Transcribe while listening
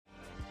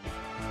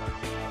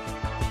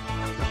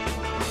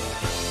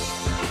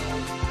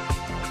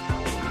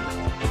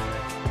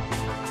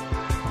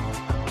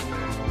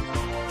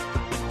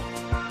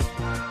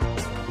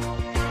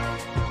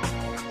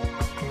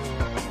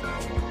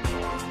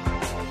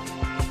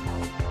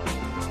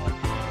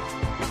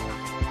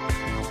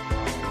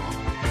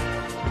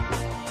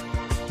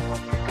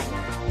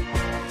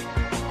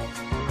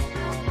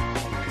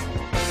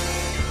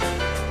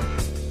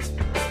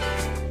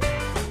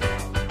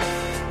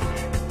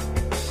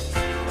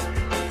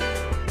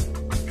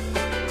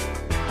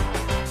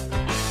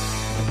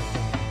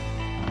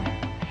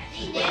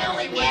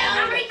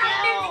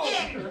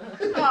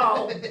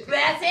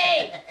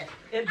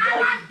It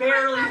like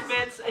barely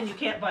fits, and you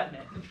can't button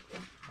it.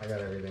 I got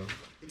everything.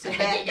 It's a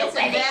vest. It's a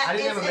vest. I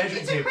didn't have a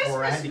measuring It's a tape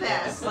for it. I had Christmas to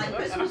get vest, like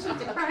Christmas with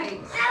the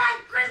cranks.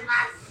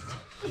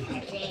 With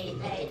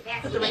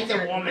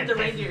the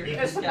reindeer.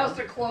 It's supposed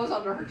to close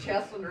under her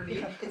chest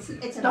underneath. It's a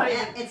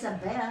vest. It's a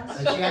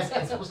vest. And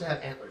it's supposed to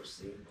have antlers,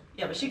 see?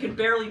 Yeah, but she could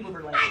barely move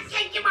her legs. I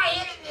can't get my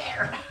head in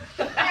there.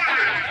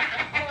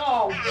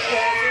 Oh,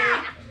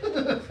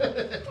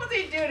 Desi. What's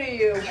he do to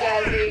you,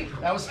 Desi?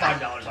 That was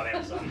 $5 on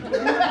Amazon.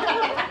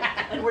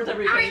 And where's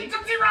everybody?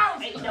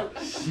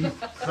 She's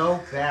so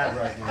bad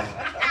right now.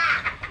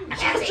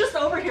 She was just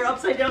over here,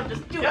 upside down,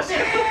 just doing it.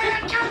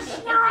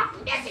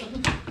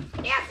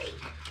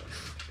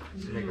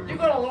 You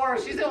go to Laura,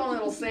 she's the only one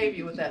that'll save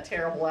you with that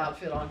terrible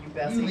outfit on you,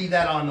 Bessie. You leave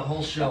that on the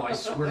whole show, I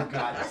swear to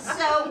God.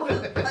 So,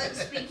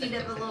 speaking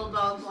of a little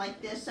dog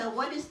like this, so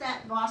what is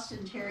that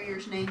Boston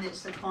Terrier's name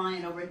that's the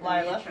client over at the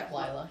Mantra?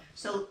 Lila.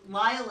 So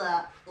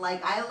Lila,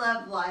 like I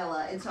love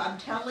Lila, and so I'm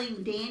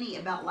telling Danny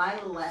about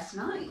Lila last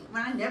night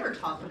when I never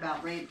talk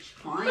about ranch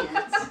clients.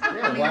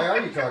 Yeah, why are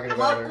you talking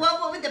about her?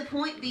 What would the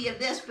point be of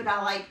this? But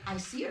I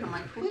see her and I'm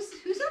like, who's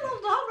that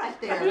little dog right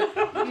there?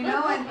 You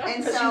know,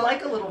 and so you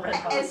like a little red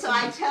dog. and so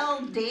I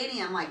tell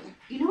Danny, I'm like,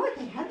 you know what?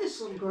 They had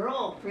this little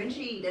girl,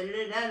 Frenchie,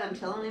 and I'm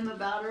telling him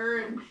about her,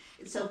 and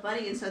it's so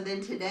funny. And so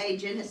then today,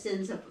 Jenna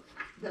sends the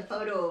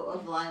photo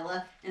of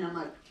Lila, and I'm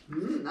like,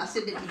 I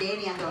send it to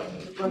Danny. I go,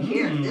 look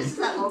here, this is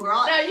that little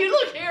girl. Now you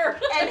look here.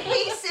 And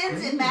he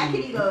sends it back,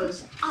 and he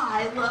goes,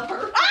 I love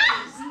her face!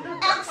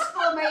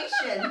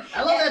 Exclamation!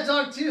 I love that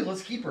dog too.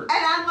 Let's keep her. And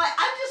I'm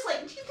just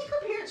like, do you think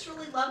her parents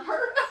really love her?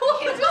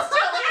 just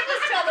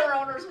tell their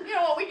owners, you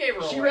know what, we gave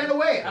her She away. ran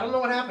away. I don't know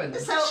what happened.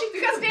 So,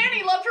 Because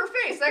Danny loved her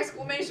face!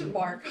 Exclamation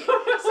mark.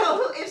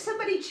 so if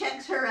somebody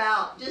checks her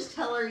out, just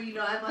tell her, you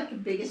know, I'm like the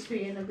biggest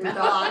fan of their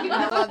dog, and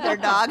I love their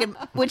dog. And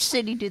which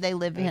city do they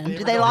live in?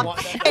 Do they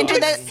lock? And do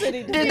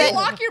they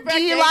lock your back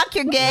do you gate? lock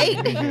your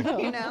gate?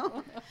 You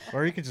know,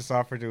 Or you could just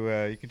offer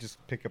to, you could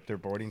just pick up their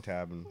boarding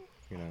tab and,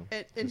 you know.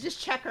 and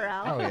just check her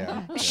out. Oh,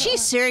 yeah. She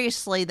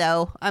seriously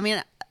though. I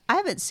mean, I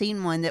haven't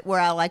seen one that where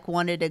I like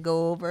wanted to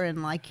go over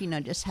and like, you know,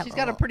 just have. She's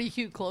got a pretty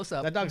cute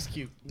close-up. That dog's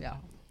cute. Yeah.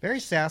 Very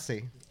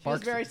sassy. She's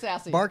very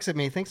sassy. Barks at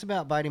me. Thinks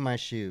about biting my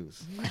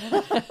shoes.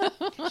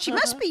 She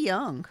must be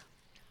young.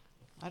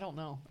 I don't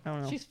know. I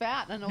don't know. She's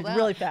fat. I know She's that.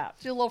 really fat.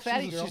 She's a little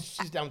fatty girl.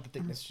 She's down with the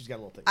thickness. She's got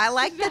a little thickness. I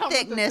like the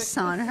thickness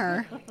on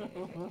her.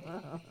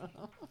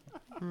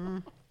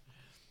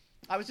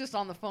 I was just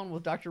on the phone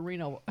with Dr.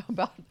 Reno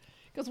about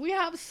because we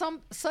have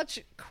such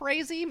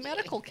crazy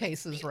medical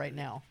cases right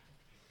now.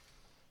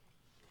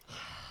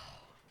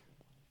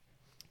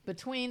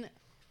 Between,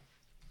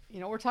 you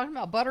know, we're talking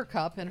about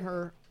Buttercup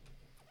and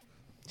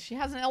she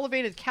has an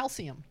elevated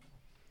calcium,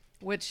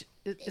 which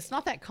it's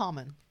not that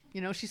common.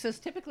 You know, she says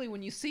typically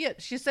when you see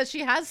it, she says she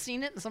has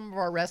seen it in some of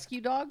our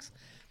rescue dogs,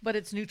 but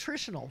it's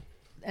nutritional.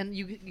 And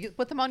you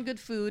put them on good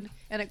food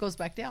and it goes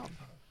back down.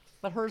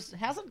 But hers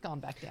hasn't gone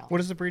back down.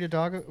 What is the breed of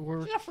dog?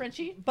 She's a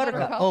Frenchie.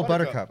 Buttercup. Oh,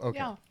 Buttercup. Okay.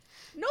 Yeah.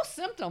 No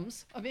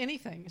symptoms of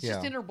anything. It's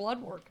just Yeah. in her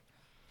blood work.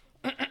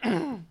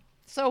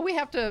 So we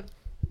have to,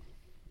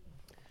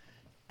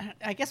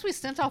 I guess we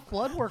sent off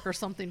blood work or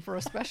something for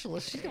a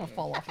specialist. She's going to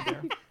fall off of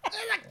there.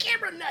 There's a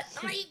camera nut.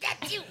 I'm gonna eat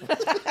that too.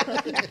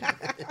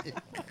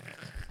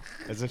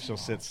 As if she'll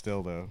sit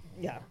still, though.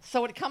 Yeah.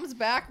 So it comes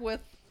back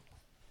with,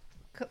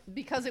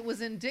 because it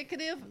was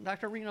indicative,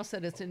 Dr. Reno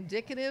said it's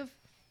indicative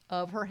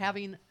of her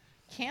having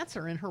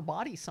cancer in her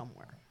body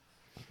somewhere.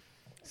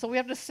 So we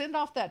have to send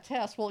off that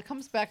test. Well, it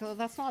comes back,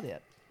 that's not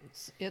it.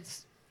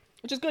 It's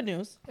Which is good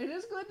news, it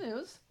is good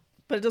news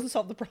but it doesn't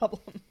solve the problem.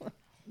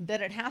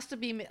 that it has to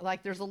be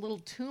like there's a little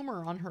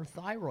tumor on her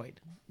thyroid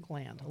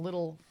gland, a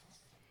little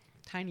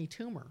tiny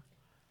tumor.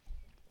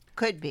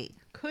 Could be.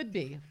 Could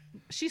be.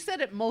 She said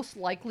it most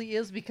likely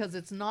is because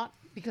it's not,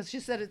 because she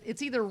said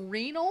it's either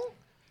renal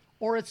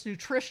or it's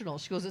nutritional.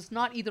 She goes, it's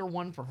not either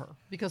one for her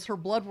because her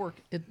blood work,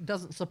 it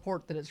doesn't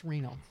support that it's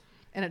renal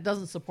and it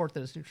doesn't support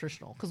that it's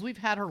nutritional because we've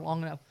had her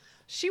long enough.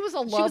 She was a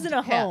loved pet. She was in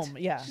a home,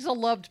 yeah. She's a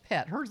loved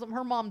pet. Her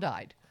mom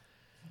died.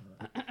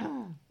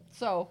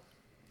 So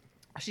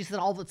she said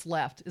all that's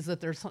left is that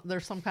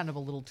there's some kind of a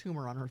little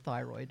tumor on her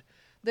thyroid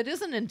that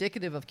isn't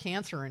indicative of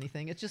cancer or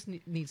anything. It just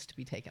needs to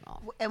be taken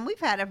off. And we've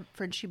had a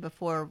Frenchie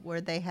before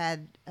where they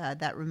had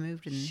that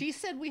removed. And She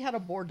said we had a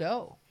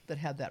Bordeaux that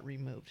had that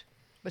removed.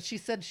 But she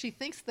said she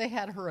thinks they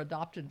had her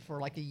adopted for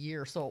like a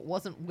year, so it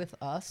wasn't with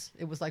us.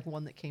 It was like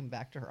one that came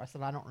back to her. I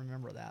said, I don't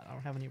remember that. I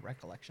don't have any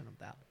recollection of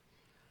that.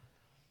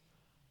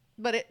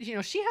 But,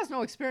 she has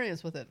no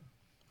experience with it,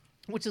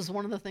 which is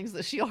one of the things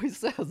that she always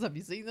says, have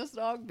you seen this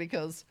dog?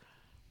 Because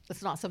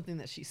it's not something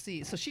that she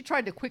sees. So she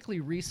tried to quickly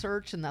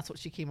research, and that's what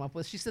she came up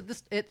with. She said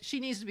she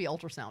needs to be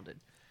ultrasounded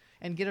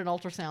and get an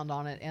ultrasound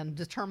on it and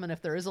determine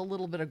if there is a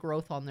little bit of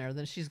growth on there,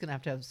 then she's going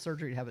to have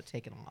surgery to have it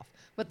taken off.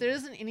 But there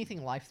isn't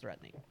anything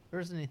life-threatening. There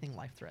isn't anything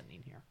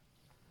life-threatening here.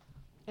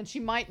 And she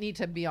might need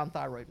to be on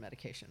thyroid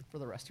medication for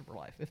the rest of her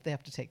life if they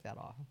have to take that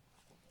off.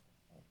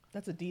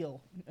 That's a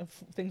deal of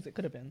things that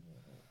could have been.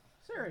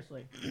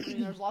 Seriously. I mean,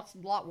 there's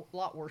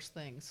lot worse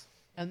things.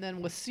 And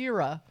then with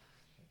Sierra,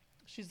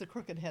 she's the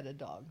crooked-headed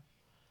dog.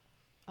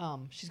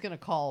 She's going to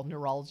call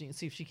neurology and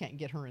see if she can't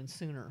get her in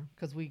sooner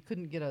because we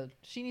couldn't get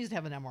she needs to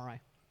have an MRI.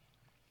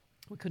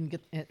 We couldn't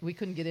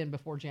get in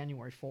before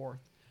January 4th.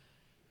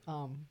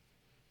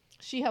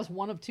 She has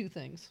one of two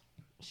things.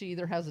 She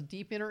either has a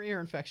deep inner ear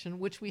infection,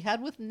 which we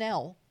had with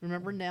Nell.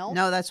 Remember Nell?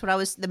 No, that's what I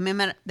was. The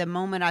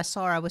moment I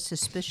saw her, I was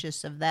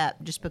suspicious of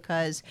that, just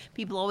because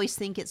people always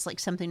think it's like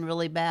something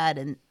really bad,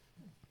 and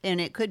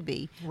it could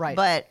be. Right.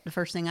 But the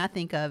first thing I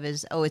think of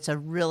is, it's a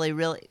really,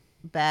 really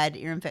bad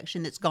ear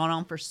infection that's gone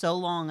on for so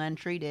long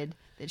untreated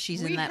that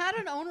she's in that. We had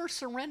an owner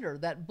surrender,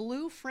 that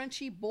blue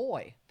Frenchie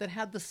boy that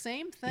had the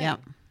same thing. Yeah.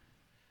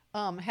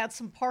 Had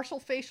some partial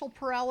facial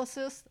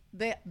paralysis.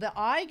 The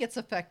eye gets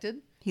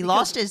affected. He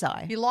lost his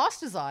eye. He lost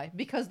his eye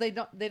because they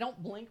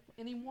don't blink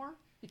anymore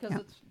because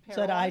it's paralyzed.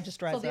 So the eye just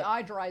dries So the out.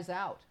 eye dries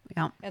out.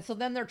 Yeah. And so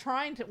then they're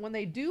trying to, when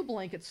they do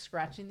blink, it's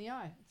scratching the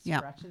eye. It's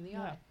scratching the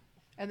eye.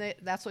 And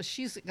that's what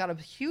she's got, a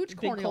huge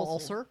corneal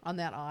ulcer on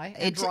that eye.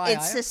 And It's dry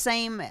eye. the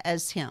same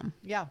as him.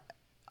 Yeah.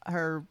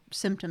 Her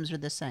symptoms are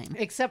the same.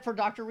 Except for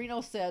Dr.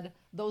 Reno said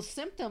those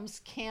symptoms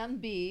can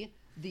be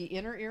the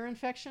inner ear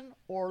infection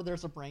or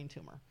there's a brain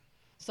tumor.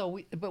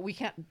 But we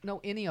can't know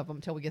any of them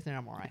until we get the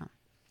MRI. Yeah.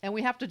 And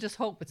we have to just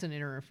hope it's an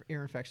inner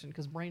ear infection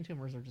because brain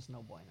tumors are just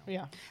no bueno.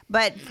 Yeah.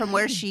 But from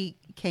where she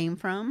came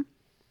from,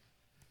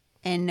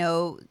 and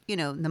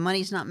the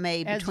money's not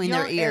made between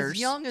their ears. As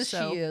young as she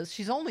is,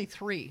 she's only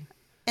 3.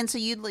 And so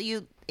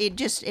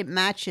it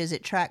matches,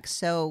 it tracks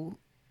so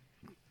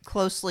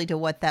closely to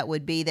what that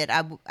would be that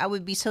I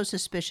would be so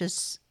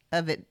suspicious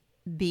of it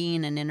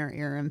being an inner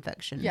ear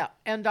infection. Yeah.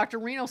 And Dr.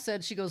 Reno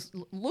said, she goes,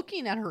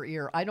 looking at her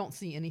ear, I don't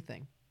see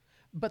anything.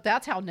 But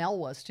that's how Nell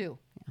was too.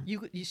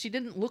 She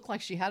didn't look like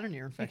she had an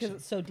ear infection.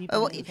 Because it's so deep.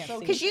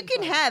 Because you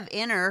can have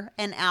inner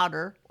and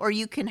outer, or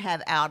you can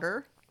have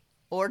outer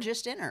or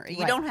just inner.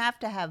 You don't have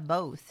to have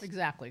both.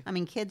 Exactly. I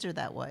mean, kids are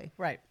that way.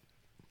 Right.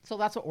 So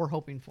that's what we're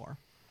hoping for.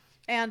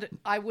 And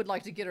I would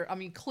like to get her,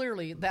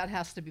 clearly that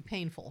has to be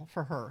painful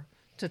for her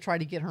to try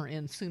to get her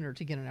in sooner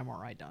to get an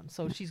MRI done.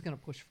 So she's going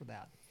to push for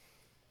that.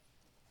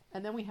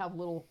 And then we have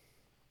little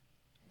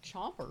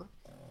Chomper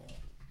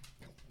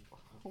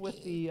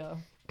with the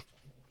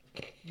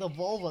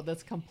vulva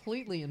that's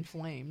completely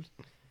inflamed,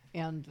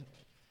 and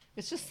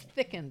it's just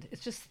thickened.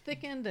 It's just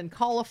thickened and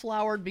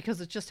cauliflowered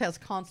because it just has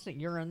constant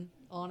urine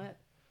on it.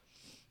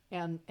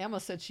 And Emma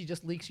said she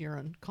just leaks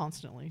urine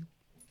constantly.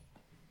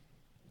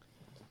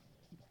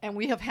 And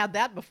we have had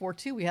that before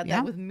too. We had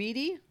that with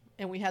Meaty,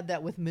 and we had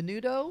that with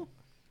Menudo,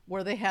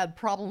 where they had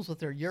problems with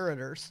their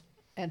ureters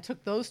and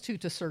took those 2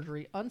 to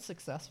surgery,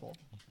 unsuccessful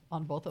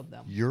on both of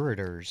them.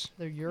 Ureters.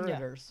 Their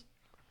ureters. Yeah.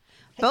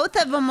 Both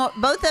of them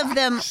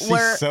were.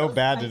 She's so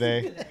bad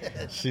today.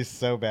 She's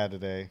so bad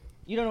today.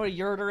 You don't know what a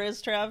ureter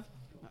is, Trav?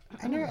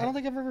 I don't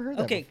think I've ever heard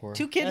that before.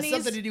 2 kidneys.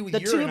 That's something to do with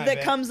the urine, tube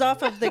that comes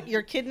off of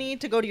your kidney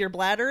to go to your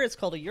bladder is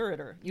called a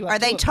ureter. Are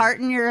they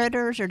tartan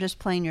ureters or just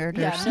plain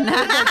ureters?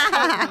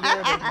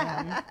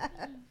 Yeah,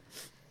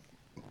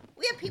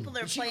 We have people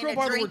that are playing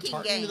crowbar a the word drinking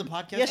tartan game. into the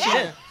podcast? Yes, she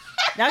did.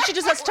 Now she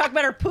just has to talk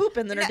about her poop,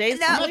 and then her day's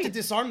No. I have to complete.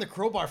 disarm the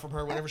crowbar from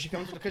her whenever she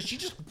comes because she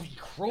just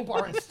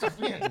crowbarring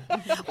stuff in.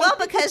 Well,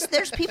 because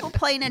there's people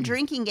playing a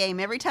drinking game.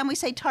 Every time we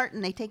say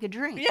tartan, they take a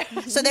drink.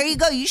 So there you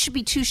go. You should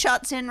be 2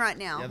 shots in right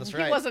now. Yeah, that's He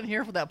right. wasn't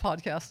here for that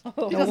podcast.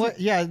 No, what?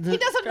 Yeah, He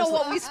doesn't know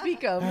what we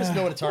speak of. I just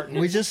know what a tartan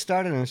we is. just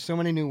started and there's so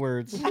many new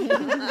words. We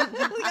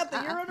got the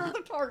ureter,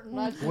 the tartan.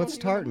 I don't What's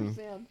even tartan?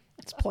 understand.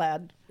 It's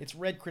plaid. It's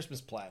red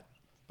Christmas plaid,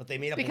 but they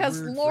made up Because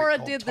a word Laura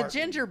for it did called the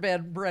tartan.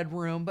 gingerbread bread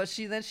room, but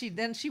she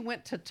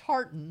went to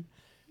tartan,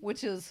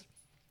 which is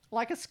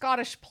like a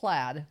Scottish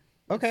plaid.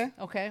 Okay.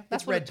 Okay,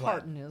 that's It's what red a plaid.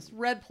 tartan is.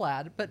 Red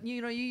plaid, but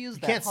you use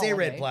You that. can't say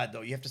red holiday. plaid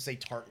though. You have to say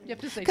tartan. You have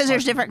to say Because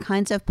there's tartan. different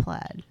kinds of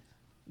plaid.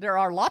 There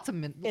are lots of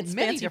It's many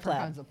fancy different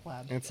plaid. kinds of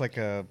plaid. It's like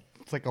a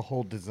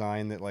whole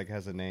design that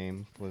has a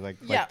name. With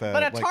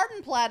But a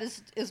tartan plaid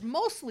is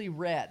mostly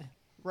red,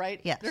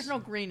 right? Yes. There's no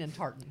green in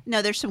tartan.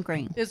 No, there's some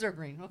green. Is there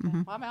green?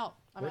 Okay, I'm out.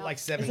 I'm We're out. like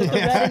 7 Is it the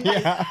tartans.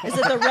 red and, is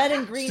it the red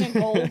and green and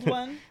gold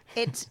one?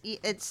 It's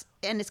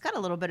got a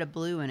little bit of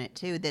blue in it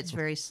too. That's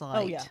very slight.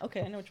 Oh yeah.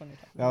 Okay, I know which one you're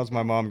talking That was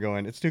my mom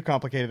going, it's too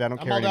complicated. I don't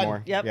I'm care all done.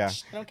 anymore. Yep. Yeah.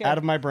 I don't care. Out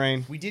of my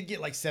brain. We did get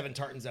like 7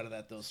 tartans out of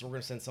that though, so we're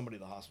gonna send somebody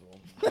to the hospital.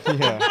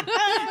 Yeah.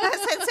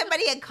 Said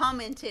somebody had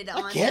commented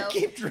on Can't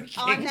keep drinking.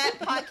 on that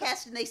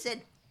podcast, and they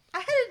said, I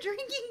had a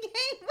drinking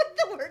game with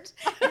the words,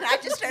 and I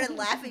just started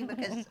laughing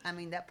because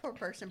that poor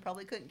person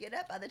probably couldn't get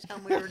up by the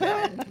time we were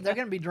done. They're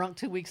going to be drunk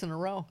 2 weeks in a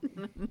row.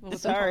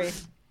 Sorry. You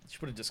should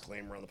put a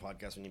disclaimer on the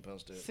podcast when you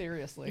post it.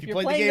 Seriously. If you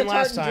you're played the playing game the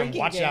last tartan time, drinking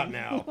watch game. out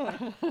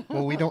now.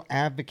 Well, we don't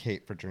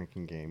advocate for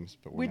drinking games,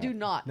 but We do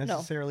not, no.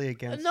 necessarily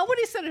against.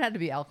 Nobody said it had to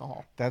be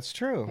alcohol. That's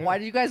true. Why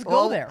do you guys go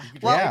Well, there?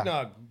 Well, Yeah.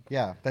 eggnog.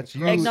 Yeah, that's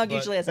you. Eggnog but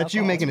usually has That's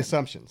you alcohol. making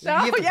assumptions. You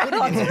have to yeah, put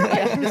it in there.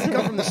 It doesn't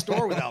come from the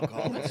store with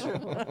alcohol.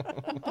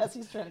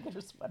 Bessie's trying to get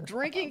her sweater.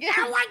 Drinking game.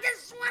 I like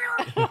this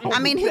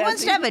sweater. Who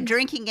wants to have a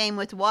drinking game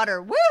with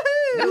water?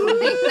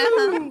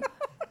 Woohoo!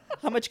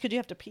 How much could you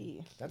have to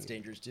pee? That's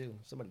dangerous too.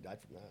 Somebody died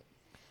from that.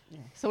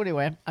 So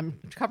anyway, I'm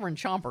covering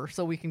Chomper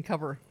so we can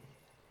cover.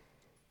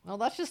 Well,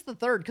 that's just the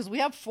third because we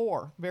have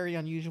 4 very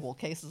unusual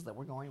cases that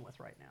we're going with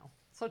right now.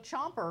 So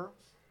Chomper,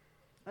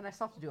 and I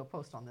still have to do a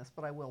post on this,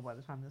 but I will by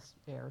the time this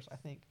airs, I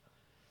think.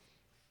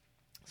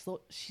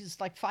 So she's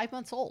like 5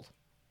 months old.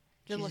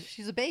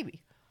 She's a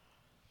baby.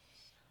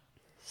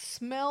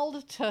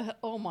 Smelled to,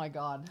 oh my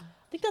God.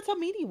 I think that's how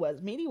Meaty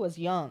was. Meaty was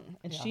young,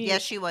 and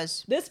She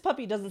was. This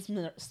puppy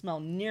doesn't smell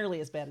nearly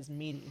as bad as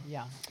Meaty.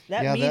 Yeah.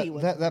 That Meaty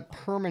was. that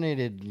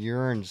permeated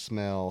urine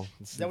smell.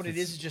 Is that what it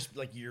is? It's just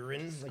like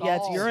urine? Like, Yeah,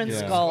 it's urine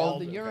Yeah.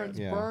 scald. The urine's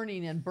Yeah.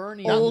 burning and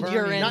burning. Old and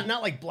burning. urine.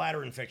 Not like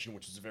bladder infection,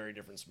 which is a very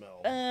different smell.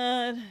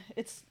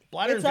 It's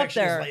Bladder it's up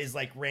infection there. is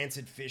like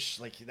rancid fish.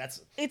 Like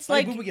that's. It's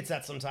Honey like- Boo Boo gets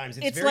that sometimes.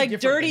 It's very like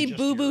different than dirty just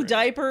boo boo urine.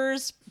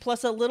 diapers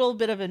plus a little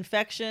bit of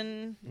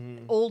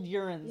infection. Old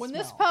urine. When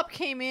this smell. pup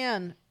came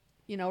in,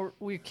 we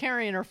were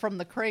carrying her from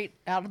the crate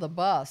out of the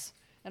bus,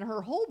 and her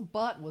whole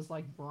butt was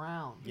like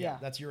brown. Yeah.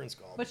 That's urine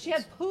scald. But she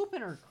had poop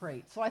in her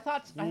crate, so I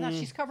thought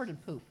she's covered in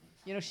poop.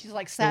 She's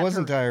like It sat.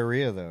 wasn't her,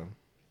 diarrhea though.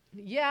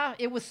 Yeah,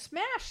 it was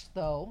smashed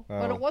though,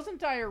 but Oh. it wasn't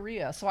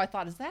diarrhea. So I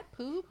thought, is that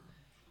poop?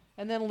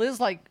 And then Liz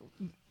like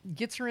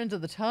gets her into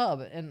the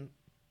tub, and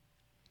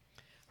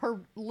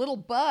her little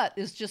butt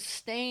is just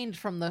stained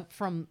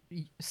from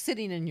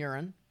sitting in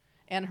urine,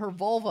 and her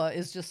vulva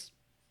is just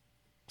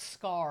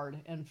scarred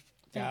and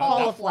Yeah,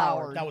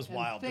 cauliflowered. that was and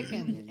wild.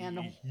 thickened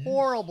and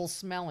horrible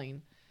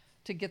smelling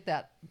to get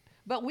that.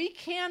 But we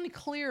can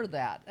clear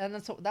that, and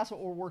that's what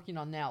we're working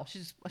on now.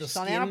 She's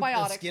on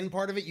antibiotics. The skin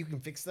part of it, you can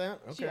fix that.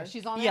 Okay.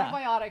 She's on Yeah.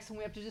 antibiotics, and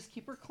we have to just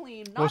keep her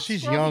clean. Not Well,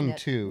 she's scrubbing young it,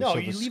 too, No, so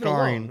you the leave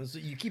scarring. it alone. So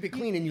you keep it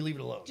clean and you leave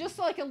it alone. Just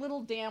like a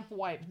little damp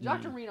wipe.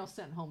 Dr. Reno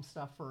sent home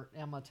stuff for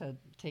Emma to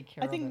take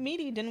care I of think it.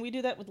 Meaty, didn't we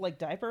do that with like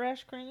diaper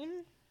rash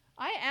cream?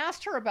 I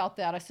asked her about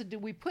that. I said,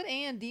 did we put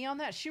A&D on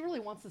that? She really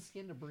wants the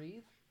skin to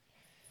breathe.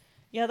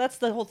 Yeah, that's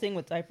the whole thing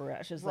with diaper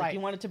rash. Is like Right.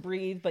 you want it to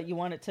breathe, but you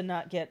want it to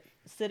not get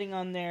sitting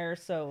on there.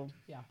 So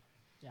Yeah.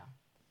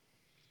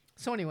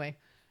 So anyway,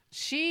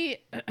 she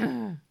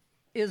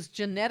is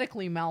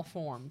genetically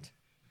malformed.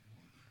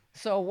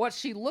 So what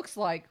she looks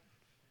like,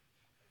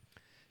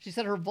 she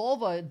said her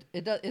vulva,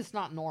 it's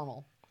not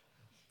normal.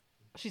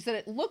 She said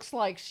it looks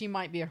like she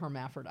might be a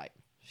hermaphrodite.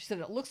 She said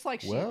it looks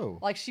like Whoa.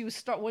 she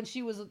was when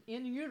she was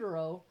in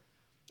utero,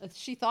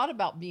 she thought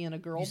about being a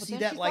girl, You but see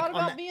then that, she like, thought on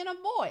about the- being a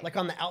boy. like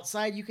on the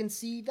outside, you can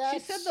see that. She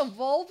said the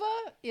vulva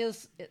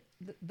is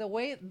the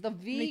way the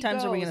V how many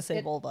times are we going to goes, say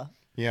it- vulva?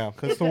 Yeah,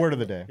 that's the word of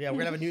the day. Yeah,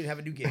 we're gonna have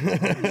a new game.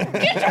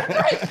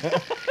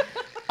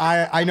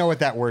 I know what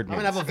that word I'm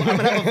means.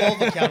 gonna have a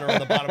vulva counter on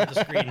the bottom of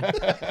the screen.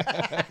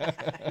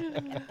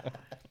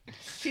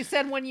 She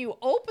said when you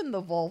open the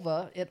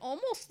vulva, it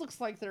almost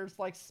looks like there's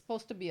like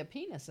supposed to be a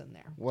penis in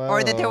there.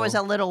 Or that there was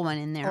a Whoa. little one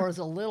in there. Or is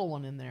a little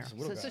one in there.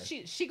 little So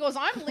guy. she goes,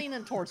 I'm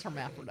leaning towards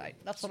hermaphrodite.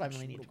 That's what I'm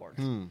leaning towards.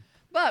 Hmm.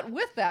 But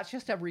with that, she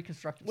has to have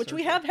reconstructive Which we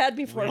surgery. have had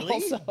before Really?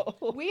 also.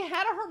 We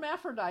had a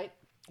hermaphrodite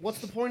What's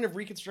the point of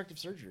reconstructive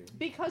surgery?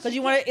 because 'Cause she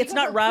you want can't- it- it's because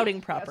not her routing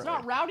It's properly.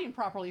 not routing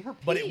properly. Her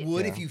But pee- it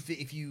would Yeah. if you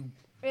fix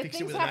it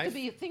things with a have knife. to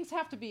be things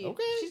have to be.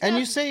 Okay. she's And got-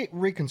 you say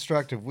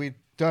reconstructive. We've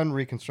done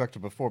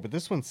reconstructive before, but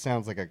this one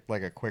sounds like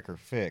a quicker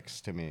fix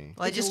to me.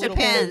 Well, it It's just a little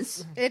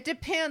depends. It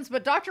depends,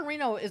 but Dr.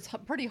 Reno is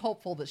pretty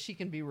hopeful that she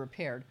can be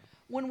repaired.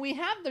 When we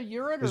have the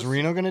ureters, Is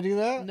Reno going to do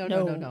that? no.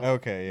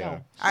 Okay, yeah. No. All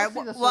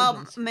She'll right. see the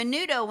Well, surgeons.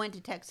 Menudo went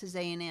to Texas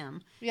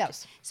A&M.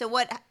 Yes. So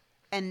what?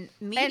 And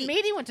Meaty,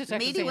 Meaty went to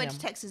Texas Meaty went A&M.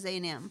 to Texas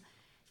A&M.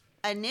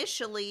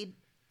 Initially,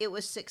 it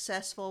was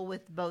successful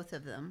with both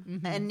of them.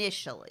 Mm-hmm.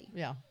 Initially,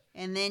 Yeah.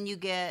 and then you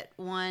get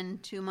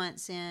 1-2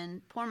 months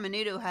in. Poor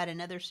Menudo had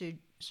another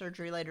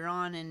surgery later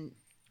on, and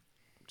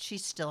she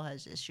still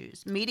has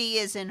issues. Meaty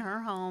is in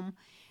her home,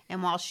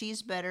 and while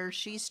she's better,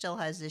 she still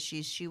has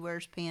issues. She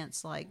wears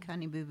pants like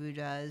Honey Boo Boo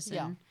does, and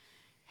Yeah.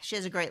 she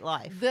has a great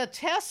life. The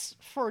test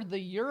for the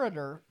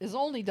ureter is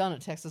only done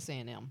at Texas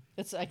A&M.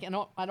 It's I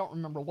don't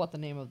remember what the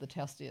name of the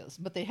test is,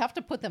 but they have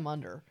to put them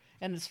under,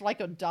 and it's like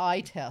a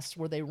dye test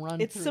where they run.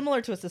 It's through,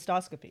 similar to a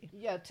cystoscopy.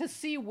 Yeah, to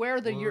see where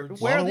the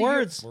Words. Lot of the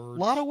words.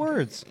 Lot of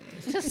words.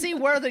 to see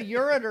where the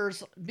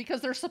ureters,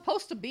 because they're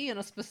supposed to be in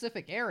a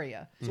specific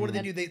area. So what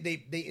do they do?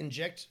 They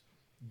inject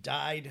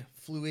dyed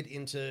fluid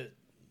into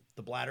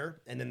the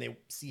bladder, and then they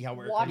see how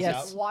it Watch comes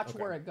Yes. out. watch Okay.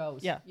 where it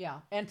goes. Yeah.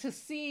 And to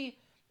see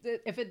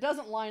if it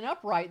doesn't line up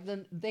right,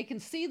 then they can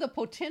see the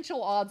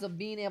potential odds of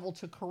being able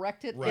to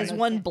correct it. Right. Is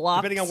one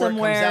blocked Depending on where it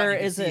comes out, somewhere? you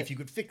can Is see it? if you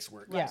could fix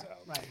where it Yeah. comes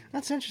out. Right.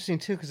 That's interesting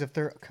too, because if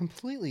they're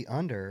completely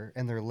under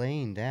and they're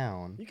laying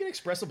down, You can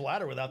express a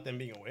bladder without them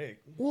being awake.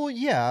 well,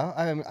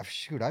 yeah,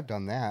 shoot, I've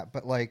done that.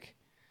 But like,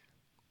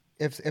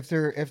 if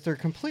they're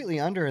completely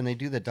under and they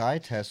do the dye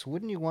test,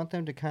 wouldn't you want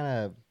them to kind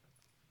of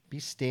be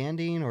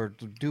standing or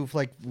do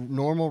like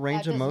normal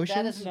range of motion?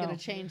 That isn't No. going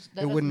to change.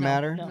 It wouldn't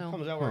matter? No.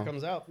 Comes out where Huh. it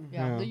comes out.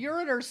 Yeah, Yeah. the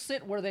ureters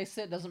sit where they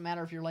sit. Doesn't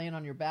matter if you're laying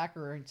on your back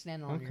or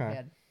standing on your Okay.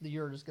 head. The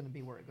ureter's going to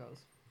be where it goes.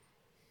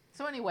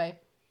 So anyway,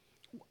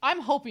 I'm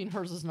hoping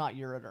hers is not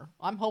ureter.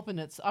 I'm hoping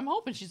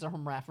she's a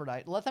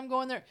hermaphrodite. Let them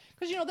go in there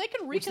because they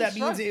can Which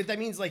reconstruct. that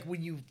means like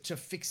when you to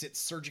fix it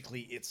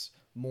surgically, it's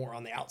more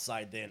on the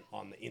outside than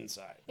on the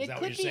inside. It Is that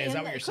could what you're be saying? Is in that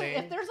what there. you're If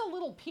saying? there's a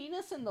little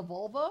penis in the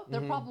vulva,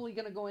 they're probably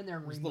going to go in there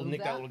and Just a remove little nick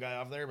that that. little guy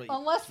off there, but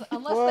Unless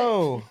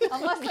Whoa.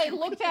 they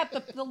looked at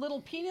the little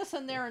penis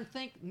in there and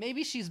think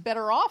maybe she's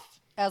better off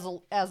as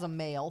a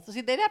male. So see,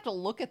 they'd have to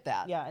look at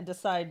that. Yeah, and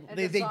decide. And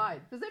They-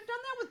 decide because they've done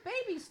that with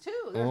babies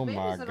too. There's Oh babies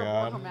my that God.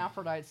 are born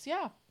hermaphrodites.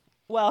 Yeah.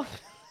 Well,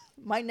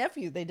 my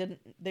nephew,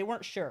 they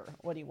weren't sure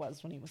what he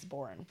was when he was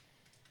born.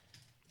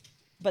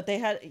 But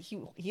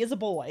he is a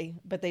boy,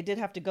 but they did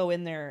have to go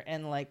in there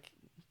and like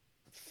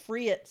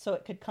free it so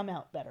it could come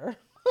out better.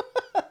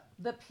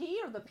 The pee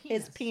or the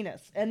penis? His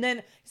penis. And then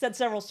he said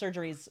several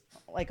surgeries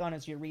like on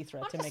his urethra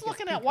I'm to make just his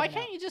looking pee at why come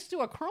out. can't you just do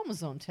a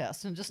chromosome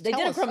test and just They tell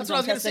did a us? chromosome that's what I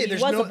was gonna test say. and he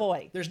There's was no a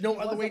boy. There's no He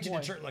other was way a to boy.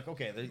 determine. Like,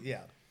 okay,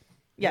 yeah.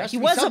 Yeah, There has he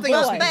to be was a something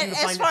else boy. we But need to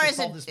as find far to as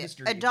solve this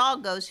mystery. a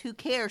dog goes, who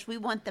cares? We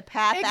want the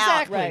path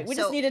Exactly. out. Right, we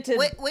just needed to-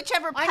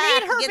 whichever path I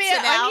need her. gets it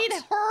out. I need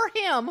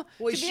him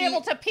Well, to she- be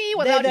able to pee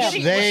without them.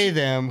 getting. They,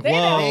 them. They,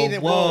 Whoa, They,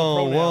 them.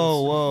 whoa,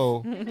 Whoa,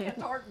 whoa, whoa.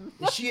 Tartan.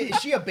 Is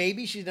she a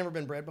baby? She's never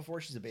been bred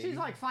before. She's a baby. She's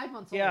like 5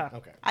 months Yeah.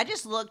 old. Okay. I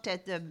just looked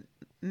at the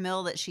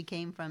mill that she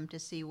came from to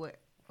see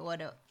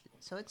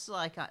so it's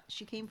like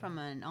she came from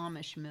an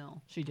Amish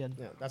mill. She did,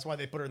 Yeah, that's why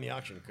they put her in the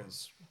auction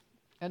because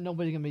and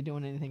nobody's gonna be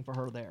doing anything for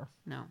her there.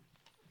 No.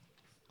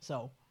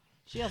 So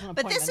she has an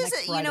But appointment this is,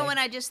 next you know, Friday. when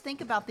I just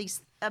think about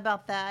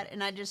that,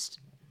 and I just,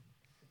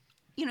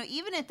 you know,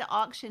 even at the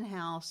auction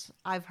house,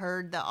 I've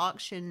heard the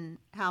auction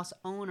house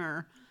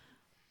owner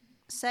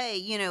say,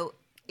 you know,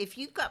 if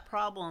you've got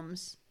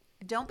problems,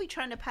 don't be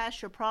trying to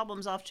pass your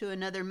problems off to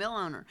another mill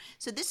owner.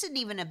 So this isn't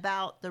even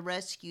about the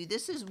rescue.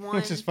 This is one.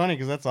 Which is funny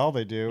because that's all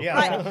they do. yeah,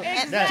 Right.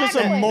 That's- Just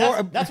a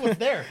more. That's what's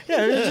there.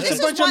 Yeah, it's This just is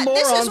a bunch one- of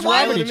this is morons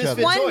one- robbing Misfit each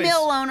other. one toys.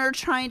 mill owner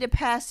trying to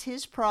pass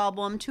his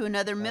problem to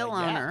another mill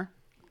yeah. owner.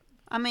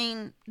 I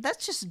mean,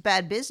 that's just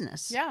bad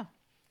business. yeah,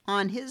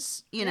 On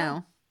his, you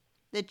know,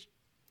 that.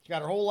 You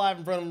got her whole life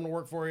in front of them to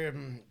work for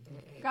you.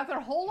 got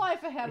their whole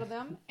life ahead of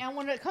them, and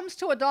when it comes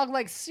to a dog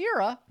like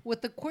Sierra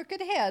with the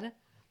crooked head,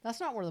 that's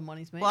not where the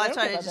money's made. Well, I that's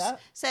don't what care I about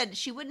just said.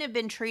 She wouldn't have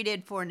been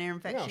treated for an ear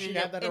infection, she'd and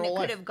have that her it whole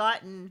could life. have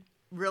gotten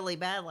really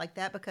bad like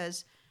that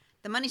because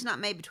the money's not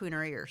made between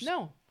her ears.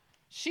 No,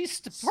 she's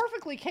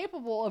perfectly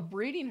capable of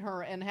breeding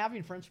her and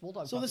having French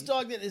bulldog. So this puppies.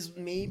 dog that is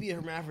maybe a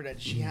hermaphrodite,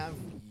 does she have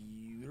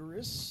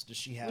uterus? Does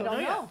she have? We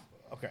don't know.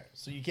 Okay,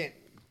 so you can't.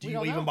 Do We you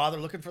don't even know. bother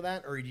looking for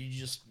that, or do you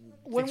just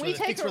When we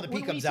take fix her, where the pee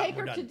when we comes out take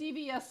and her we're to done?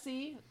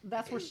 DVSC,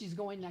 that's where she's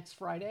going next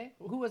Friday.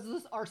 Who is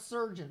this? Our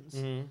surgeons.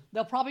 Mm-hmm.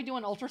 They'll probably do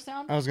an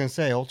ultrasound I was gonna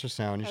say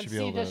ultrasound. You and should be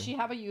see able does to. she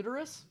have a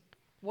uterus?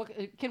 What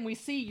can we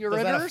see Does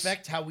that ureters?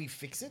 affect how we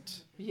fix it?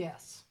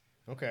 Yes.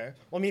 Okay.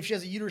 Well, I mean, if she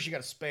has a uterus, she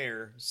got a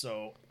spare.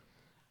 So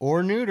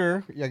Or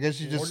neuter. I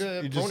guess you Or just the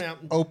you just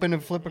pronoun. open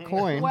and flip a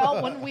coin.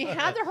 Well, when we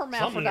had the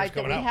hermaphrodite that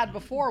coming we out. had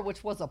before,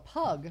 which was a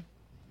pug,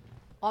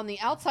 on the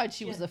outside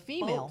she was a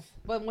female, both.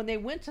 but when they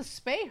went to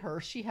spay her,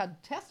 she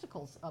had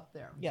testicles up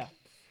there. Yeah.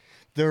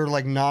 They're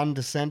like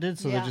non-descended,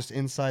 so Yeah. they're just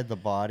inside the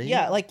body.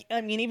 Yeah, like I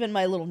mean, even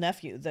my little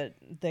nephew that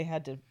they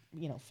had to,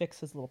 fix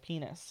his little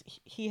penis.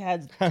 He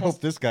had. I hope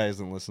this guy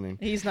isn't listening.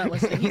 He's not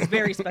listening. He's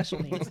very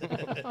special needs.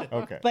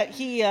 Okay. But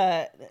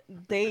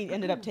they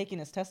ended up taking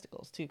his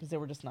testicles too because they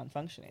were just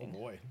non-functioning.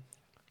 boy,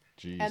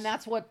 Jeez. And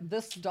that's what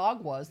this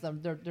dog was.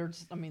 They're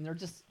just. I mean, they're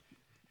just.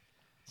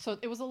 So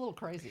it was a little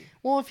crazy.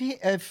 Well,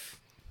 if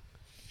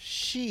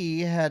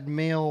she had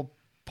male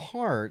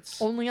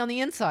parts, Only on the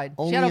inside.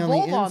 Only she had a on the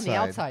vulva on the inside.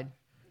 outside.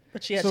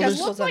 But she had So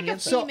testicles there's- Looked on like the a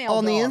inside. so female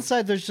on the dog.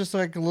 inside, there's just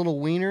like a little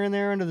wiener in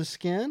there under the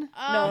skin. No,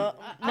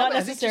 I not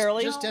think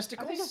necessarily. just I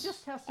testicles. think it's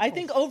just testicles. I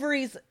think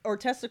ovaries or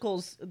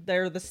testicles,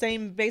 they're the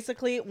same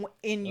basically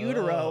in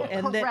utero.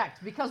 And then,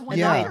 correct because when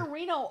Yeah. Dr.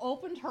 Reno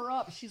opened her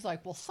up, she's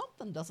like, "Well,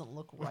 something doesn't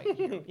look right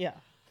here." yeah.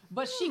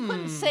 But she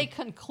couldn't say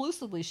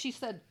conclusively. She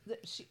said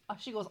that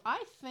she goes,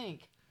 "I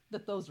think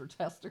that those are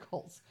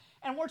testicles,"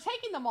 and we're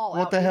taking them all out.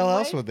 What the hell anyway,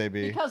 else would they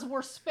be? Because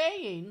we're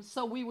spaying,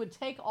 so we would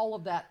take all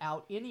of that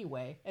out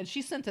anyway. And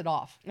she sent it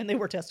off, And they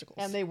were testicles.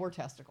 and they were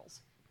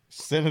testicles.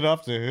 Send it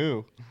off to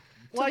who?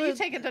 Well, you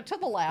take it to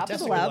the lab.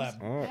 Testicle labs.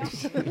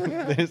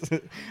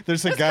 lab.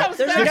 There's a guy. comes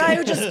There's a guy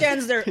who just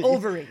stands there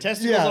ovary.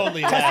 Testicles Yeah.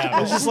 only lab.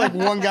 There's just like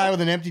one guy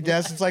with an empty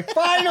desk. It's like,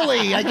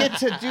 finally, I get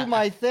to do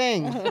my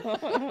thing.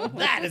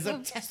 That is a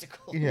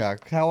testicle. Yeah.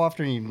 How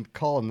often are you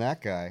calling that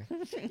guy?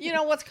 You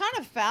know, what's kind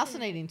of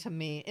fascinating to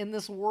me in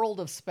this world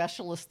of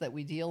specialists that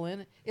we deal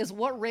in is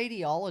what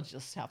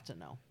radiologists have to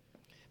know.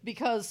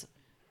 Because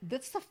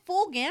that's the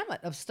full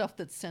gamut of stuff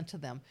that's sent to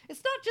them.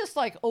 It's not just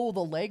like, oh,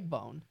 the leg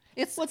bone.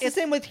 It's Well, it's the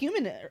same with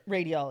human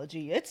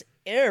radiology. It's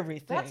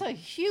everything. That's a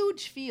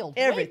huge field,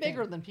 way Everything.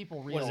 bigger than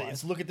people What is it? realize.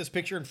 It's look at this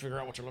picture and figure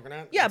out what you're looking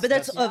at. yeah, but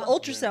that's of yeah.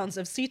 ultrasounds,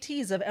 of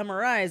CTs, of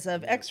MRIs,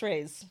 of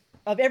X-rays,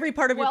 of every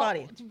part of your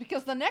body.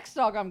 Because the next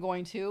dog I'm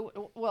going to,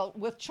 well,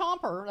 with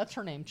Chomper, that's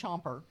her name,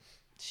 Chomper.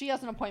 She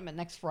has an appointment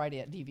next Friday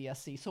at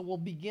DVSC, so we'll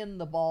begin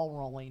the ball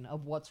rolling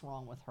of what's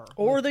wrong with her.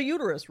 Or the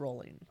uterus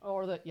rolling.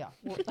 yeah.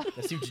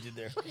 I see what you did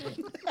there.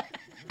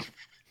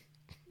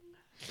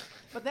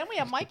 But then we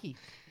have Mikey,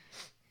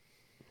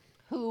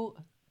 who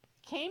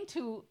came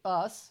to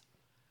us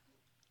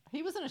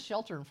He was in a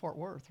shelter in Fort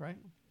Worth, right?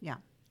 Yeah.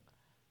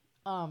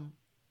 So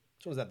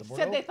was that the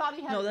Bordeaux? Said they thought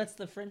he had. No, that's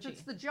the Frenchie.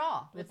 It's the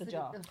jaw. With It's the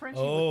jaw. The Frenchie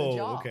with the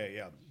jaw. Okay,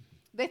 yeah.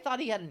 They thought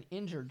he had an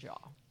injured jaw.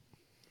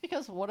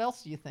 Because what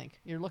else do you think?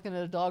 You're looking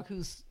at a dog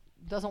who's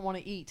doesn't want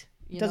to eat.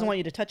 Doesn't want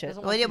you to touch it.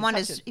 Doesn't Well, he you didn't want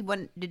touch to.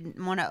 it.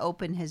 Didn't want to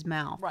open his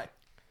mouth. Right.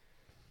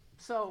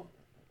 So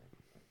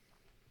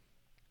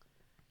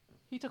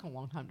he took a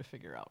long time to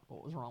figure out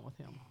what was wrong with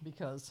him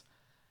because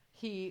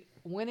he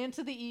went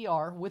into the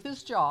ER with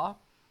his jaw,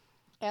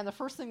 and the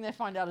first thing they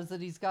find out is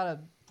that he's got a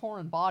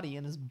foreign body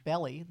in his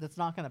belly that's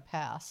not going to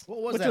pass.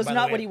 What was Which that, was by the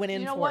not way? what he went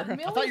in You know for. what? I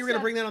Millie thought you were going to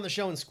said- bring that on the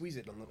show and squeeze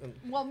it.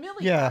 Well,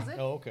 Millie Yeah. has it.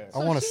 Oh, okay. I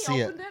wanna she see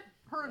it. opened it.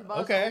 Her and Buzz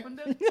Okay.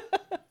 opened it.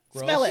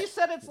 Gross. Smell She it.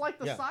 said it's like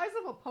the Yeah. size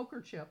of a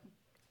poker chip,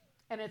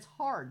 and it's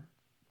hard.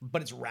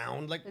 But it's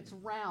round, like. It's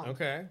round.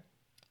 Okay.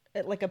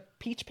 Like a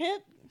peach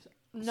pit?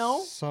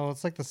 No. So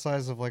it's like the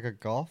size of like a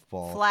golf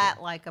ball.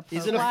 Flat like a.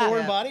 Is it a poker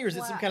foreign chip. body or is it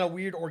some Flat. kind of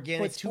weird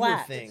organic it's tumor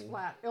flat. thing? It's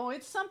flat. Oh,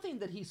 it's something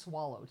that he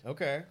swallowed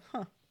Okay.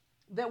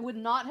 that would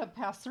not have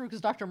passed through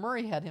because Dr.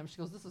 Murray had him. She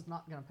goes, "This is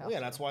not going to pass." Oh, yeah,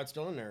 through." that's why it's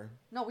still in there.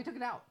 No, we took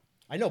it out.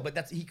 I know,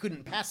 but he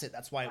couldn't pass it.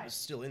 That's why it was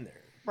still in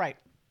there. Right.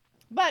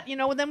 But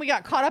then we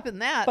got caught up in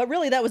that. But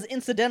really, that was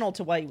incidental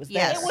to why he was there.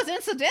 Yes. it was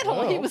incidental.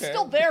 Oh, He was okay.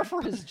 still there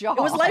for his job.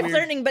 It was life Weird.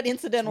 learning, but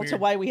incidental to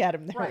weird. why we had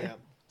him there. Right. Yeah.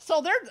 So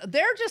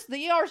they're just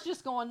the ER's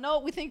just going, no,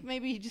 we think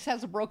maybe he just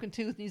has a broken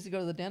tooth, needs to go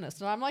to the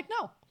dentist. And I'm like,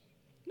 no,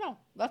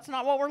 that's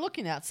not what we're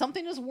looking at.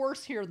 Something is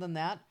worse here than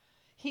that.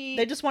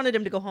 They just wanted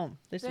him to go home.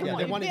 They just They Yeah,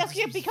 wanted they wanted- wanted- yes,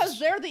 yeah, because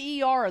they're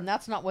the ER and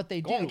that's not what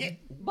they Go on, do.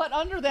 get- But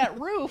under that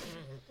roof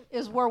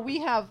is where we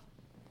have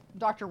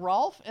Dr.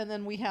 Rolfe and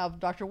then we have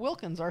Dr.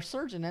 Wilkins, our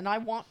surgeon, and I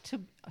want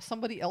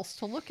somebody else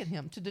to look at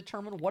him to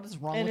determine what is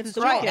wrong And with it's his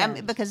the jaw. Right,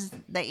 weekend. because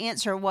the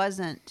answer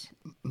wasn't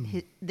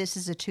this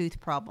is a tooth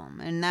problem,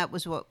 and that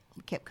was what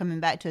kept coming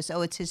back to us.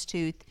 Oh, it's his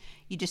tooth.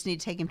 You just need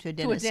to take him to a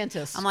dentist.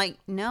 dentist. I'm like,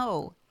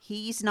 no,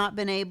 he's not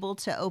been able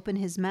to open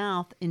his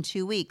mouth in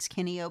 2 weeks.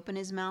 Can he open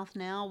his mouth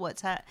now?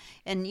 What's that?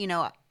 And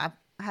I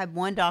had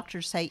one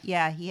doctor say,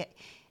 yeah,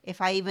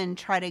 if I even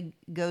try to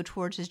go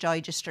towards his jaw,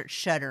 he just starts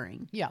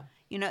shuddering. Yeah.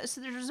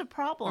 So there's a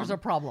problem. There's a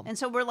problem. And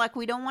so we're like,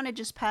 we don't want to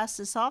just pass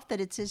this off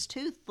that it's his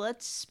tooth.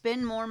 Let's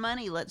spend more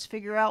money. Let's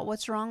figure out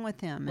what's wrong with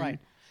him. Right.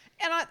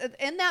 And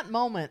in that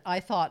moment,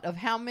 I thought of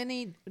how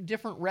many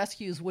different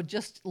rescues would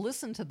just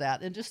listen to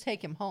that and just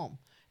take him home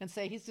and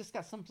say he's just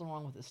got something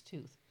wrong with his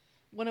tooth,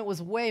 when it was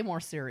way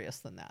more serious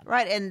than that.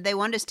 Right, and they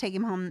wanted us to take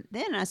him home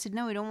then. And I said,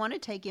 no, we don't want to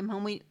take him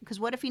home. Because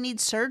what if he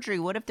needs surgery?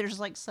 What if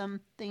there's like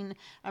something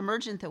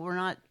emergent that we're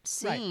not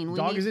seeing? We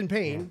Dog need- is in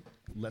pain.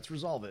 Let's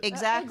resolve it.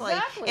 Exactly.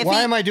 Exactly. If Why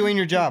he- am I doing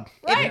your job?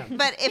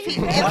 But if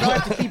he Why do I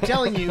have to keep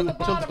telling you to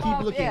bottom keep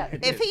of looking it. at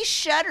if this? he's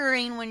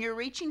shuddering when you're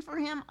reaching for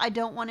him, I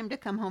don't want him to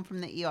come home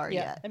from the ER Yeah,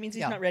 yet. that means he's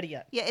Yeah. not ready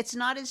yet. Yeah, it's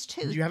not his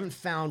tooth. You haven't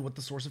found what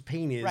the source of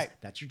pain is. Right.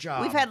 That's your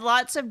job. We've had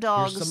lots of some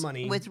dogs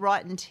money. with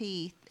rotten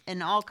teeth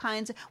and all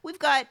kinds of. We've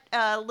got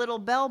little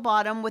bell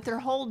bottom with her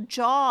whole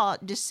jaw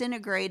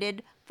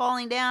disintegrated,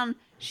 falling down.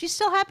 She's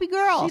still a happy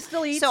girl. She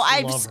still eats. So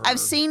Love her. I've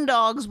seen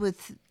dogs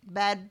with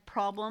bad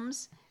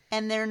problems,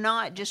 and they're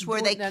not just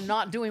where they. They're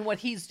not doing what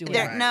he's doing.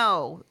 They're,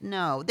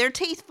 no, their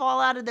teeth fall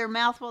out of their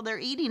mouth while they're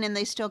eating, and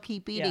they still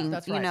keep eating.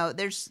 that's You right. know,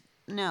 there was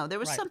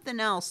Right.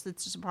 something else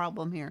that's just a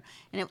problem here,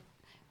 and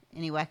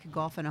anyway, I could go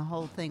off on a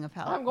whole thing of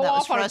how I'm that going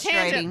was off on a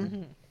frustrating.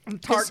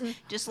 tangent.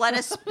 Just let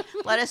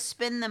us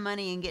spend the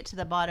money and get to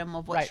the bottom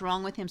of what's Right.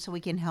 wrong with him so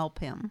we can help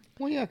him.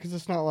 Well, yeah, because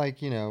it's not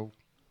like you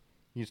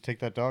just take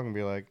that dog and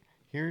be like,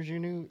 "Here's your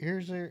new.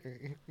 Here's your."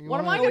 What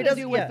am I he going to does-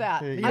 do yeah. with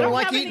that? You I don't don't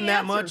like have eating any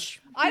that answers.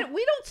 much?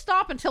 We don't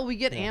stop until we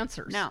get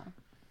answers. No,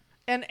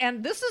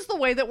 And this is the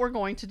way that we're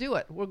going to do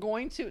it. We're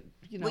going to,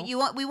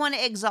 we want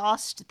to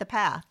exhaust the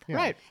path.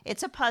 Right.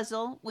 It's a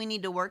puzzle. We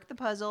need to work the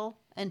puzzle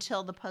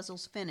until the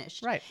puzzle's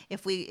finished. Right.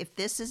 If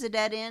this is a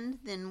dead end,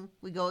 then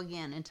we go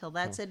again until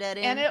that's a dead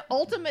And end.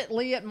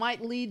 ultimately it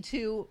might lead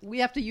to we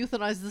have to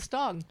euthanize this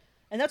dog.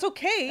 And that's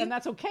okay. And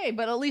that's okay,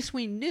 but at least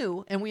we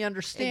knew and we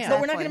understand. but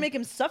we're not going Exactly. to make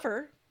him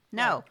suffer.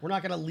 no. We're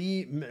not gonna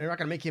leave. We're not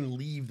gonna make him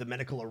leave the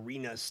medical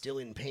arena still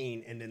in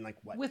pain, and then like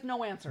what? With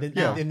no answer. Then,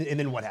 No. and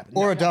then what happens?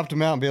 Or adopt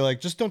him out and be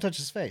like, "Just don't touch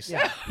his face."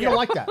 Yeah. You don't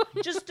like that.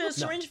 Just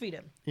syringe feed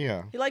him.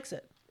 Yeah. He likes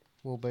it.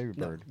 Little baby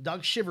No. bird.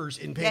 Dog shivers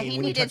in Yeah, pain he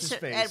when you needed. touch his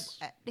face.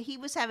 He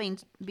was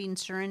being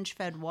syringe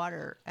fed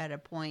water at a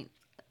point,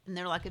 and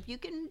they're like, if you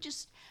can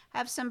just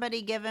have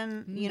somebody give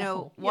him,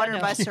 water no.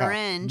 by Yeah.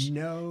 syringe.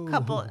 No.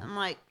 Couple. I'm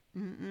like,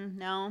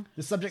 no.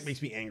 The subject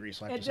makes me angry,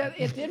 so I have It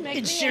to say. did make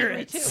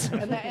Insurance. me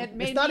angry too. And it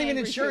made It's not me even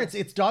angry, insurance. too.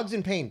 It's dogs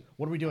in pain.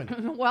 What are we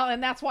doing? Well,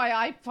 and that's why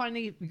I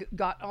finally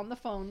got on the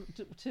phone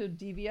to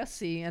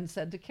DVSC and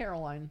said to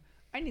Caroline,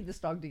 I need this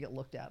dog to get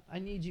looked at. I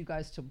need you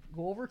guys to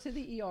go over to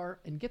the ER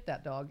and get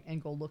that dog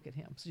and go look at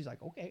him. So she's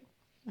like, okay.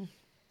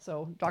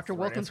 So Dr. the right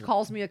Wilkins answer.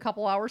 calls me a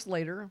couple hours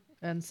later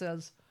and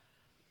says,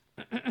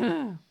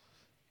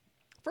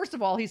 first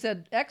of all, he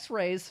said,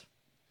 x-rays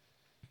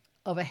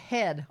of a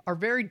head are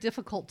very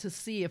difficult to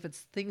see if it's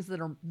things that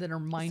are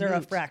minute. Is there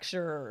a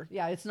fracture? Or...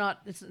 Yeah, it's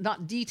not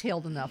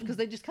detailed enough because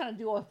they just kind of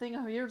do a thing.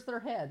 Oh, here's their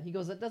head. He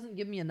goes, that doesn't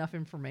give me enough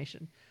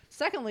information.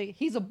 Secondly,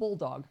 he's a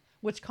bulldog,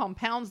 which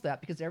compounds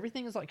that because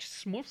everything is like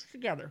smooshed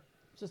together.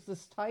 Just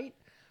this tight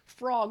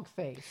frog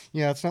face.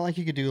 Yeah, it's not like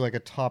you could do like a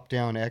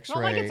top-down X-ray.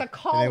 Not like it's a and it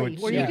collie would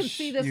where you can switch.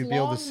 see this You'd be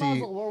able long to see-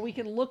 muzzle where we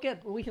can look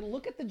at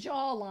the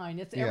jawline.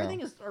 It's Yeah.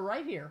 everything is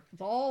right here.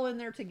 It's all in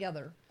there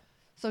together.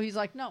 So he's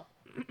like, no,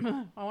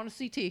 I want a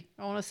CT.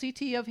 I want a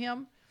CT of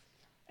him.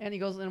 And he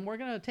goes, and we're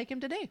gonna take him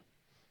today.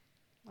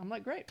 I'm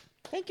like, great.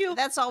 Thank you.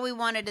 That's all we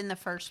wanted in the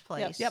first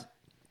place. Yep.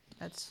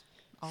 That's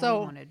all we So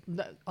wanted.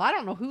 I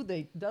don't know who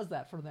does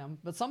that for them,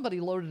 but somebody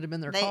loaded him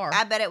in their car.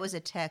 I bet it was a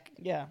tech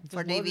Yeah. for Just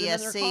loaded him in their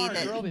car DVSC and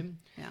that. drove him.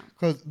 Yeah.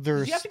 'Cause 'Cause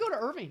there's you have to go to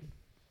Irving.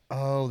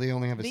 oh, they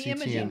only have a The CT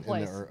imaging in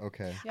place. there.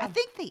 Okay. Yeah. I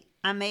think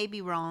I may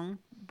be wrong,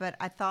 but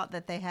I thought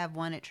that they have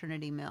one at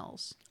Trinity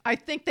Mills. I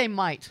think they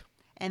might.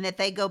 And that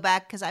they go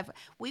back because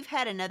we've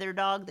had another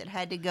dog that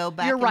had to go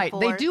back. You're and right.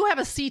 forth. They do have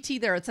a CT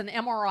there. It's an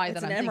MRI It's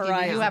that an I'm MRI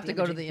thinking. You is have the to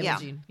go to the imaging. Yeah.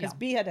 imaging. Because Yeah.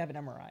 B had to have an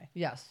MRI.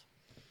 Yes.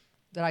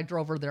 That I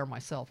drove her there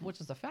myself, which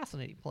is a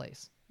fascinating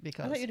place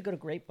because I thought you had to go to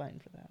Grapevine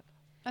for that.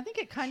 I think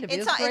it kind of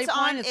It's is on,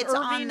 Grapevine. It's it's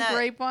on Irving, the.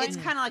 Grapevine. It's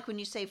kind of like when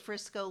you say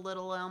Frisco,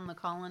 Little Elm, the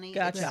Colony.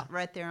 Gotcha. It's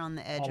right there on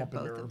the edge All of up in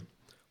both their- of them.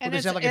 and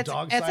does it have like a it's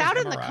dog-sized out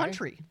in the MRI?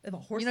 country. They have a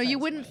horse You know, you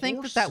size wouldn't one.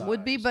 think that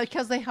would be Horse-sized.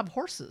 because they have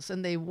horses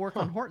and they work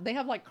on horse. They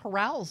have like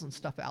corrals and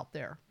stuff out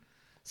there.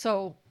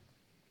 So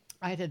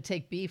I had to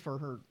take B for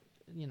her,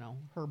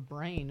 her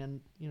brain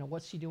and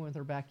what's she doing with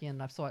her back end.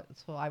 So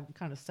I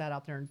kind of sat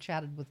out there and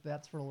chatted with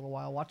vets for a little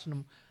while, watching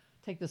them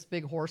take this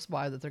big horse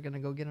by that they're going to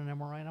go get an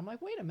MRI. And I'm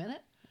like, wait a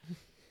minute.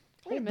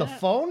 The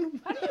phone?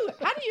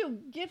 How do you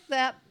get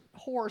that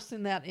horse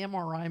in that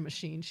MRI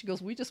machine? She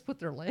goes, we just put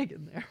their leg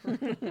in there.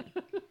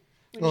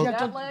 We Well- need You have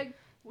that to- leg.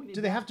 We need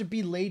Do they that. have to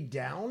be laid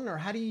down, or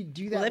how do you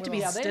do that? Well, they have to be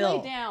Yeah, without- they still.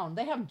 lay down.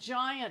 They have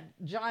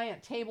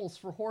giant tables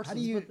for horses.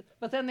 you-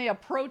 But then they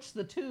approach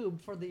the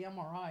tube for the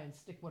MRI and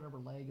stick whatever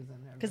leg is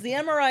in there. Because the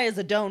MRI is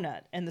a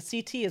donut and the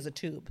CT is a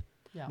tube.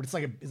 Yeah. But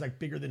it's like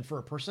bigger than for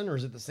a person, or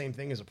is it the same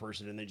thing as a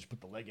person and they just put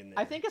the leg in there?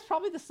 I think it's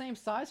probably the same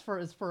size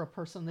as for a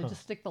person. They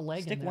just stick the leg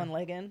in Stick there. one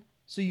leg in.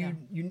 So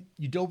you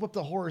dope up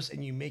the horse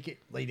and you make it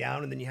lay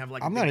down, and then you have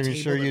like. I'm a not big even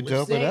table sure that you lifts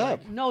dope it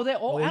up. No, they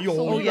Oh, you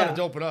absolutely. gotta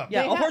dope it up.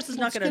 Yeah, They a have- horse is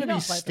not It's going to gonna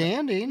be be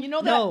standing. You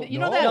know that. No, you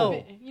know no.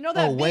 that. You know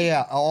that. Oh, big, way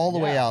out, all the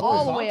way Yeah, out.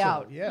 all there. the way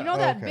out. Yeah. You know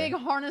that Okay. big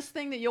harness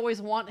thing that you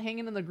always want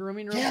hanging in the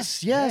grooming room.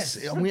 Yes.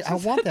 Yes. I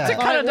want that. To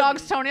cut a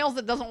dog's toenails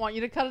that doesn't want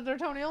you to cut their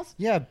toenails.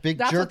 Yeah, big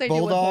That's what jerk they do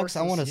with bulldogs.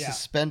 I horses. want to Yeah.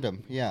 suspend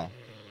them. Yeah.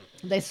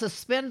 They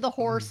suspend the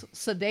horse,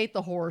 sedate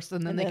the horse,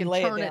 and then And they then can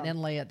lay it turn it down.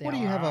 and lay it down. What do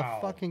you have, Wow.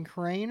 a fucking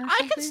crane or I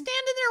something? could stand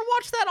in there and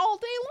watch that all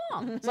day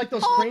long. It's like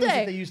those all cranes day.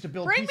 that they used to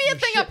build. Bring me pieces a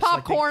thing of ships, like they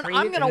popcorn. crane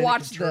I'm it, gonna and then it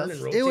watch could turn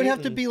this. and It would rotate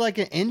have to and- be like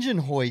an engine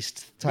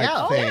hoist type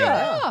Yeah. Oh, thing.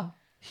 Yeah.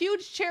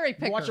 Huge cherry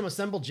picker. Watch them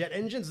assemble jet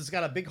engines. It's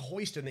got a big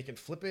hoist, and they can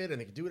flip it, and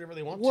they can do whatever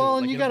they want to. Well,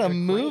 like and you in a gotta big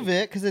move crane.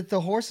 it because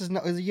the horse is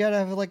not. You gotta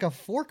have like a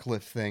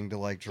forklift thing to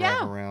like drive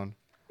Yeah. around.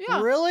 Yeah.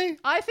 Really?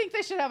 I think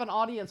they should have an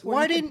audience where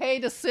Why you can didn't- pay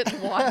to sit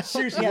and watch.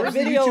 Seriously, Yeah, where's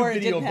video the or YouTube it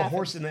video didn't of the happen.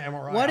 horse in the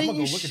MRI? Why I'm didn't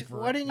gonna you? go looking for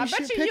Why it. didn't you I shoot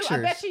bet pictures? I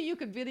bet you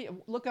could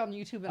look on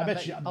YouTube and I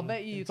bet you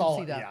it's can all-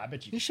 see that. Yeah, I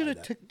bet you. You should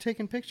have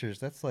taken pictures.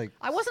 That's like.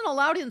 I wasn't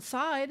allowed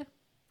inside.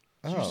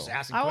 She was Oh. just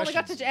asking I only got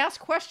questions. to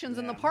ask questions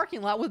in the Yeah.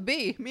 parking lot with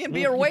B. Me and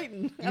B are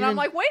waiting, and I'm didn't-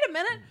 like, wait a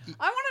minute,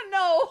 I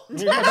want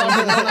to know.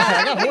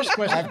 I got horse I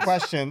questions. have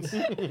questions.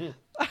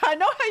 I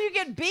know how you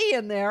get B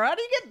in there. How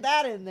do you get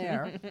that in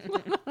there?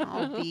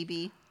 Oh,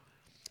 BB.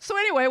 So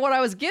anyway, what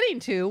I was getting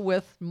to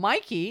with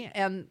Mikey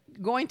and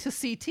going to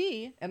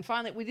CT, and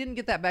finally we didn't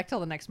get that back till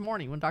the next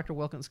morning when Dr.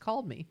 Wilkins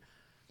called me.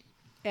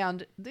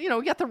 And, we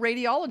got the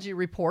radiology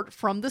report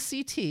from the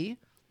CT,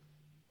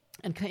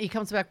 and he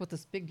comes back with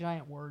this big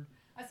giant word.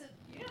 I said,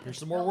 Here's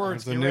some more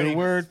words. It's a Get ready. new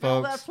word,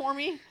 spell folks. that for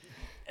me.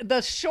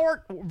 The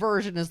short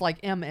version is like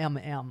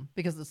MMM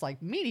because it's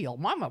like medial,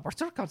 mama,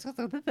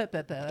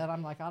 and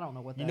I'm like, I don't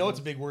know what that You know is. it's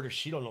a big word if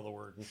she don't know the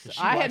word. 'cause she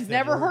I likes had them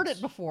never heard words.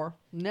 it before.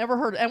 Never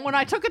heard it. And when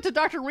I took it to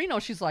Dr. Reno,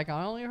 she's like,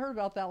 I only heard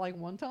about that like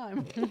one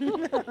time.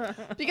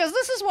 Because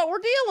this is what we're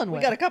dealing We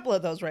with. got a couple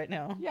of those right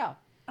now. Yeah.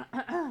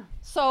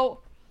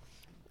 So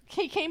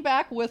he came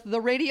back with the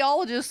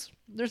radiologist.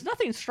 There's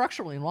nothing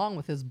structurally wrong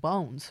with his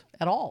bones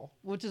at all,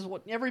 which is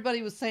what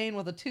everybody was saying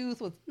with a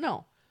tooth.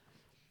 No.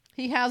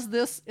 He has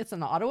this, it's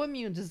an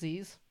autoimmune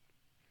disease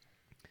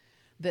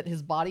that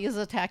his body is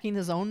attacking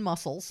his own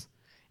muscles,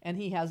 and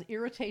he has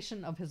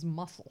irritation of his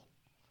muscle.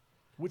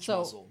 Which So-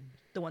 muscle?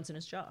 The ones in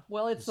his jaw.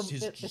 Well, it's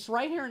His- it's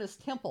right here in his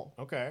temple.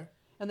 Okay.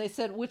 And they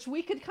said, which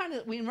we could kind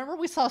of, we remember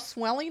we saw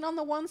swelling on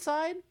the one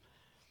side?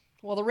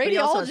 Well, the he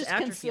also has radiologist can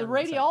atrophy see, on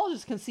one side.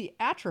 radiologist can see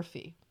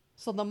atrophy.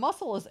 So the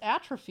muscle is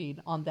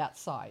atrophied on that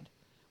side,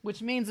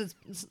 which means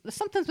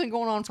something's been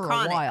going on for a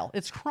chronic. while.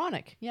 It's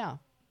chronic, yeah.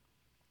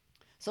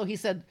 So he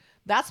said,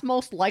 that's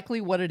most likely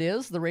what it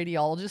is. The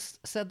radiologist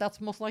said that's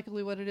most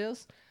likely what it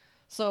is.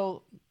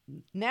 So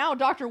now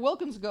Dr.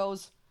 Wilkins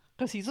goes,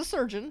 because he's a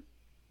surgeon,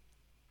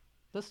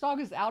 This dog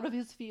is out of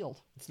his field.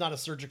 It's not a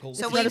surgical.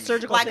 So It's not a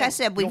surgical like I thing.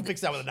 said, we Don't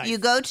fix that with a knife. You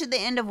go to the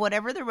end of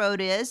whatever the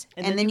road is,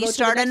 And and then then you you go to the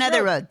start next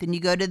another road. road. Then you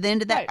go to the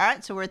end of that. Right. All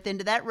right, so we're at the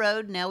end of that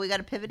road. Now we got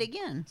to pivot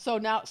again. So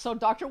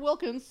Dr.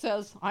 Wilkins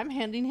says, I'm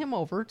handing him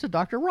over to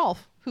Dr.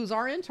 Rolfe, who's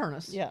our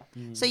internist. Yeah.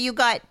 So you've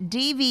got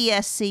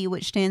DVSC,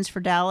 which stands for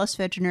Dallas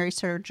Veterinary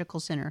Surgical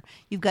Center.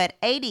 You've got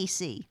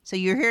ADC. So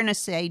you're hearing us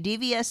say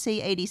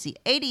DVSC, ADC.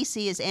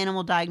 ADC is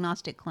Animal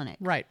Diagnostic Clinic.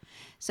 Right.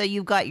 So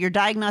you've got your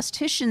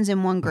diagnosticians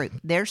in one group.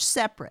 They're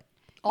separate.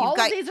 All You've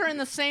got, of these are in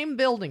the same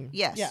building.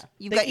 yes. Yeah.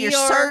 You've The got your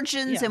ER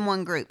surgeons yeah. in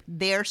one group.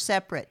 They're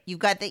separate. You've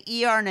got the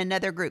ER in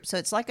another group. So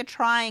it's like a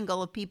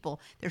triangle of people.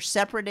 They're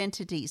separate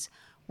entities.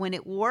 When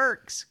it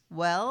works,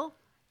 well,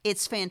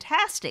 it's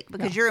fantastic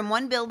because you're in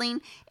one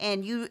building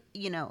and you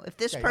know, if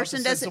this Yeah, you don't have to person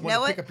send doesn't someone know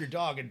to it, pick up your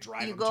dog and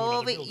drive you him go to another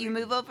over, building. you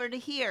move over to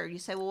here. You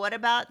say, well, what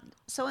about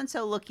so and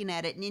so looking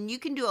at it? And then you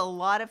can do a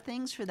lot of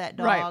things for that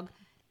dog Right.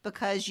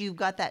 because you've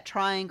got that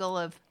triangle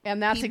of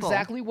And that's people.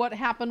 exactly what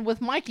happened with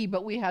Mikey,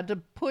 but we had to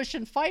push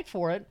and fight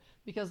for it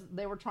because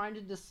they were trying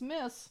to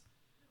dismiss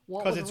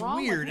what 'Cause was it's wrong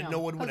with weird and him. no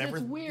one would 'Cause ever-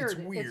 It's it's weird.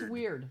 It's weird.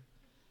 weird.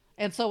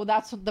 And so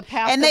that's the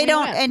path. And that they we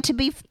don't. went. And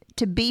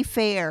to be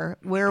fair,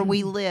 where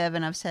we live,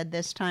 and I've said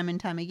this time and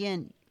time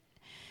again,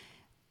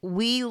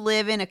 we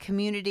live in a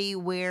community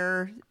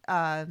where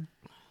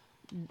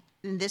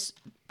in this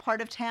part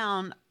of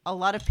town, a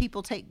lot of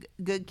people take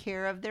good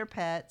care of their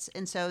pets,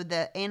 and so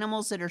the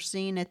animals that are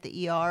seen at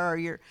the ER or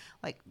you're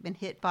like been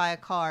hit by a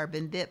car,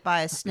 been bit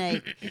by a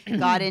snake,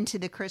 got into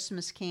the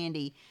Christmas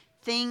candy.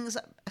 Things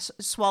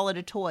swallowed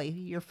a toy,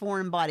 your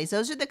foreign bodies.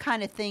 Those are the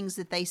kind of things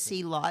that they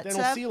see lots They of.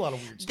 don't see a lot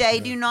of weird stuff. They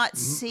do not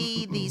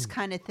see these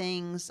kind of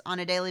things on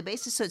a daily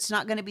basis, so it's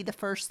not going to be the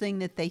first thing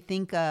that they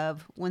think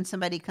of when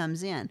somebody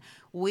comes in.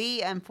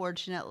 We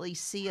unfortunately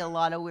see a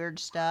lot of weird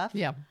stuff.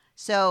 Yeah,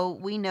 So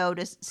we know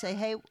to say,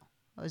 hey,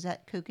 was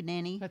that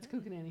Kookananny? that's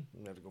Kookananny.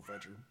 I'm gonna have to go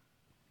fetch her.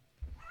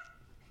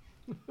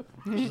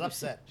 She's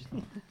upset.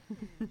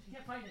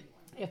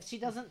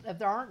 If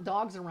there aren't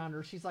dogs around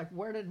her, she's like,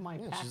 "Where did my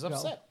pack She's go?"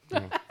 upset.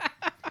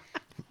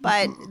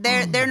 But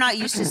they're not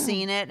used to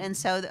seeing it, and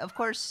so of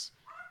course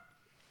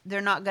they're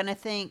not going to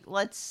think,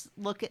 let's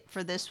look at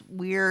for this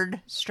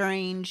weird,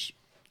 strange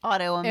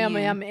autoimmune.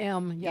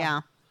 MMM.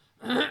 Yeah.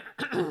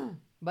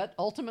 But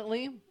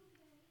ultimately,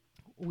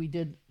 we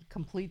did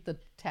complete the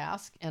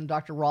task, and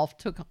Dr. Rolfe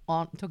took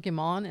him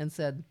on and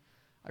said,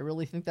 "I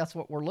really think that's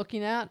what we're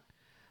looking at."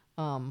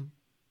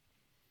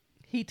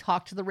 He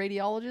talked to the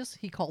radiologist.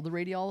 He called the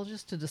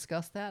radiologist to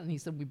discuss that, and he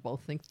said, "We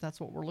both think that's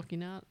what we're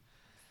looking at."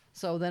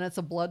 So then it's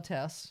a blood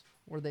test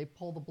where they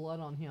pull the blood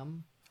on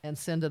him and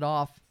send it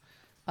off.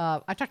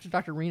 I talked to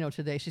Dr. Reno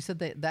today. She said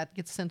that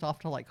gets sent off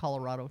to like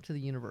Colorado to the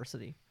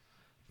university.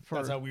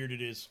 That's how weird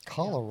it is.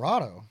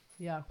 Colorado.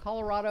 Yeah,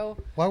 Colorado.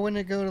 Why wouldn't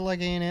it go to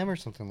like A&M or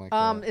something like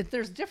that? If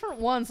there's different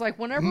ones, like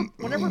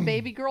whenever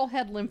baby girl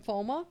had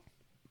lymphoma,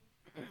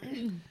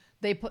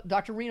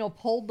 Dr. Reno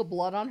pulled the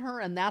blood on her,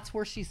 and that's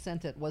where she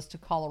sent it, was to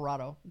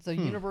Colorado. It's the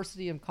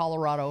University of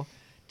Colorado,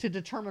 to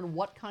determine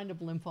what kind of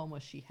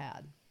lymphoma she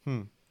had.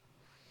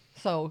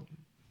 So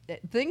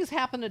things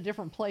happen at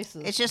different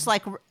places. It's just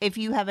like if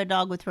you have a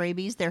dog with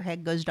rabies, their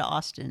head goes to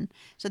Austin.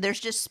 So there's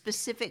just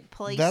specific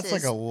places. That's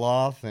like a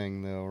law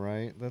thing, though,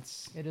 right?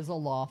 It is a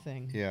law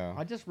thing. Yeah.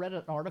 I just read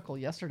an article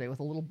yesterday with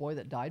a little boy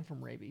that died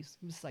from rabies.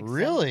 He was like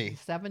Really?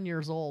 7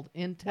 years old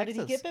in Texas.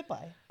 What did he get bit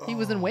by? He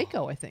was in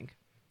Waco, I think.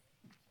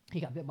 He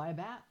got bit by a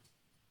bat.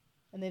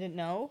 And they didn't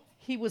know?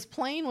 He was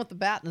playing with the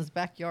bat in his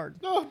backyard.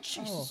 Oh,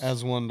 Jesus.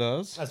 As one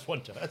does. That's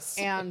one does.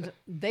 And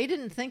they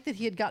didn't think that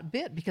he had got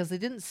bit because they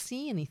didn't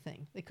see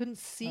anything. They couldn't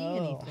see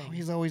anything.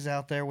 He's always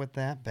out there with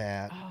that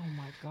bat. Oh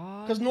my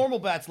god! Because normal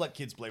bats let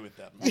kids play with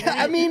them. Yeah,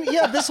 I mean,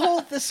 yeah, this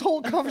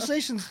whole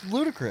conversation's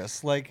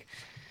ludicrous. Like,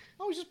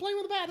 Oh, he's just playing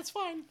with a bat. It's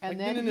fine. And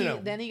Like, then no.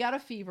 then he got a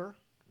fever,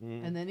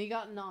 and then he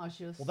got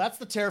nauseous. Well, that's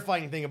the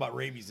terrifying thing about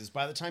rabies is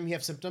by the time you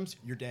have symptoms,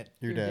 you're dead.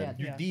 you're dead.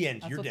 You're Yeah. the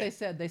end. That's You're what dead. they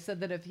said. They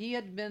said that if he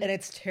had been, And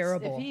it's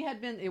terrible. If he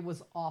had been, it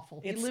was awful.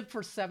 He It's- lived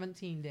for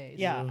 17 days.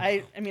 Yeah,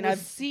 I mean, with I've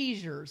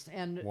seizures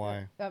and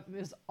Why? It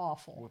was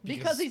awful because-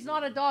 because he's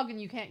not a dog and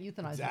you can't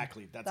euthanize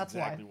Exactly. him. That's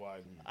exactly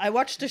why. I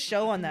watched a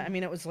show on that. I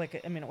mean, it was like,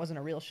 it wasn't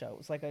a real show. It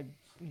was like a,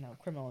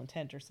 criminal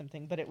intent or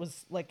something. But it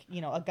was like,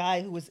 a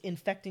guy who was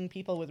infecting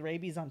people with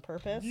rabies on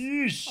purpose.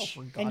 Yeesh.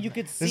 And you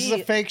could see. This is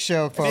a fake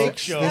show, folks. Fake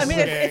show. This I mean,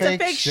 is it's a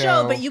fake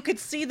show, but you could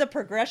see the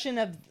progression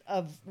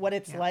of what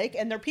it's like,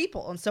 and they're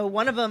people. And so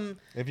one of them,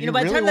 If you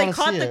by the really time they wanna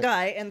caught see the it-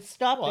 guy and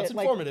stopped Well, it, it's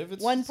like informative.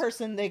 It's- one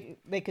person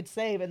they could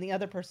save, and the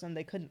other person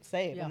they couldn't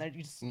save, Yeah. and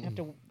you just have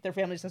to. Their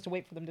family just has to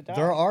wait for them to die.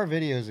 There are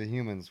videos of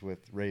humans with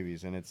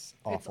rabies, and it's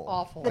awful. It's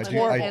awful. I It's do,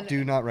 horrible. I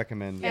do not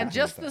recommend. And looking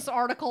just at this that.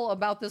 article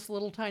about this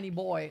little tiny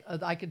boy,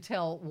 I could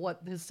tell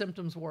what his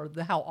symptoms were,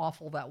 how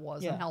awful that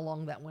was, Yeah. and how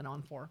long that went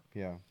on for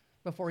Yeah,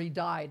 before he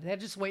died. They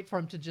had to just wait for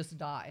him to just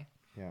die.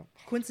 yeah.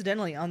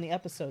 Coincidentally, on the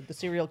episode, the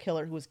serial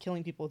killer who was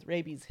killing people with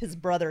rabies, his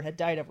brother had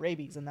died of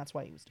rabies, and that's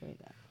why he was doing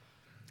that.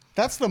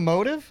 That's the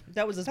motive.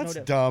 That was his That's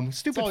motive. dumb. It's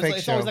Stupid always, fake like,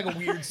 it's show. always like a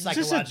weird It's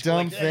just psychological. a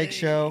dumb like, fake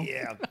show.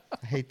 Yeah.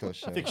 I hate those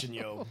shows. Fiction,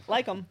 yo.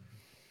 Like him.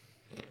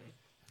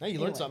 Hey, you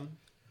learned something.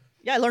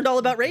 Yeah, I learned all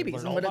about rabies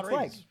Learned and all what about it's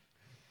like. rabies.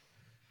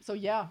 So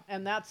yeah,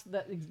 and that's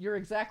that. You're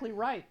exactly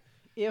right.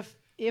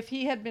 If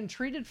he had been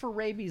treated for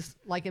rabies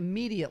like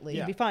immediately,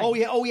 Yeah. be fine. Oh,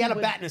 yeah. Oh, he had a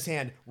would- bat in his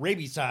hand.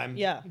 Rabies time.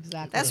 Yeah.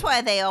 exactly. That's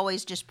why they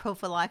always just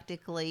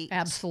prophylactically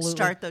absolutely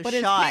start those but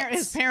shots.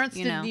 His parents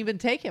you didn't know? even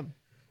take him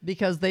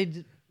because they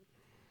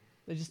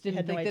just didn't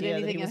Had no think that idea that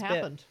he anything had was bit.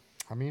 happened.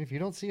 I mean, if you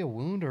don't see a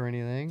wound or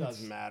anything,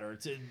 Doesn't matter.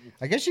 It's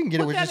I guess you can get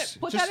it Put with that,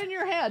 just put just, that in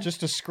your head.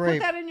 just a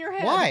scrape. Put that in your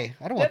head. Why?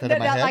 I don't want that in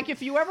my head. Like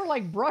if you ever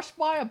like brush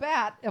by a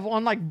bat, if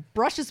one like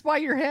brushes by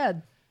your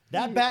head,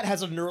 that bat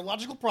has a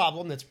neurological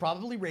problem that's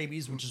probably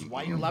rabies, which is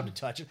why you're allowed to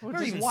touch it. I've Which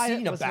never is even why-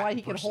 seen a was bat why in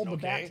he could person, hold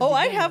the bat okay? to Oh,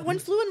 I begin have with. one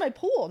flew in my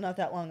pool not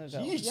that long ago.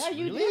 Jeez, yeah,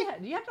 you really?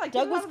 did. You have to like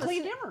Doug get it was out of the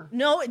cleaning. skimmer.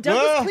 No, Doug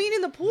Ah! was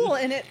cleaning the pool,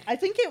 and I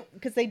think it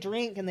because they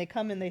drink and they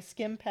come and they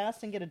skim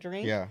past and get a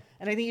drink. Yeah.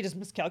 And I think he just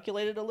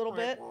miscalculated a little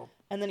bit,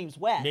 and then he was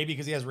wet. Maybe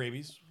because he has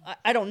rabies.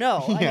 I don't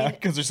know. I Yeah, mean,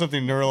 because there's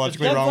something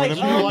neurologically Doug's wrong like, with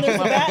him.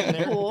 there's a bat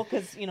in the pool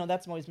because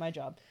that's always my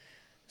job.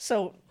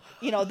 So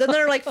then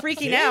they're like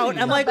freaking out.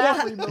 I'm like,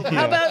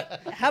 well,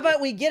 how about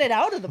we get it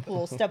out of the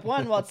pool? Step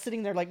one, while it's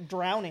sitting there like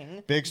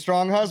drowning. Big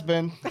strong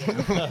husband.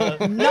 Not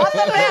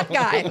the bat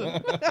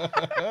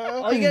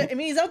guy.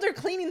 He's out there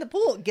cleaning the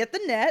pool. Get the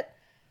net.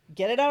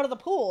 Get it out of the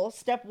pool.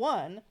 Step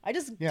one. I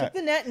just Yeah. took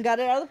the net and got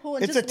it out of the pool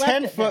and It's a just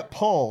left it 10-foot there.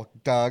 pole,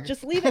 Doug.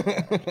 Just leave it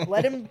there.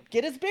 Let him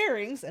get his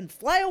bearings and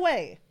fly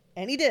away.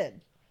 And he did.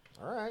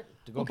 All right.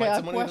 To go Okay, I fight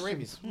have someone with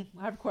questions. rabies.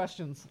 I have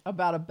questions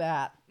about a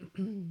bat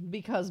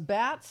because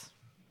bats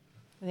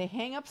they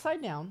hang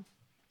upside down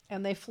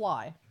and they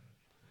fly.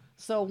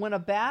 So when a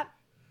bat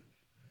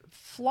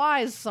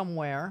flies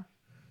somewhere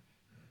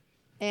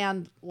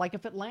and like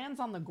if it lands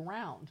on the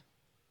ground,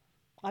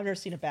 I've never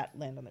seen a bat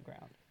land on the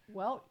ground.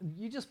 well,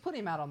 you just put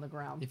him out on the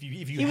ground. If you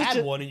He was had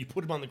just- one and you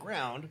put him on the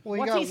ground, Well,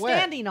 What's got he wet.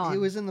 standing on? He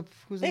was in the.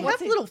 They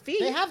have little feet.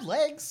 they have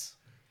legs.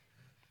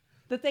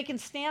 That they can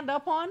stand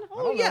up on? I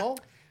don't yeah. know.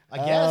 I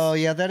guess. Oh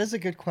yeah, that is a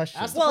good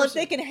question. Ask the Well, if person-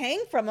 they can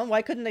hang from them,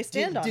 why couldn't they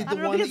stand on did them? the I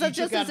don't know, one because that it's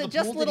you just- took out is of it the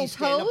just pool, did little he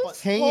stand up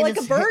toes? Hanging Well, like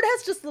and a bird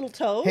has just little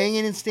toes.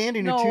 hanging and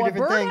standing are two No, a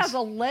different bird things. has a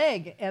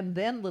leg and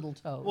then little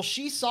toes. Well,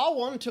 she saw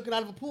one, took it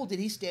out of a pool. Did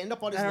he stand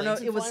up on his I don't know. legs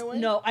and It was fly away?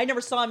 no. I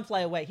never saw him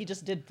fly away. He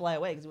just did fly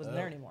away because he wasn't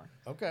there anymore.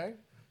 Okay.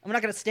 I'm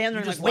not gonna stand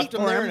there You and just like left wait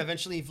him for there him. and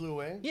eventually he flew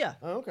away? Yeah.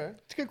 Oh, okay.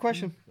 It's a good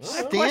question.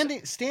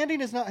 Mm.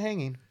 Standing is not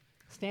hanging.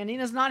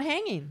 Standing is not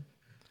hanging.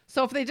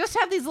 So if they just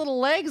have these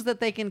little legs that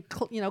they can,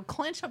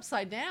 clench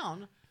upside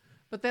down,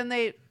 but then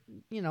they,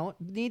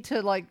 need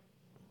to like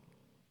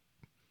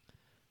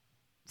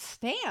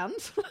stand.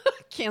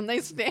 Can they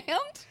stand?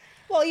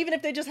 Well, even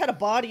if they just had a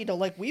body to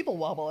like weeble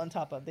wobble on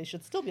top of, they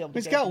should still be able to.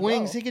 He's get up got and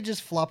wings. go. He could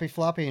just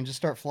floppy and just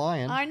start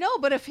flying. I know,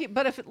 but let's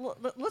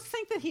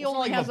think that he It's not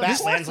only like has a bat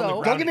a lands on the torso.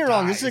 ground. Don't get me and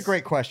wrong. This is a dies.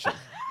 great question.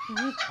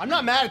 I'm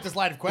not mad at this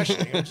line of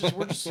questioning. We're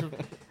just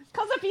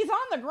Because if he's on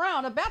the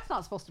ground, a bat's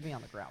not supposed to be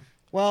on the ground.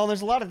 Well,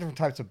 there's a lot of different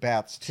types of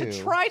bats too.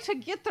 To try to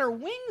get their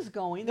wings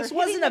going, This they're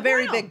wasn't hitting a the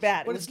very ground. big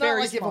bat. But It was it's not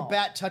very like small. if a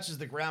bat touches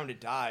the ground, it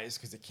dies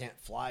because it can't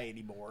fly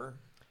anymore.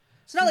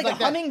 It's not Seems like a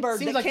that- hummingbird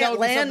seems that like can't would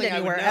be land something I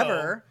would anywhere know.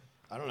 ever.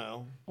 I don't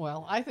know.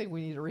 Well, I think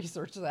we need to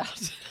research that.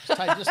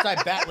 Just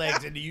type bat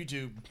legs into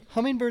YouTube.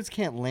 Hummingbirds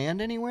can't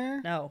land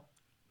anywhere. No,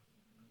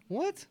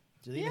 What?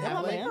 Do they even yeah, have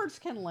legs? hummingbirds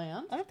can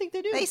land. I don't think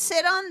they do. They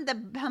sit on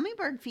the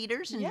hummingbird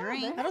feeders and Yeah,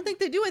 drink. I don't think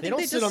they do. I They think don't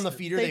they sit just, on the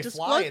feeder. They just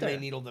fly float and there. they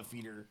needle the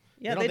feeder.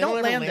 Yeah, they they don't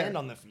ever land there.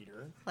 on the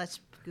feeder. Let's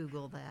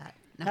Google that.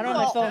 I don't know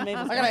my phone. Maybe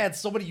I gotta add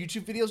so many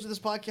YouTube videos to this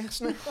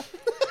podcast now.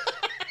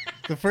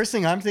 The first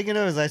thing I'm thinking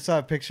of is I saw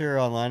a picture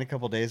online a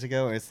couple days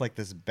ago. And it's like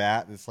this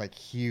bat that's like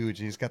huge,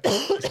 and he's got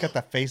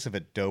the face of a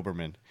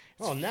Doberman.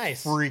 It's Oh,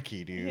 nice.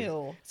 freaky, dude.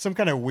 Ew. Some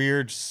kind of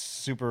weird,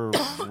 super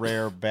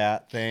rare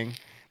bat thing,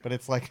 but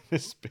it's like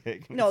this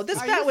big. No, this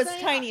Are bat you was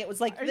saying- tiny. It was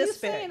like Are this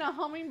you big. saying a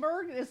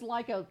hummingbird is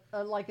like a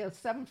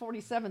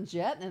 747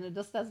 jet and it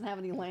just doesn't have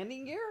any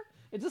landing gear?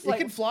 It just It like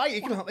can fly.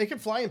 It can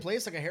fly in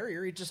place like a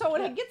harrier. It just so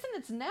when it gets in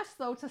its nest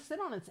though to sit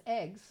on its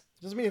eggs.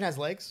 doesn't mean it has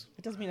legs.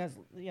 It doesn't mean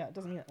it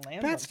doesn't mean it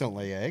lands. Bats don't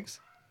lay eggs.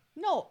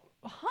 No,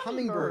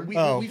 Hummingbird.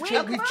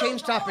 hummingbird. We've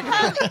changed topic.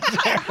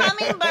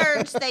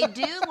 Hummingbirds, they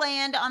do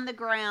land on the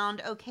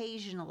ground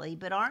occasionally,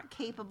 but aren't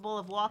capable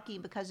of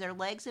walking because their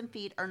legs and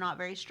feet are not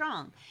very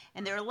strong,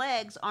 and their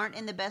legs aren't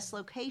in the best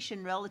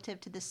location relative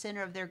to the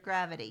center of their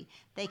gravity.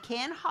 They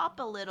can hop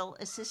a little,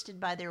 assisted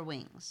by their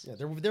wings. Yeah,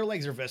 their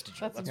legs are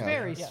vestigial. That's Yeah.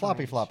 very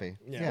Floppy.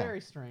 Yeah.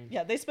 Very strange.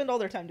 Yeah, they spend all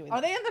their time doing Are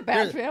that. they in the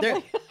bat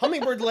family?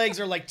 hummingbird legs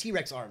are like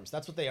T-Rex arms.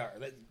 That's what they are.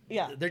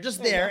 Yeah. They're just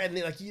There you there, go. and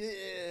they're like, yeah.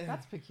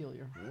 That's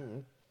peculiar.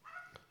 Mm.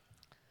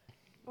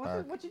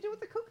 What'd you do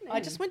with the kook name? I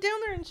just went down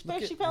there and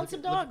Look she at- found look some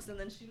at- look- dogs, and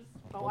then she was.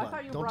 Oh, Hold I on.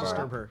 thought you Don't brought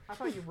disturb her. her. I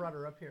thought you brought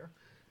her up here.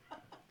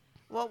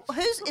 Well,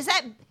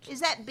 is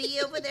that bee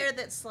over there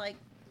that's like,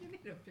 You need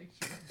a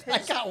picture. I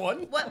got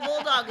one. what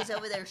bulldog is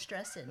over there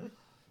stressing?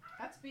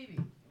 That's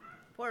BB.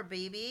 Poor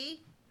BB.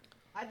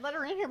 I'd let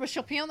her in here, but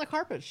she'll pee on the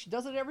carpet. She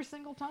does it every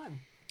single time.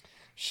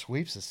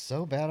 Sweeps is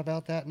so bad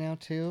about that now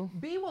too.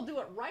 B will do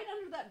it right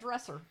under that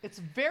dresser. It's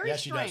very Yeah,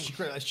 she does.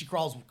 strange. She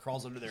crawls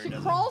under there. She and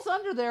does crawls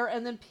under there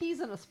and then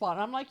pees in a spot.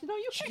 And I'm like, you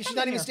She's can't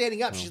not come even in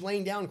standing up. She's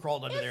laying down,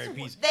 crawled under there, and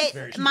pees. They,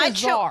 Very my strange.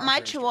 Bizarre. my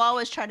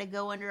chihuahuas try to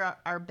go under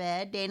our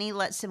bed. Danny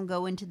lets them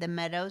go into the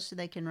meadow so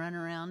they can run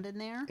around in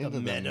there. The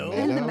meadow.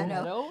 In the here.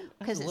 meadow.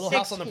 Because The it's little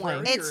house on the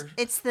prairie.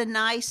 it's the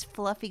nice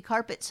fluffy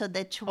carpet. So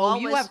the chihuahuas. Oh,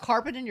 you have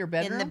carpet in your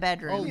bedroom? in the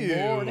bedroom. Oh, Ew.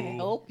 Lord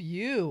help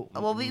you.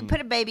 Well, we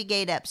put a baby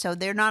gate up, so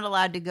they're not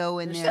allowed to go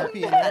in There's there. still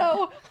pee in there.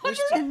 No.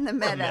 In the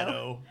meadow.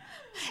 Meadow.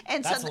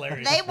 And That's so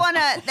hilarious.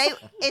 they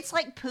it's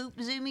like poop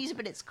zoomies,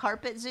 but it's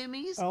carpet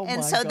zoomies. Oh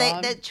and my so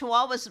God. the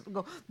chihuahuas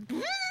go,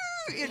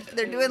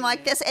 they're doing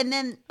like this. And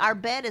then our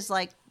bed is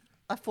like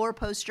a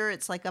 4-poster.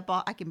 It's like up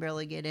all, I can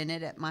barely get in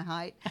it at my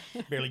height.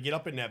 Barely get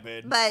up in that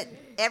bed. But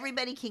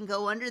everybody can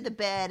go under the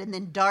bed and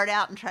then dart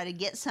out and try to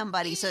get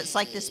somebody. So it's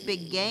like this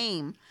big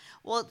game.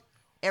 Well,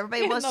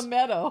 everybody In wants the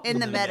meadow. in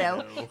the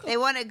meadow. They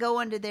want to go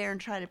under there and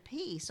try to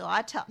pee. So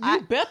I tell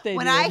You bet they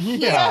when do. I hear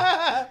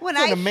Yeah. when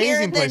It's I an hear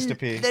amazing place to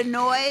pee. the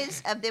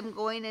noise of them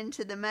going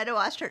into the meadow,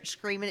 I start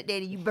screaming at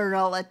Danny, "You better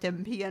not let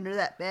them pee under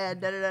that bed!"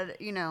 Da, da, da,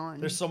 you know.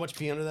 And There's so much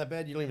pee under that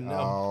bed, you don't even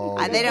know.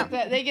 Oh, they don't.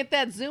 They get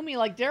that zoomy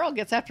like Daryl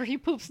gets after he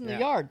poops in the Yeah.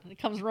 yard. It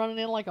comes running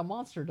in like a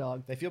monster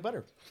dog. They feel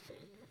better.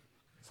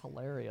 It's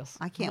hilarious.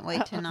 I can't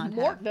wait to not.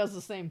 Mort Have. does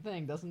the same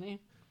thing, doesn't he?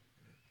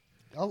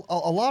 a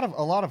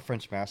lot of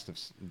French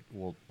Mastiffs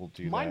will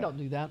do Mine that. don't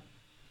do that.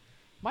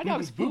 My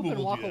dogs Boo poop Boo and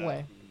will walk do that.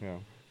 away. Yeah,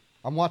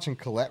 I'm watching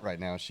Colette right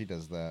now. She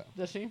does that.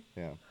 Does she?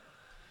 Yeah.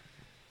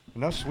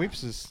 No,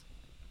 Sweeps is.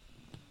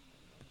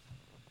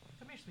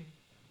 Come here, sweetie.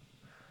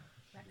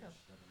 Back up.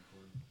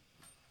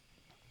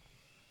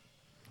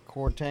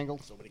 Cord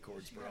tangled. So many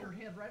cords, bro. Her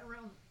head right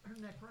around her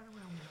neck, right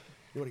around there.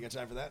 You want to get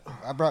time for that?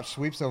 I brought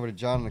Sweeps over to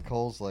John and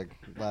Nicole's like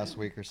last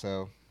week or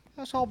so.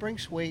 Let's all bring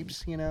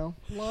Sweeps, you know.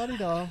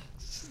 La-di-da.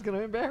 She's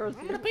gonna embarrass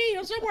me. Pee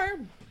somewhere.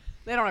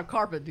 They don't have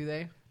carpet, do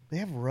they? They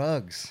have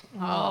rugs.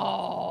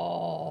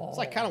 Oh, It's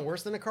like kind of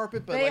worse than a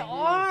carpet, but they like,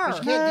 are. but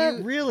you can't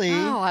Not do. really.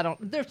 No, I don't.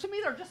 To me,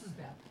 they're just as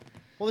bad.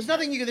 Well, there's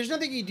nothing you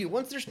can do.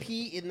 Once there's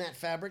pee in that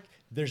fabric,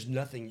 there's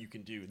nothing you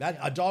can do. That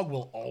a dog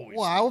will always.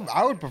 Well,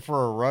 I would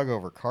prefer a rug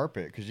over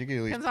carpet because you can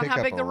at least Depends on pick how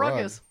up big a the rug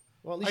is.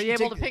 Well, at least Are you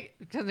able to take-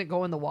 pick? Can it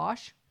go in the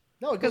wash?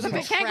 No, it goes Because in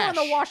if the it can't go in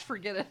the trash. wash,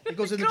 forget it. It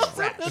goes in the goes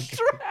trash. in the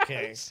trash.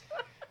 Okay.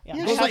 Yeah,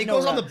 Yeah, they It have no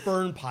goes on the rug.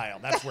 burn pile.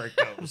 That's where it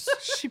goes.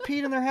 She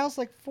peed in their house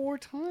like 4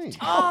 times.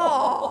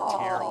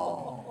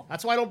 Terrible.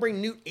 That's why I don't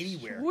bring Newt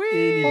anywhere.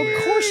 Well,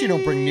 of course you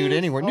don't bring Newt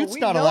anywhere. Oh, Newt's we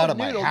not know allowed at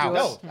Newt my will do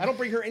house. No, I don't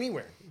bring her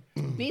anywhere.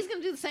 Bee's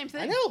gonna do the same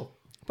thing. I know.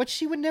 But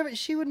she would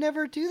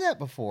never do that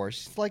before.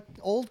 She's like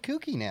old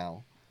kooky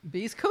now.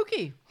 Bee's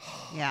kooky.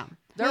 Yeah.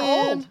 They're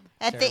Man. old.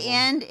 At the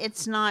end,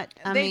 it's not.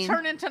 I They mean,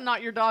 turn into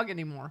not your dog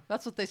anymore.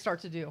 That's what they start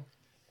to do.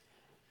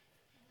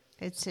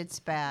 it's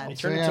bad. They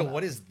turn yeah. into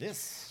what is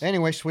this?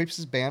 Anyway, Sweeps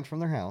is banned from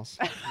their house.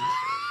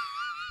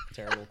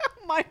 Terrible.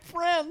 My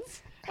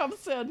friends have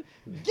said,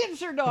 "Get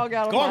your dog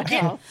out of Go my on,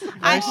 get house."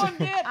 I- Go on,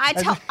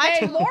 get.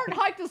 Hey, Mort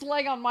hiked his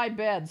leg on my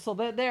bed, so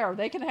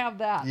they can have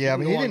that. Yeah,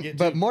 but Go he on, didn't. get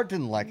But to- Mort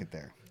didn't like it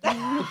there.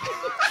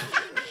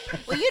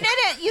 Well,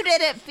 you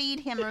didn't feed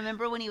him.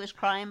 Remember when he was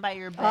crying by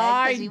your bed? 'cause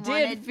I he did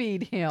wanted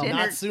feed him. dinner.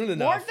 Not soon enough.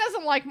 Mort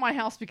doesn't like my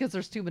house because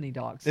there's too many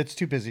dogs. It's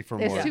too busy for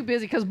It's Mort. too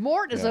busy because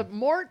Mort is Yeah. a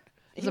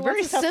He very wants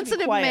his house to be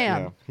sensitive quiet.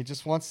 man. Yeah, he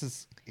just wants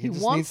his. He, He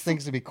just wants needs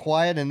things to be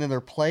quiet and in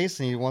their place,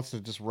 and he wants to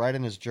just write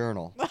in his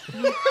journal.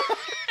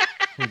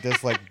 He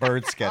does like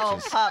bird Oh,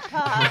 sketches.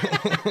 Papa.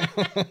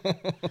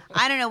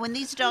 I don't know. When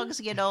these dogs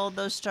get old,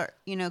 those start,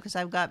 because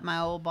I've got my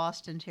old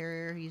Boston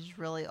Terrier. He's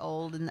really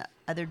old. And the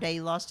other day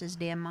he lost his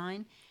damn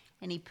mind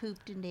and he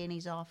pooped in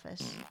Danny's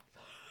office.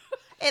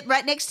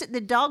 Right next to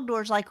the dog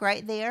door's like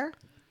right there.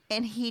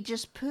 And he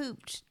just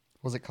pooped.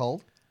 Was it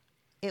cold?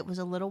 It was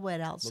a little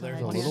wet outside. there's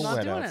It was a he's little not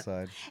wet doing it.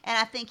 outside. And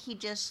I think he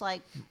just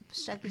like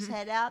stuck his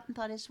head out and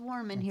thought it's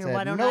warm in here. said,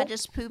 Why don't I "Nope."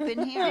 just poop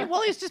in here?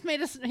 Well, he's just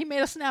made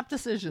a snap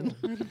decision.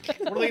 What are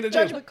they going to do?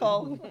 Judgment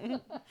call. And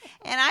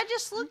I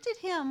just looked at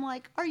him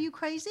like, "Are you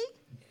crazy?"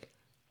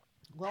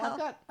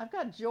 Well, I've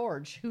got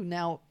George who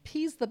now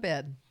pees the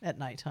bed at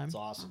nighttime. It's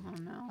awesome. Oh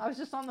no. I was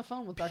just on the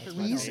phone with Dr.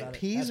 Peas, about it.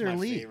 peas That's or my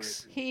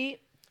leaks?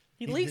 favorite.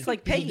 He leaks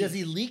like Does he- Peggy. Does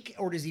he leak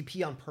or does he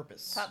pee on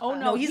purpose? Oh no,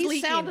 No, he's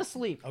he's sound leaking.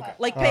 asleep. Okay.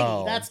 Like Peggy.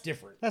 Oh. That's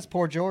different. That's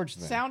poor George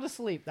then. Sound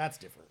asleep. That's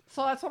different.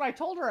 So that's what I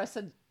told her. I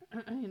said,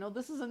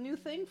 this is a new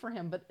thing for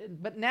him,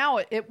 but now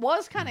it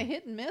was kind of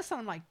hit and miss,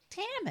 and I'm like,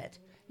 damn it.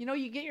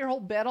 You get your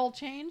whole bed all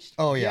changed.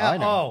 Oh yeah, I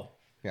know. Oh,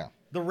 Yeah.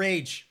 the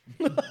rage.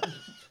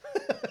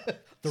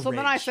 So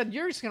then I said,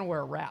 you're just gonna wear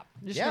a wrap.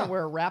 You're just Yeah. gonna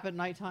wear a wrap at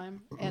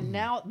nighttime. And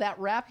now that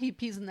wrap, he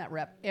pees in that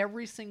wrap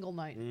every single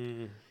night.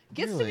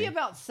 Gets to be Really?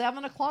 about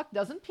 7:00.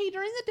 Doesn't pee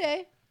during the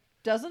day.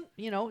 Doesn't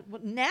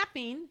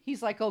napping?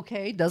 He's like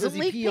okay. Doesn't Does he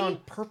leak pee on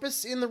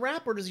purpose in the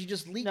wrap or does he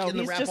just leak No, in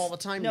the he's wrap just all the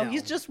time No, now?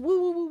 he's just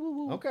woo woo woo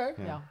woo woo. Okay.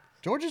 Yeah.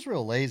 George is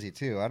real lazy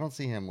too. I don't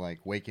see him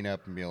like waking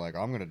up and being like,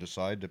 "I'm gonna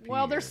decide to pee."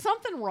 Well, there's here."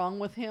 something wrong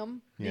with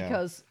him Yeah.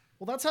 because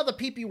Well, that's how the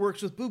pee-pee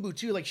works with Boo Boo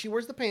too. Like she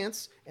wears the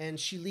pants and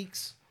she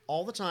leaks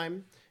all the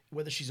time.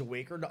 whether she's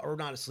awake or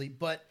not asleep.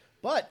 But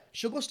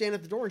she'll go stand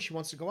at the door and she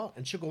wants to go out,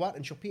 and she'll go out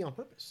and she'll pee on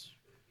purpose.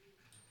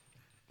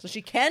 So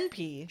she can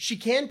pee. She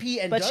can pee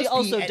and But does she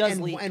also pee does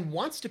and, leak. and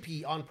wants to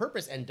pee on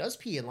purpose and does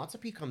pee, and lots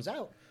of pee comes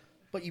out.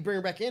 But you bring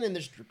her back in and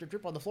there's drip, drip,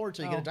 drip on the floor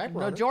until you get a diaper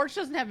No, on her. George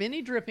doesn't have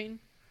any dripping.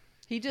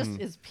 He just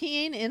is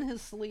peeing in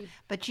his sleep.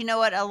 But you know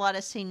what? A lot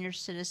of senior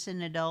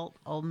citizen, adult,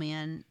 old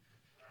men,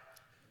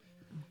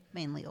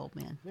 mainly old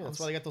men. Yeah, that's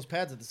why they got those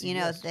pads at the CVS. You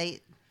know,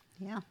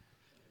 yeah.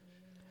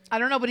 I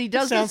don't know, but he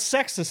does sounds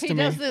this. sexist He to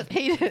does me. this.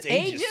 He ageist.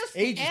 ageist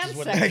Ageist and is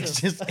what it sexist. is.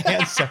 Just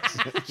and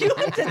sexist. You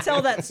have to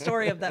tell that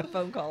story of that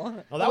phone call.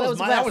 Oh, that was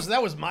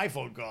Wes. my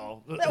phone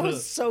call. That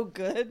was so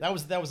good. that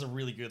was a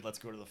really good. Let's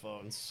go to the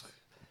phones.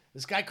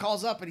 This guy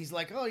calls up and he's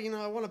like, "Oh,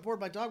 I want to board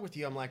my dog with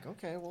you." I'm like,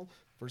 "Okay, well,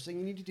 first thing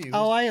you need to do."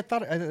 Oh, I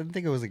didn't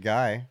think it was a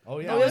guy. Oh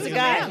yeah, Oh, it was a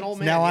guy. An old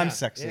man. Now I'm yeah.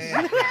 sexist.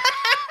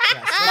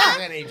 Yeah, sexist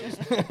and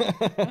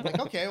ageist. I'm like,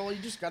 okay, well,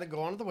 you just got to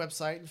go onto the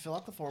website and fill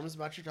out the forms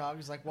about your dog.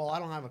 He's like, well, I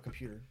don't have a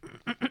computer.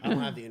 I don't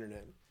have the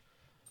internet.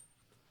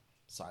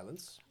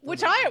 Silence.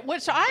 Which I I'm How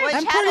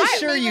pretty do you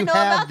sure even you know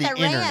have about the that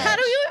internet. ranch? How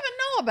do you even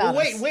know about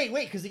Well, us? wait,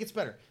 because it gets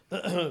better.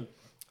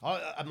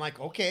 I'm like,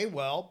 okay,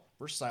 well,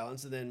 first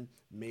silence, and then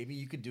maybe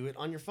you could do it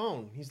on your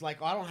phone. He's like,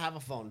 oh, I don't have a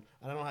phone,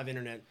 and I don't have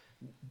internet.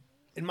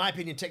 In my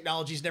opinion,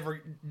 technology's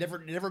never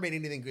made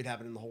anything good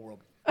happen in the whole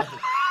world.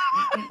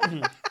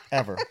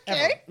 Ever.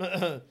 Okay.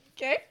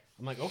 Okay.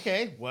 I'm like,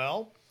 okay,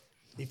 well,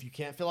 if you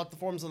can't fill out the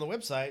forms on the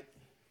website,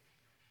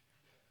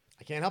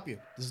 I can't help you.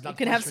 This is not. You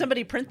can have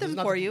somebody print them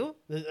for you.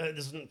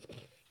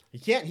 He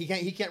can't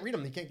read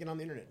them. He can't get on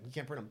the internet. He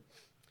can't print them.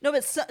 No,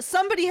 but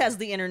somebody has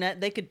the internet.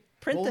 They could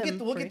print We'll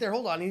them. get there.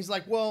 Hold on. And he's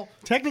like, well,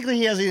 Technically,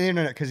 he has the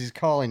internet because he's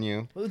calling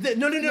you. no,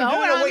 No,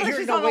 wait, unless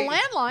he's on a wait.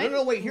 landline.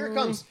 No, wait, here it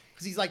comes.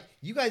 Because he's like,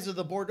 you guys are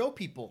the Bordeaux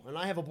people, and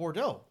I have a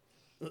Bordeaux.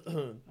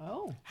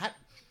 Oh.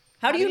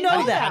 How do you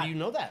know that? How do you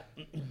know that?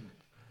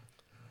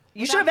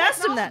 You should have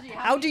asked him that.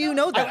 technology, How do you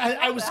know that?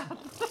 I was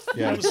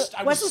Yeah.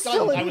 I Wes was is still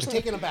stunned. in- I was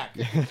taken aback.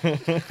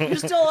 You're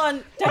still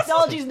on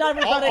technology's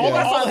never got any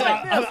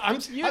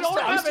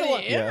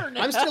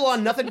I'm still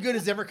on nothing good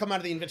has ever come out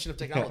of the invention of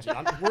technology.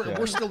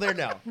 We're still there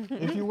now.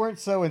 If you weren't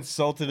so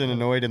insulted and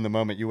annoyed in the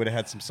moment, you would have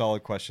had some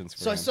solid questions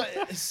for So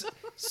him.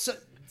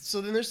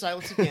 so then there's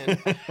silence again.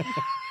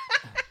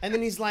 And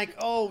then he's like,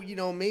 oh,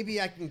 maybe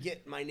I can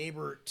get my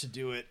neighbor to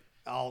do it.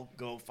 I'll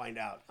go find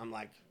out. I'm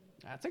like,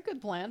 That's a good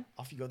plan.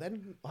 off you go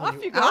then.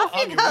 Off you go. Off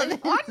you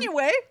go. On your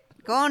way.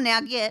 Go on now,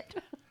 get.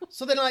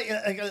 So then I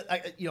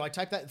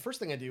type that. The first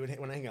thing I do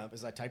when I hang up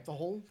is I type the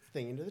whole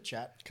thing into the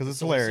chat 'Cause it's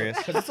hilarious.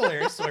 Because it's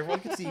hilarious, so everyone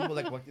can see. Well,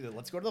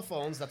 let's go to the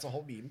phones. That's a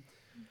whole meme.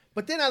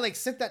 But then I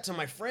sent that to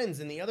my friends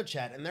in the other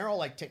chat, and they're all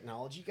like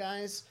technology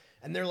guys,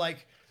 and they're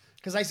like,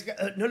 because I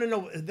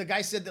no. The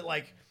guy said that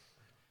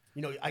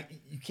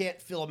you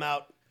can't fill them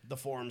out the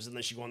forms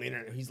unless you go on the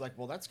internet. He's like,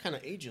 well, that's kind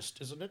of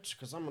ageist, isn't it?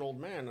 Because I'm an old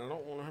man and I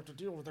don't want to have to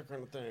deal with that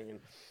kind of thing. And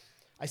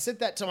I sent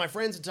that to my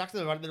friends and talked to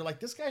them about it. They're like,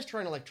 this guy's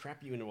trying to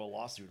trap you into a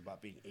lawsuit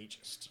about being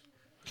ageist.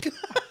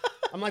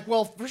 I'm like,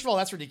 well, first of all,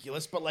 that's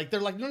ridiculous. But they're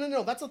like,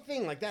 no, that's a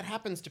thing. That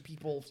happens to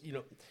people.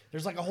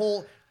 There's a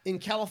whole in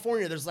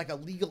California. There's a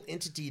legal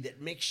entity that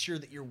makes sure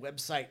that your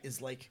website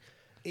is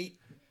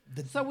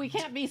So we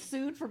can't be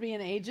sued for being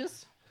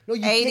ageist? No,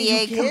 you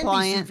ADA can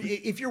compliant.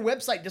 if your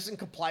website doesn't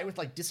comply with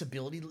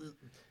disability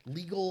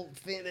legal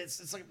thing.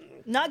 It's like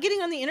Not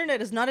getting on the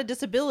internet is not a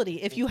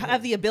disability. If you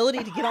have the ability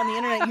to get on the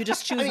internet, you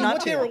just choose not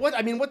what to.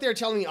 they were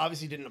telling me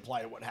obviously didn't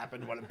apply to what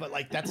happened. But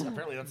that's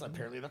apparently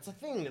that's a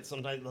thing that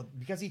sometimes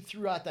because he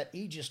threw out that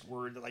ageist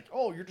word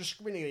oh, you're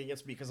discriminating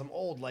against me because I'm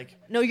old.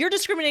 No, you're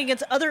discriminating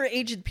against other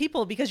aged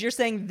people because you're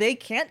saying they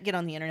can't get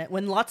on the internet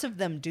when lots of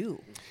them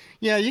do.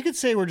 Yeah, you could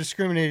say we're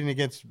discriminating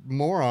against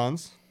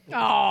morons.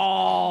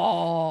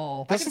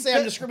 Oh. I can say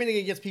I'm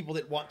discriminating against people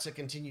that want to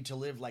continue to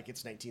live like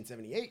it's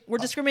 1978. We're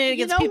discriminating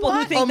You against know people who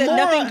what? think that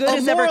nothing good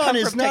has ever come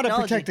is from not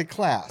technology. a protected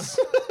class.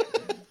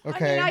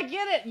 Okay. I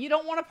get it. You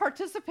don't want to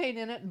participate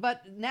in it,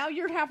 but now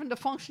you're having to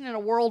function in a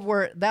world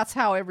where that's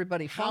how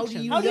everybody How do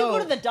functions. you How do you go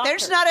know? to the doctor?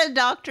 There's not a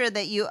doctor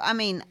that you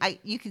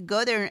could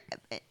go there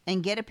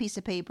and get a piece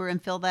of paper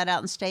and fill that out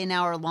and stay an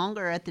hour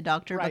longer at the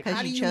doctor Right. because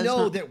How do you you chose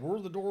know not. that we're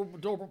the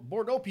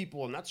Bordeaux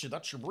people and that's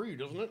your breed,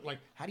 isn't it?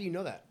 How do you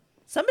know that?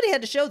 Somebody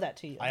had to show that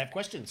to you. I have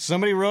questions.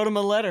 Somebody wrote him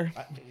a letter.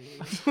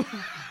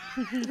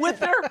 with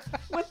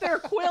their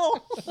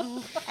quill.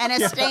 And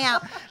a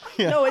stamp.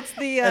 No, it's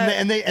the.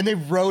 And they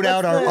wrote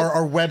out what's the-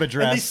 our web And they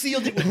address.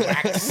 sealed it with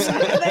wax.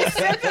 They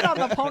sent it on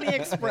the Pony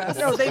Express.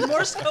 No, they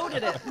Morse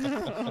coded it.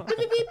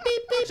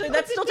 So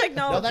that's still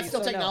technology. No, that's still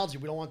so no. technology.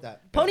 We don't want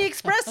that. Pony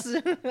Express.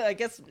 I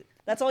guess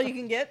that's all you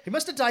can get. He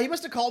must have died. He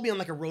must have called me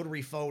on a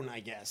rotary phone, I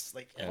guess.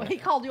 Well, he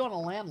called you on a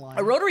landline.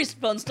 A rotary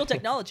phone's still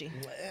technology.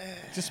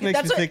 Just makes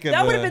That's me what, think of.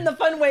 that would have been the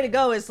fun way to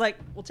go. Is well,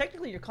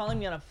 technically, you're calling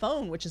me on a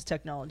phone, which is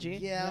technology.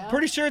 Yeah.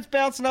 Pretty sure it's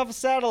bouncing off a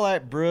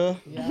satellite, bruh.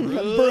 Yeah.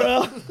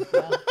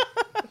 Bruh.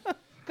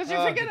 Because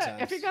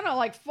if you're gonna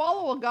like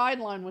follow a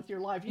guideline with your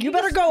life, You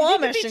better go you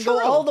need to Amish be and go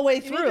true. all the way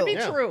You need to through. be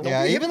Yeah. true.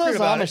 Yeah, be even those hypocrite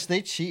about Amish,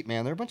 they cheat,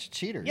 man. They're a bunch of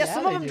cheaters. Yeah, Yeah,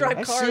 some they of them do. drive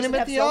I've cars. seen 'em and at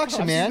have the cell auction,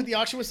 phones. man. At the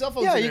auction with cell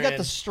phones. Yeah, in you their got hand.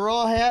 the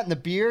straw hat and the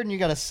beard, and you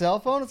got a cell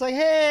phone. It's like,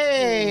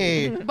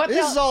 hey, But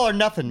this is they'll- all or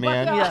nothing,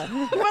 man.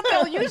 Yeah. But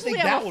they'll usually think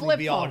have that a would flip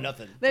be all or phone.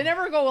 nothing. They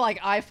never go like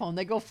iPhone.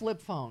 They go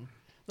flip phone.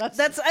 That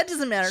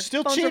doesn't matter.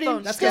 Still Phones are cheating.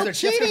 phones. That's Still because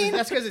cheating.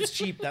 it's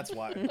cheap. That's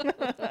why.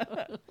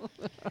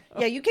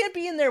 Yeah, you can't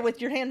be in there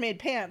with your handmade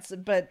pants,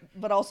 but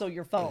also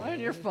your phone. On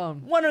your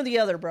phone. One or the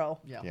other, bro.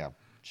 Yeah,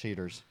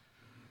 cheaters.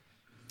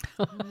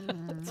 So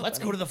let's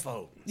go to the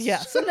phone. Yeah,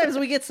 sometimes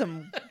we get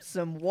some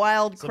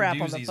wild Some crap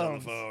on the doozies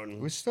phone. phone.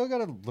 We still got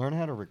to learn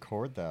how to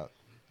record that.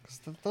 'Cause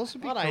those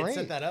would I be thought I had great.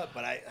 set that up,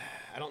 but I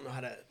don't know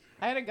how to.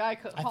 I had a guy.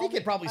 I think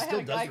it probably still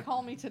I had a guy does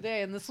call me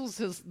today, and this was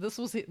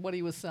what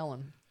he was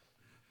selling.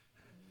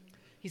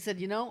 He said,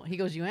 he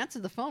goes, you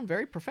answered the phone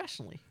very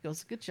professionally. He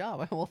goes, good job. I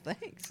went, well,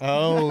 thanks.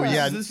 Oh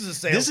yeah, This is a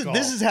sales call.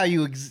 This is how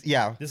you.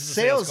 Yeah, This is a sales.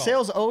 sales call.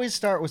 Sales always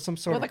start with some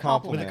sort With of a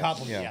compliment. With compliment. a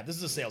compliment. Yeah, this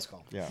is a sales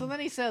call. Yeah. So then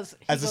he says,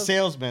 As a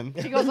salesman,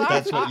 he goes,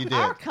 that's what you did.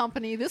 Our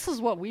company, this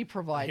is what we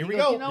provide. Here He we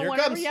goes, go. Here it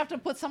whenever comes. you have to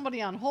put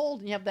somebody on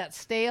hold and you have that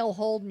stale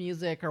hold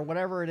music or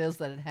whatever it is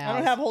that it has. I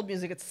don't have hold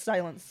music. It's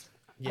silence.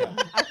 Yeah.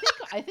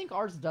 I think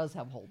ours does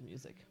have hold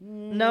music.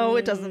 No,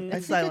 it doesn't. I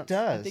It's think silence. it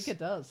does. I think it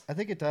does. I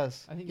think it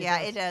does. I think Yeah,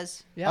 does. it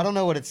does. Yeah. I don't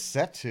know what it's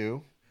set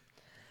to.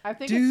 I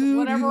think it's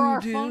whatever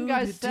our phone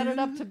guys set it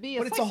up to be.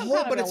 But it's like a some hold.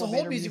 kind of But it's a hold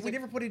elevator music. We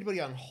never put anybody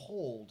on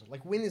hold.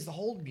 Like when is the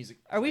hold music?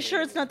 Are we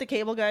sure it's not the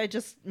cable guy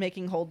just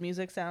making hold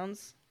music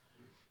sounds?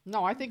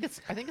 No, I think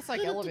it's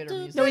like elevator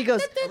music. No, he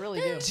goes. I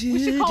really do.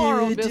 We should call our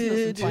own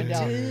business and find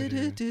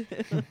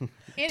out.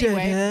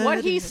 Anyway,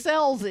 what he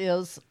sells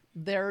is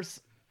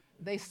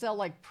they sell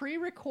like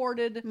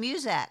pre-recorded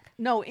Music.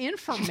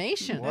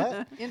 information.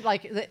 What?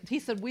 He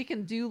said we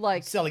can do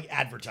like Selling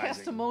advertising.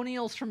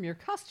 testimonials from your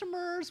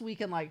customers. We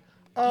can like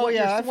Oh, what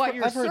yeah, your, I've what heard-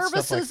 your I've heard stuff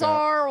like services that.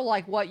 are,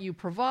 like what you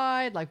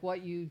provide, like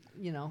what you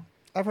know.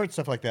 I've heard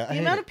stuff like that. I The hate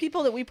amount it. of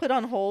people that we put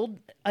on hold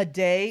a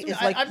day is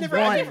I- like I've never-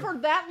 one. I've For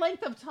that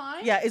length of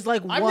time? Yeah, is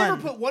like I've one. never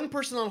put one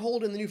person on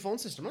hold in the new phone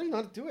system. I don't even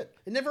know how to do it.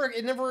 It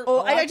never. Oh,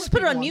 I I just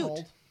put it on people mute.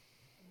 hold.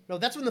 No,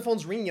 that's when the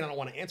phone's ringing and I don't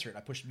want to answer it. I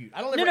push mute. I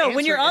don't. No, ever no. When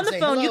answer you're it on and the say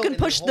phone, you hello can and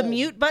then push the hold.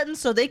 mute button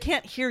so they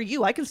can't hear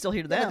you. I can still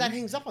hear Yeah, them. that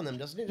hangs up on them,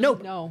 doesn't it? No.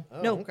 No.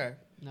 Oh, No. Okay.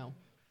 No.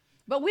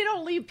 But we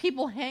don't leave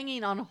people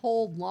hanging on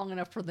hold long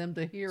enough for them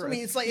to hear. So, I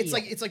mean, us it's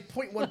like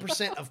feel.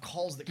 0.1% of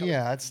calls that come.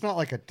 Yeah, it's not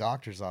like a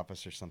doctor's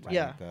office or something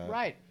Yeah. like that.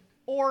 right.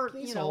 Or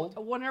Please you know,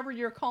 hold. whenever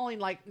you're calling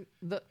like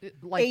the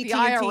AT&T,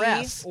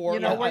 IRS, or, you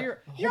know, yeah,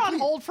 where you're on please-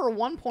 hold for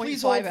 1.5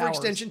 Please hold for hours.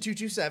 extension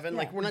 227.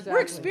 Like we're not. We're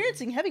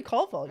experiencing heavy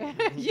call volume.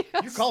 Yes.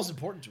 Your call's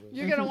important to us.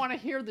 You're gonna want to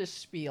hear this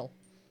spiel.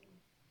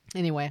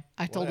 Anyway,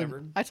 I told Whatever.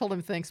 him. I told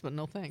him thanks, but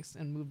no thanks,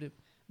 and moved it.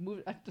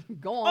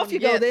 Go on. Off you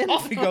go get. then.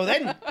 Off we go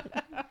then.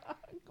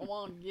 Go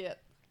on, get.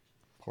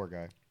 Poor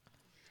guy.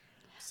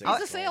 He's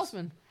a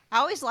salesman. I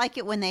always like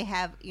it when they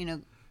have,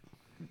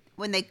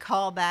 when they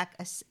call back,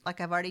 like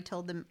I've already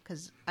told them,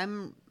 because I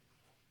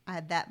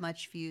have that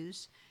much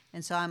fuse.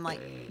 And so I'm like,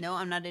 no,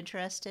 I'm not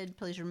interested.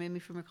 Please remove me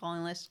from your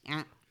calling list.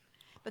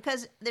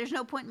 Because there's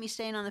no point in me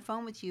staying on the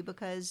phone with you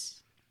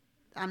because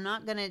I'm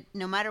not going to,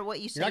 no matter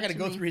what you say You're not going to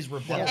go me. through his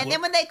rebuttal. And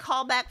then when they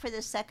call back for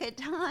the second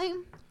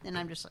time, then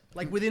I'm just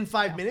Like within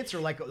 5 minutes or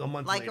like a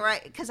month like, later?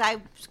 right, because I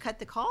cut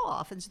the call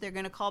off, and so they're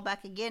going to call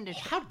back again. To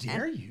how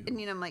dare you? And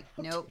I'm like,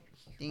 nope.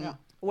 Ding. Yeah.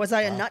 Was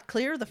I not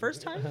clear the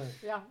first time?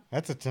 Yeah.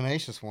 That's a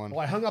tenacious one. Well,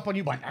 I hung up on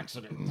you by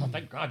accident. Oh,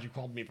 thank God you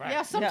called me back.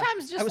 Yeah, sometimes I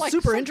just was like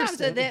super sometimes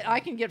interested. I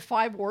can get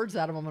 5 words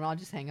out of them and I'll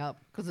just hang up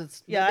because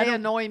it's Yeah, I they don't-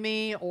 annoy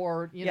me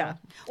or you Yeah. know,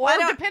 or Well, I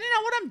don't- depending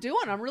on what I'm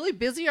doing, I'm really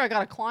busy or I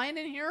got a client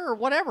in here or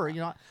whatever.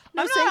 You know,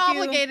 No, I'm thank not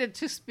you. obligated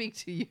to speak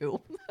to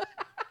you.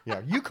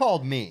 Yeah, you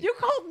called me. You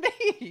called me.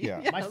 Yeah.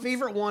 My Yes.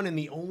 favorite one and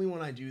the only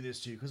one I do this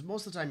to, because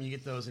most of the time you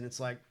get those and it's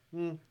like,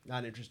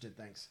 not interested,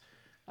 thanks.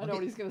 I know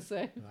what he's gonna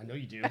say. I know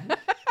you do.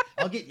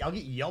 I'll get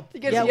Yelp. He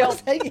gets Yeah,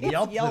 Yelp. what's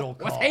Yelp Yelp? little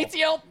What's call. hates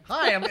Yelp?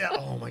 Hi,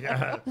 oh my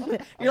God.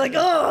 You're like,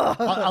 oh.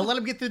 I'll let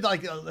him get through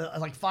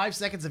like 5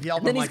 seconds of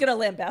Yelp. Then I'm he's like, gonna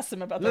lambast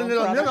him about no, the no,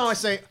 own no, no, no. I products.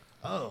 say,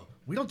 oh,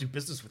 we don't do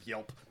business with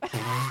Yelp.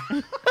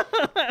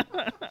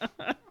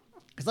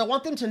 Because I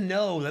want them to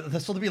know that,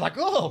 so they'll be like,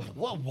 oh,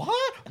 what?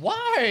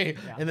 Why?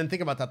 Yeah. And then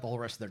think about that the whole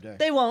rest of their day.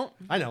 They won't.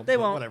 I know. They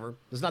but won't. Whatever.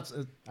 There's not.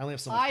 I only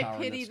have so much I power.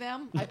 in pity this.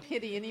 them. I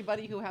pity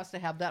anybody who has to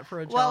have that for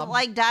a job. Well,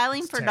 like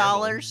dialing for terrible.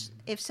 dollars,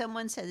 if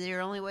someone says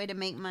your only way to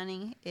make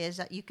money is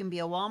that you can be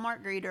a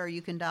Walmart greeter or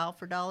you can dial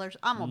for dollars,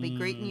 I'm going to be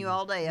greeting you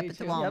all day up Me at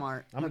the too.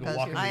 Walmart. I'm gonna go because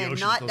walk in the I am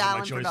ocean not if those are my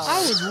dialing for choices. I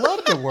dollars. would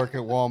love to work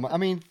at Walmart. I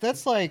mean,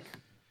 that's like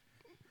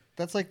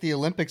the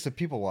Olympics of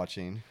people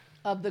watching.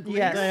 of the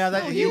Yes. Yeah,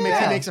 that, Oh, he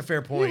yeah. makes a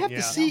fair point. You have yeah.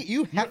 to see.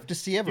 You have to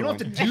see everyone.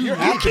 have to do You're it.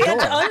 at You the can't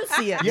door.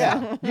 unsee it. Yeah,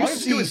 All you you have to do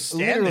see is stand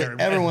literally there,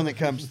 man. everyone that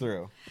comes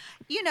through.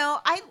 You know,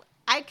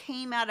 I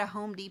came out of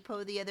Home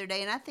Depot the other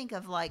day, and I think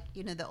of like,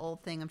 the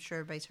old thing. I'm sure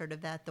everybody's heard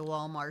of that, the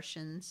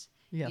Walmartians.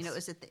 Yes.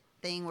 Is it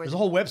thing where There's a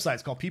whole website.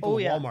 It's called People Oh,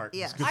 of yeah. Walmart.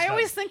 Yeah. It's good I stuff.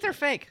 always think they're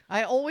fake.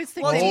 I always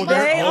think Well, they do you-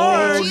 They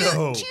are. Do you,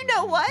 no. do you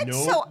know what?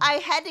 Nope. So I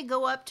had to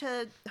go up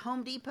to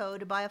Home Depot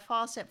to buy a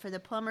faucet for the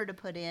plumber to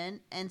put in,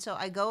 and so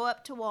I go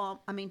up to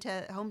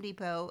to Home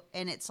Depot,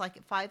 and it's like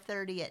at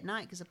 5:30 at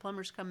night because the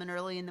plumber's coming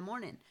early in the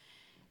morning.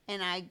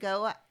 And I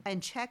go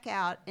and check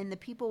out, and the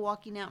people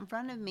walking out in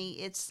front of me,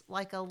 it's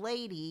like a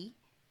lady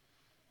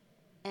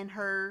and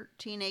her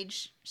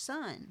teenage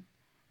son.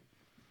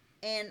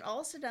 And all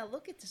of a sudden, I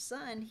look at the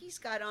son. He's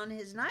got on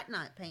his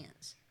night-night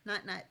pants.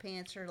 Night-night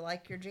pants are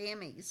like your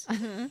jammies,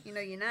 you know,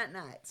 your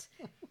night-nights.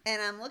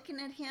 And I'm looking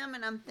at him,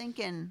 and I'm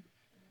thinking,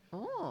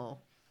 oh.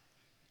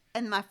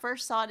 And my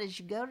first thought is,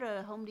 you go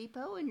to Home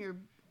Depot in your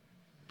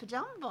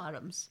pajama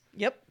bottoms.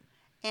 Yep.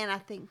 And I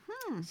think,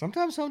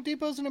 Sometimes Home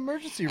Depot's an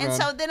emergency run. And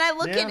so then I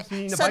look Yeah, at you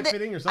need a so pipe that-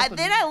 fitting or something.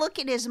 then I look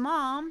at his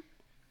mom,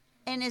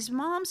 and his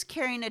mom's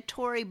carrying a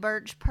Tory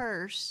Burch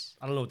purse,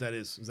 I don't know what that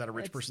is. Is that a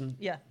rich person?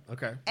 Yeah.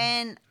 Okay.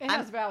 and It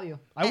has value.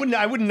 I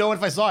wouldn't know it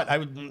if I saw it. I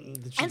would.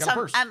 She and got so a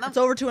purse. I'm It's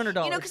over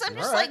 $200. you know, because I'm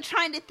just All right. like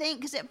trying to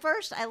think. Because at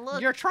first I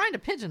look, You're trying to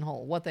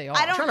pigeonhole what they are.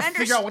 I don't trying to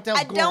figure out what the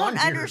I hell's going don't on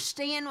here.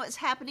 understand what's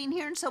happening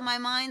here, and so my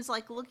mind's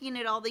like looking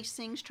at all these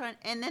things,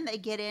 and then they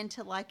get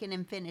into like an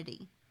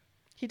infinity.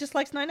 He just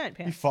likes night-night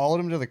You pants. followed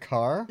him to the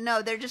car?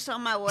 No, they're just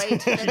on my way to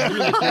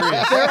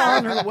the. They're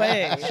on her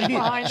way.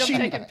 Behind them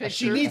taking pictures.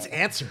 She needs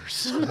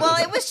answers. Well,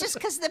 it was just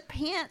because the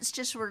pants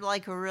just were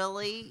like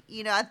really,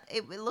 you know,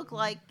 it looked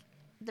like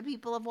the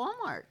people of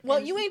Walmart. Well,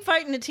 And- you ain't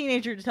fighting a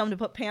teenager to tell him to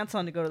put pants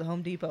on to go to the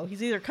Home Depot.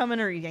 He's either coming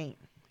or he ain't.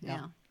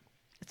 Yeah.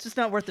 It's just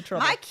not worth the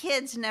trouble. My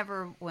kids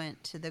never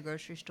went to the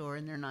grocery store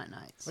in their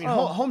nights. I mean,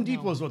 Home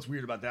Depot is what's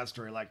weird about that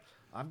story. Like,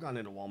 I've gone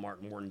into Walmart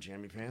and worn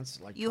jammy pants.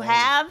 Like, You clothes.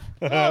 have?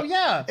 Oh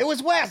yeah. It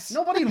was Wes.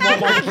 Nobody in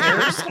Walmart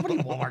cares. Nobody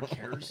in Walmart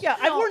cares. Yeah,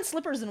 I've worn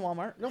slippers in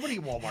Walmart. Nobody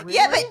in Walmart.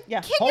 Yeah, cares. but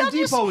Yeah. can Home y'all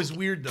just, Depot is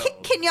weird though.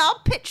 can y'all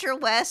picture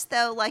Wes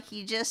though? Like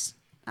you just,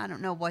 I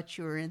don't know what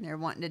you were in there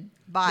wanting to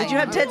buy. Did you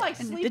have I Ted? like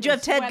sleeping Did you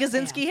have Ted sweatpants.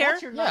 Kaczynski hair?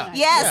 That's your Yeah. night-night.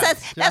 Yes, Yeah.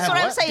 that's Did I have what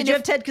I'm what? saying. Did you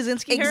have Ted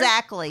Kaczynski hair?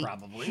 Exactly.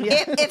 Probably.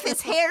 If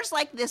his hair's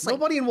like this, like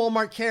Nobody in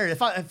Walmart cares.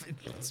 If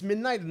it's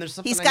midnight and there's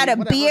something, he's I got need, a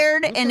whatever.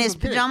 beard Who and gives his a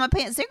beard? pajama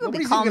pants, they're going to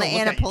be Nobody's calling the gonna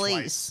look Anna at you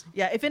police.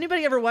 Yeah, if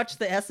anybody ever watched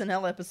the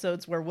SNL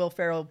episodes where Will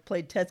Ferrell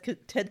played Ted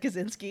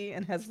Kaczynski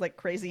and has like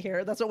crazy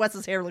hair, that's what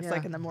Wes's hair looks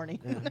like in the morning.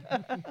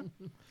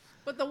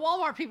 But the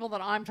Walmart people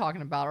that I'm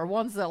talking about are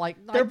ones that like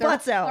Their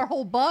butts out. Their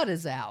whole butt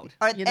is out.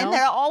 And know?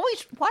 they're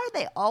always, why are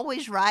they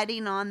always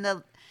riding on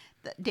the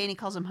Danny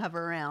calls them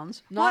hover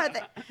rounds. Why are Not,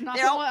 they, not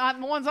they're the, all-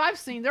 the ones I've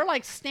seen. They're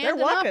like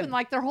standing up walking. and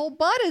like their whole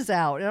butt is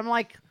out, and I'm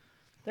like,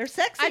 They're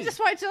sexy. I just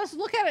want to just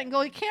look at it and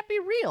go, it can't be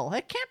real.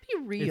 It can't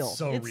be real. It's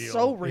so It's real.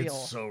 so real.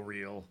 It's so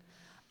real.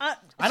 Uh,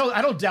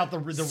 I don't doubt the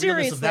realness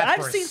Seriously, of that.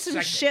 I've for a seen some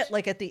second. shit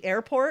like at the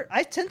airport.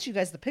 I sent you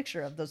guys the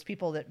picture of those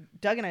people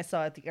that Doug and I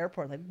saw at the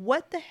airport. Like,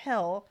 what the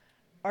hell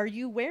are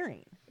you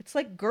wearing? It's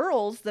like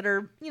girls that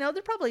are,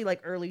 they're probably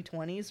like early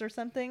 20s or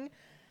something.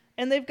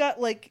 And they've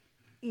got like,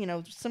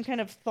 some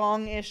kind of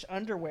thong-ish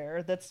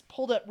underwear that's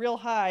pulled up real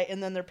high.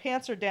 And then their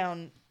pants are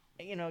down,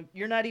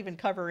 you're not even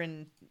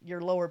covering your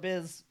lower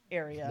biz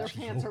area. Their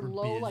pants are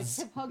low, like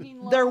hip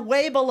hugging low. They're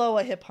way below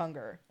a hip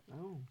hunger.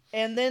 Oh.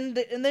 And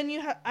then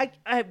you have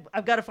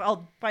I've got to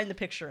I'll find the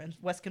picture and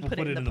Wes can We'll put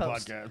it in the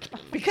post podcast.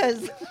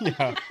 because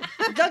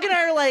Doug and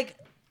I are like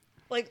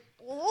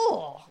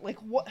oh, like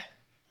what?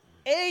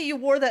 You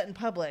wore that in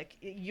public.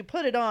 You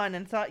put it on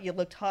and thought you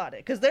looked hot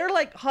because they're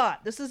like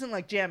hot. This isn't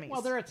like jammies.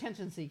 Well, they're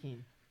attention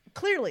seeking.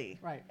 clearly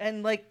Right.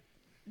 and like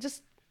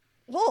just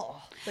whoa.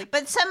 Like,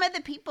 But some of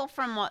the people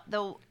from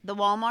the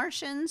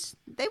Walmartians,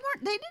 they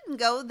didn't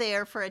go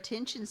there for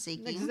attention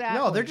seeking. Exactly.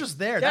 No, they're just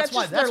there. That's That's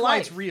why. just That's their why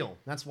life. it's real.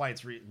 That's why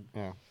it's real.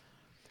 Yeah.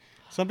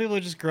 Some people are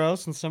just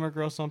gross, and some are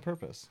gross on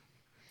purpose.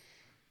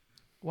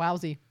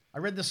 wowsy. I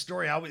read this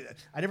story. I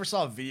never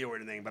saw a video or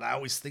anything, but I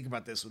always think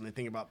about this when they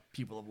think about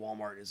people of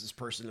Walmart. Is this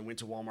person that went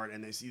to Walmart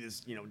and they see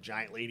this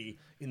giant lady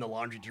in the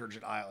laundry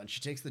detergent aisle, and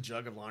she takes the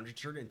jug of laundry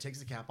detergent and takes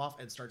the cap off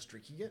and starts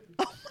drinking it.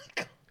 Oh my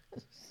god!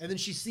 And then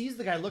she sees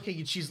the guy looking,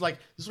 and she's like,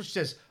 "This is what she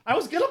says. I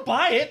was gonna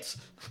buy it."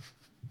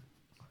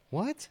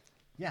 What?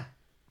 Yeah.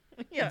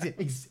 yeah.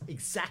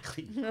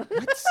 Exactly.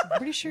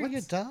 Pretty sure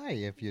you die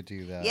if you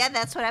do that. Yeah,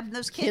 that's what happened.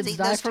 Those kids, Kids eat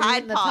die those from Tide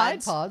eating the Tide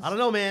Pods. Pods. I don't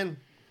know, man.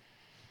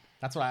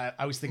 That's what I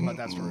always think about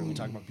that story when we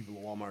talk about people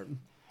at Walmart.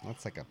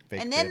 That's like a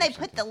fake. And then bit or they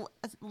put something.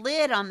 the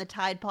lid on the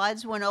Tide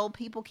Pods when old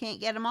people can't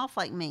get them off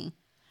like me.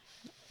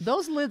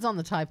 Those lids on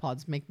the Tide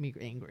Pods make me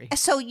angry.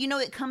 So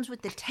it comes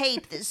with the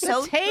tape that's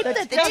so tape the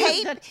that tape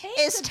doesn't- the tape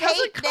is that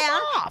doesn't taped come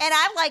down, off. and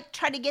I like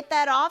try to get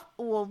that off.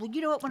 Well,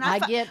 you know what? When I I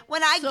get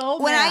when I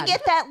so when I mad.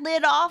 get that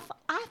lid off,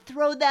 I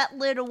throw that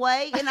lid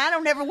away, and I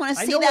don't ever want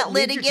to I see know that what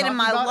lid lid you're again in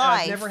my talking about, and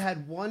life. I've never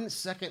had 1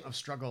 second of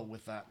struggle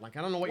with that. Like,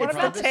 I don't know what, What your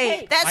about problem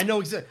tape? is. That's I know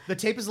exactly. The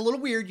tape is a little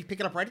weird. You pick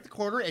it up right at the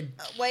corner, and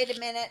Wait a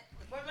minute.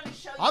 We're going to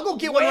show you. I'll go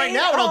get one right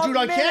now, and I'll do it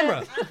on camera.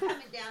 I'm coming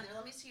down there.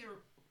 Let me see your.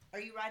 Are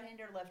you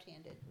right-handed or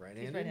left-handed?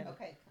 Right-handed.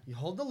 Okay. You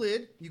hold the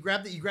lid. You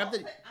grab the. I put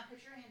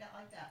your hand out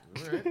like that.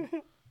 All right.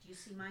 Do you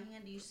see my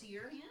hand? Do you see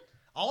your hand?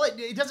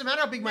 It doesn't matter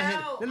how big my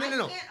hand. No, No.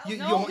 I can't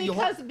You, open you,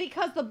 it. you,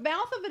 because the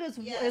mouth of it is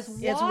Yes.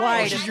 is It's wide.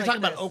 wide. you're It's talking like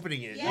about this.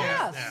 opening it.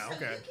 Yes. Yeah. So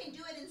Okay. you can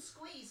do it and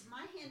squeeze.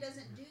 My hand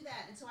doesn't do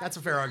that, and so That's I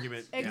a fair can't.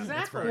 argument. Yeah, that's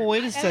Exactly. fair. Well,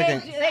 wait a And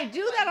second. they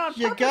do that on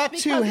You purpose got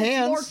because two it's more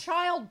hands.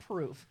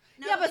 child-proof.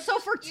 No, Yeah, but it's so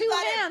just- for you two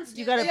gotta hands, do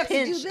You gotta this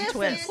pinch and and this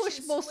twist. and push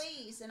both.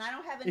 squeeze, and I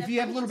don't have If enough you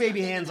have hands little that are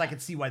baby big hands, I enough.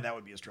 could see why that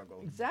would be a struggle.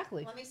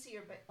 Exactly. Let me see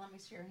your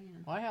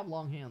hand. I have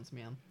long hands,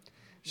 man.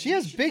 She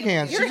has big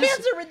hands. Your She just-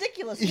 hands are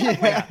ridiculous. You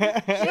have like,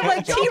 you have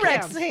like Joke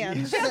T-Rex hands.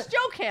 hands. She has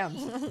joke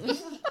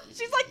hands.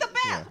 She's like the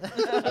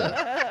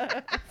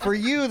bat. For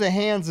you, the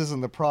hands isn't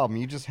the problem.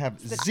 You just have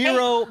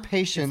zero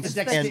patience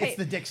It's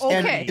the dexterity.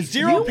 and Okay.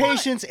 zero You want-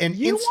 patience and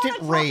You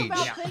instant wanna rage. talk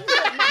about things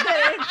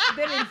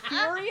that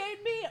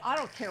infuriate me? I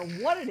don't care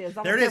what it is. I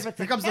don't There it care is. if it's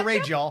Here a comes the rage,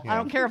 ketchup. y'all. I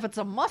don't care if it's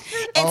a mustard.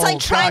 It's Oh, like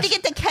trying to gosh.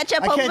 get the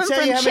ketchup I open can't tell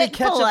from you how many ketchups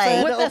I Chick-fil-A. had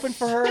to With open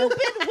for her.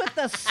 with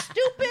the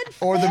stupid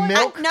Or the foil.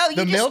 milk. No, you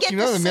the just milk. get You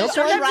know the the milk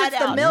scissors one? right Sometimes it's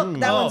the out. milk.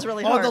 That one's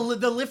really hard.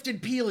 The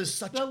lifted peel is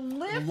such The a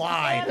lift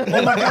lie. and-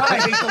 Oh my god, I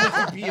hate the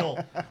lifted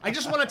peel. I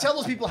just want to tell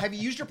those people: have you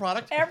used your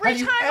product? Every have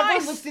you time ever I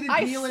lifted and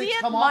I peel and see it's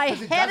it, come my off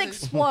 'cause it head doesn't?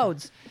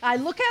 explodes. I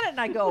look at it and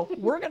I go,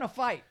 "We're gonna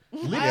fight." I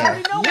Yeah.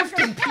 already know we're Lift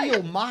gonna and fight.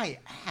 peel my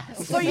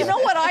ass. So you know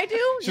what I do?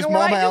 You Just know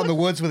what mama I out do in the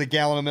woods with a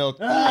gallon of milk.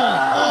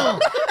 because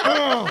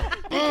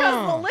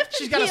the lift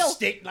She's and got a peel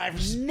steak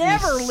knife.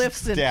 never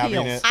lifts and Stabbing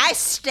peels. it. I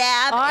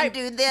stab and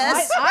do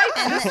this.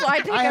 I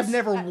take I a have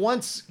never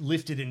once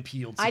lifted and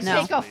peeled. I take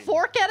a successfully.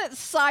 fork at it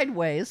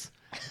sideways,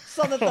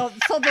 so that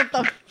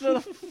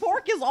the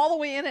fork is all the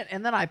way in it,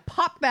 and then I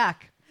pop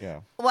back. Yeah.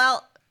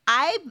 Well,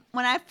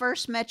 when I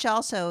first met you,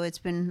 also it's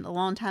been a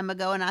long time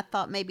ago, and I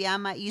thought maybe I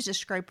might use a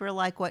scraper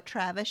like what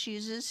Travis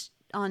uses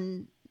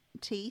on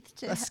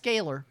teeth. A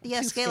scaler.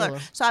 Yeah, Tooth scaler.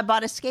 So I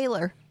bought a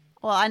scaler.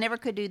 Well, I never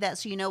could do that.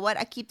 So you know what?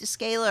 I keep the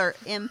scaler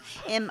in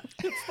my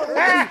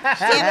That's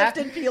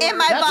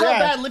how bottom.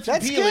 bad lift and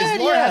That's peel is. good,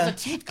 Laura yeah. has a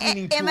teeth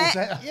cleaning tool.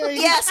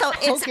 So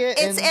poke it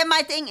it's and- in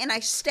my thing, and I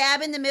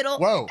stab in the middle.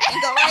 Whoa.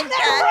 And go like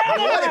that. You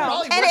know what? It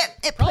probably And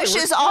works- it probably pushes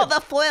works all good.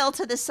 the foil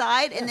to the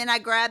side, and then I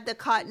grab the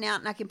cotton out,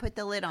 and I can put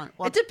the lid on.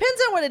 Well, It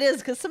depends on what it is,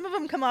 because some of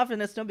them come off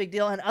and it's no big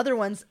deal, and other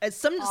ones,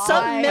 some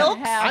I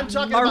milks have I'm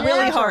talking are about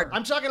really hard.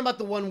 I'm talking about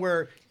the one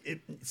where it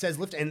says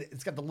lift and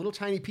it's got the little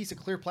tiny piece of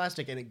clear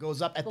plastic and it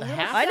goes up at the little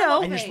half. I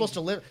know. And you're thing. supposed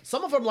to lift.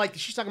 Some of them, like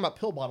she's talking about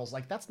pill bottles.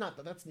 Like that's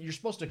you're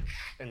supposed to.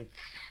 And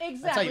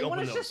Exactly. you when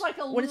open it's just those. like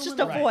a When it's just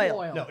a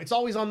foil. no, it's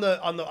always on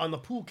the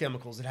pool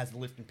chemicals. It has the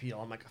lift and peel.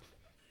 I'm like,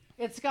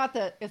 It's got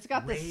the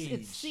Rage.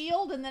 it's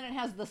sealed, and then it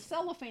has the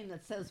cellophane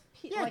that says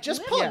yeah, like just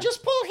lift- pull, Yeah.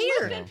 just pull lift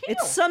here. and peel.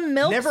 It's some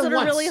milks Never that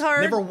once, are really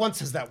hard. never once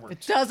has that worked.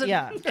 It doesn't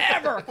Yeah.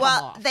 ever come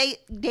well, off.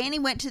 Danny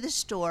went to the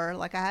store.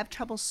 Like I have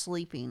trouble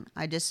sleeping.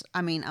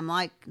 I'm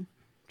like,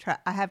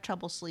 I have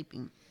trouble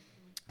sleeping.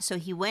 So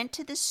he went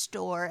to the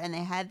store, and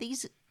they had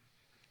these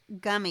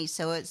gummies.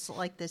 So it's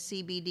like the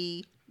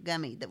CBD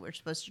gummy that we're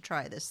supposed to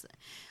try. This,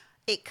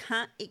 it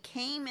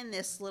came in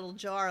this little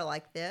jar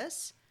like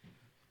this,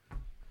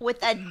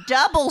 with a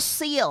double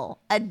seal,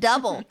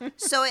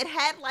 So it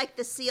had like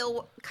the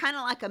seal, kind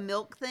of like a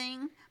milk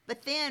thing.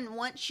 But then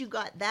once you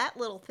got that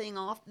little thing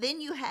off,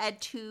 then you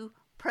had to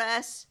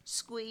press,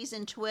 squeeze,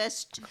 and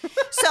twist.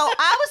 So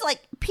I was like,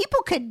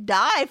 people could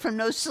die from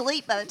no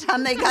sleep by the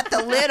time they got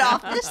the lid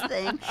off this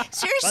thing.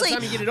 Seriously. By the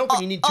time you get it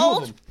open, you need two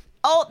of them.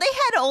 Oh, they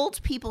had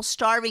old people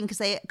starving because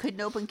they couldn't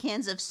open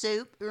cans of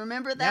soup.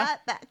 Remember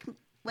that? Back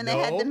when they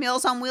had No. the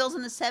Meals on Wheels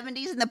in the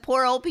 70s, and the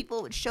poor old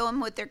people would show them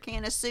with their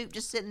can of soup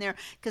just sitting there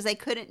because they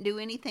couldn't do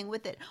anything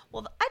with it.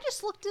 Well, I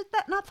just looked at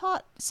that and I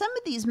thought, some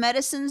of these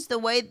medicines, the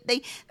way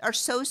they are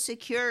so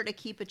secure to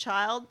keep a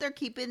child, they're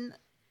keeping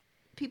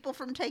people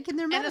from taking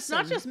their medicine.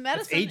 and it's not just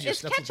medicine. aegis,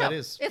 It's that's what ketchup. that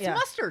is. It's Yeah.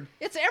 mustard.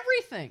 It's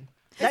everything.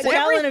 That It's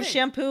gallon of everything.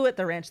 shampoo at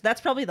the ranch,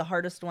 that's probably the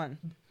hardest one.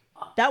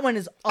 That one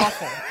is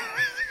awful.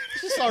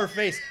 She saw her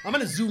face. I'm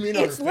gonna zoom in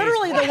on her It's face.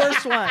 literally the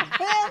worst one.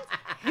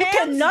 You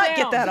cannot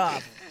get down. that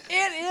off.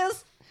 It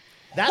is.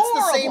 That's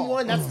the same horrible.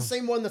 one. That's the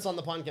same one that's on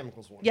the pond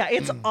chemicals one. Yeah,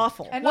 it's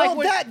awful. And Well, like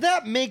when-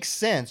 that makes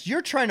sense.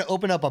 You're trying to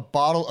open up a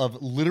bottle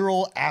of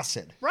literal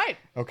acid. right.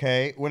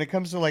 Okay, when it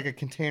comes to like a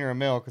container of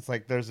milk, it's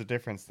like there's a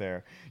difference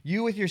there.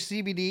 You with your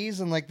CBDs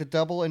and like the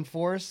double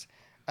enforce,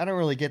 I don't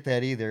really get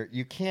that either.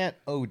 You can't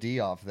OD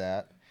off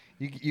that.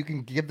 You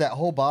can give that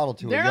whole bottle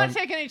to They're a young. not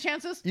taking any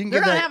chances. You can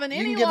They're give not that, having you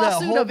any can give that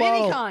lawsuit whole of any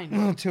bottle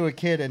kind. to a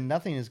kid, and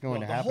nothing is going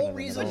Well, to the happen. whole to them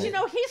at reason- all. But you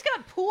know, he's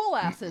got pool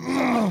acid.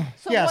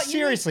 Yeah, what you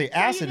seriously, need,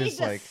 acid you is need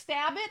to like-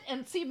 stab it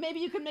and see if maybe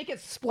you can make it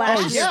Splash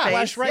splash. in your face.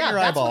 splash right in your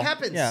that's eyeball. what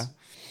happens. Yeah.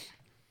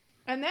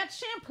 And that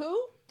shampoo,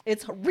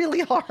 It's really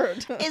hard.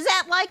 Is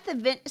that like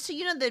so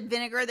you know the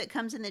vinegar that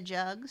comes in the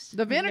jugs?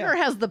 the vinegar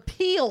has the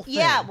peel thing.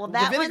 Yeah, well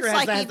that the one's vinegar has,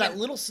 like that, has even, that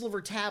little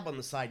silver tab on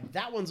the side.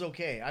 That one's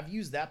okay. I've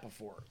used that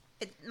before.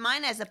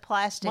 mine has a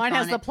plastic. Mine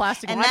has on the it.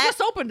 plastic and one. I that,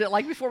 just opened it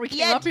like before we came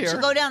yeah, up here. to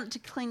go down to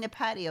clean the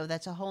patio.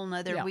 That's a whole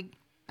nother. Yeah.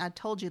 I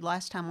told you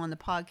last time on the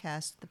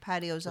podcast, the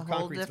patio's a The whole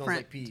concrete smells different.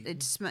 like pee.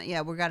 It's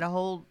yeah, we got a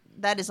whole.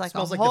 That is like a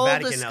Smells like the whole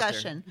Vatican out there.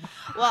 discussion.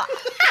 Well,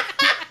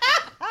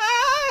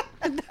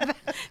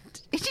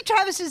 did you try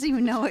Travis doesn't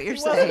even know what you're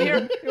He wasn't saying.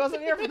 here. He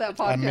wasn't here for that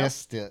podcast. I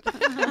missed it.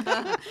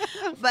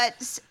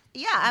 But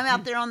yeah, I'm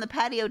out there on the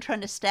patio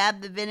trying to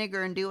stab the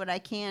vinegar and do what I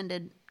can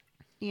to,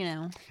 you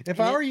know. If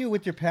I were you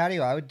with your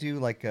patio, I would do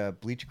like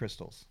bleach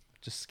crystals.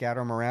 Just scatter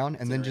them around,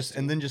 and then just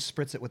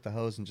spritz it with the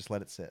hose and just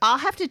let it sit. I'll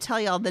have to tell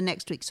y'all the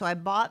next week. So I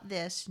bought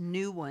this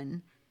new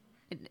one.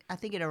 I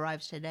think it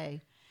arrives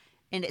today,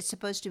 and it's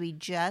supposed to be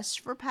just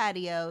for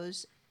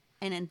patios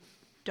and in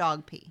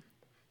dog pee.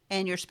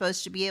 And you're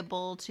supposed to be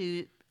able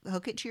to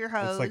hook it to your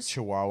hose. It's like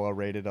Chihuahua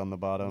rated on the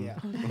bottom. Yeah.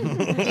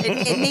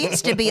 It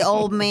needs to be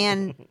old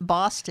man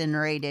Boston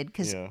rated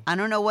because Yeah. I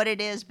don't know what it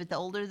is, but the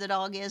older the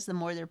dog is, the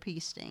more their pee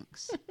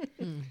stinks.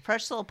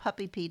 Fresh little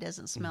puppy pee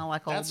doesn't smell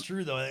like old. That's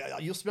true though.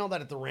 You'll smell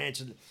that at the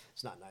ranch, and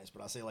it's not nice.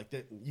 But I'll say like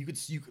that. You could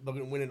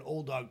when an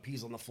old dog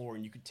pees on the floor,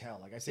 and you could tell.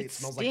 Like I say, it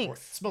smells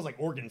stinks. like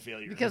organ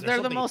failure. Because There's they're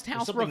the something- most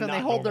there's something housebroken. They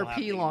not hold their normal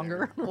pee happening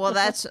longer. there. Well,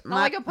 that's Not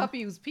my. like a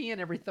puppy who's peeing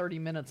every 30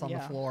 minutes on the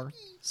Yeah. floor.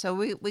 So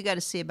we got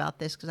to see about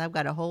this because I've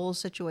got a whole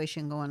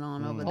situation going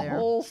on over The there.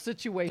 whole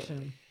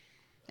situation.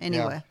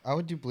 Anyway, Yeah, I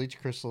would do bleach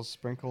crystals,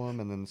 sprinkle them,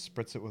 and then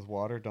spritz it with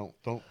water. Don't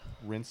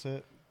rinse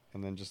it,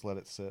 and then just let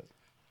it sit.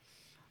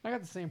 I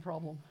got the same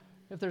problem.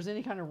 If there's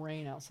any kind of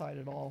rain outside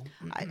at all,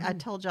 I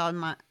told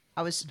y'all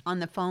I was on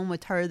the phone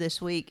with her this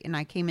week, and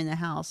I came in the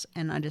house,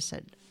 and I just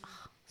said,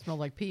 smelled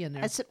like pee in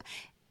there.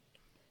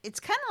 it's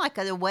kind of like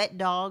a wet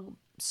dog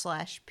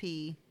 /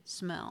 pee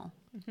smell.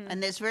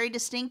 And it's very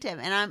distinctive.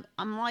 And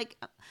I'm like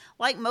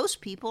most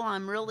people,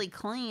 I'm really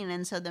clean.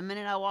 And so the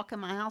minute I walk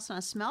in my house and I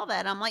smell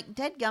that, I'm like,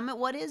 dadgummit,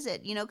 what is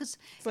it? You know, because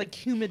It's like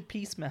humid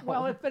pee smell.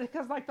 Well, but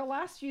because like the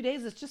last few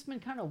days, it's just been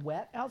kind of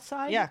wet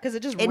outside. yeah, because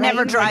it just It never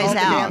rains dries all the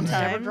out. damn It It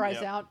never time. dries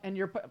out,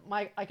 and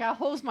I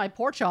hose my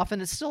porch off,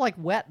 and it's still like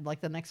wet like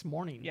the next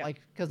morning, Yeah.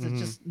 like because it's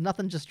just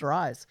nothing just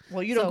dries.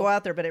 Well, you don't So- go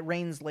out there, but it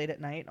rains late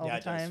at night all Yeah, the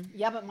it does. time.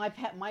 Yeah, but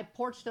my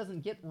porch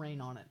doesn't get rain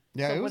on it.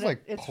 Yeah, So it was when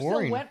like it's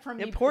pouring. still wet from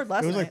It me. poured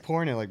last It was night. like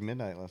pouring at like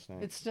midnight last night.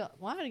 It's still.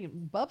 Well,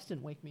 Bubs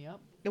didn't wake me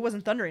up. It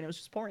wasn't thundering; it was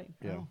just pouring.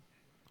 yeah.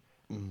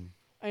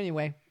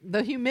 Anyway,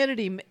 the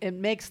humidity it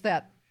makes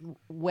that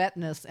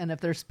wetness, and if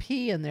there's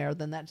pee in there,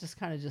 then that just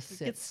kind of just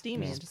sits. gets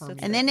steamy, Just it just sits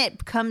permeates and then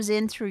it comes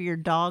in through your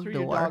dog through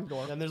door. your dog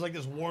door. And there's like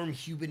this warm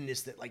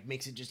humidness that like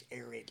makes it just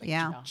aerate. Like,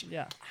 Yeah.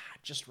 Yeah.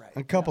 just right.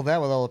 And couple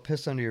that with all the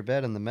piss under your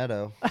bed in the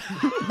meadow.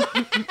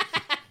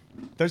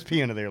 There's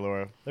pee under there,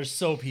 Laura. There's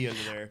so pee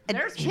under there.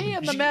 There's pee in You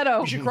the should-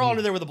 meadow. You should crawl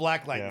under there with a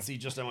black light Yeah. and see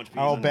just how much pee.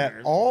 I'll is bet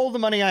under there. all the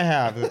money I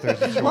have that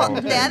there's a Well, chihuahua.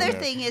 the pee other under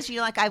there. thing is, you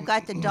know, like I've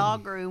got the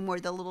dog room where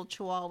the little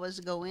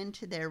chihuahuas go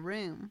into their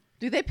room.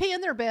 Do they pee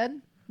in their bed?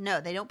 No,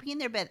 they don't pee in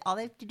their bed. All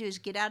they have to do is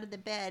get out of the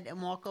bed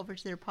and walk over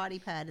to their potty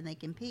pad and they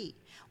can pee.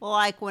 Well,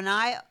 like when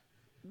I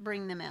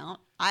bring them out,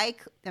 I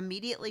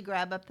immediately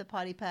grab up the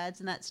potty pads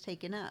and that's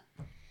taken up.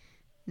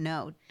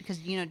 No,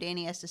 because, you know,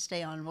 Danny has to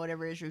stay on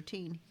whatever his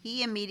routine.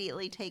 He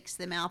immediately takes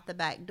them out the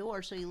back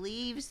door, so he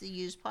leaves the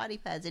used potty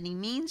pads and he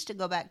means to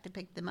go back to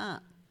pick them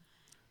up.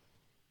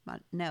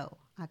 But no,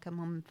 I come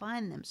home and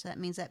find them. So that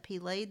means that pee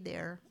laid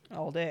there.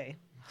 All day.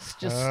 It's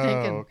just Oh,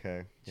 stinking.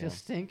 okay. Yeah. Just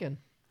stinking.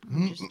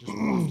 just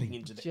wafting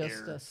into the Just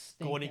air. a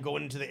stinking.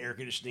 Going into the air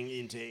conditioning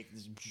intake.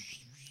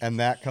 And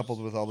that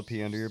coupled with all the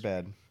pee under your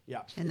bed.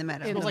 Yeah. In the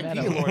meadow. In Smells the like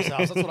meadow. pee in Laura's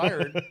house. That's what I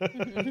heard.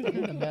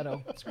 In the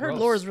meadow. I heard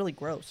Laura's really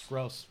gross.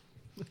 Gross.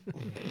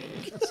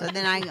 So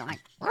then I go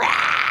like,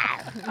 "Rah!"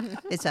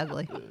 It's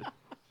ugly.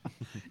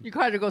 You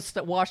try to go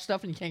wash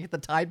stuff and you can't get the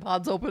Tide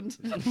Pods opened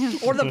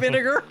or the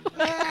vinegar.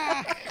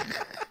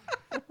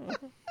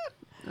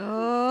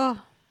 Oh,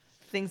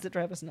 Things that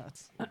drive us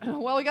nuts.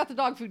 Well, we got the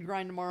dog food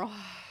grind tomorrow.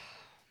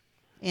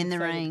 in the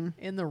Excited. rain.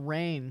 In the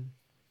rain.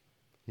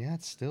 Yeah,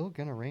 it's still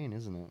gonna rain,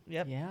 isn't it?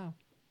 Yep. Yeah.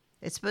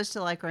 It's supposed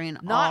to like rain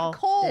Not all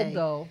cold day.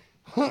 though.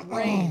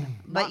 Rain.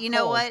 But Not you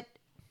know cold.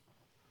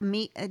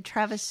 what?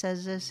 Travis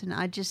says this, and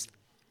I just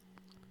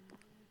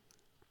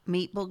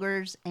meat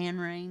boogers and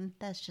rain.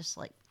 That's just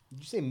like Did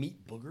you say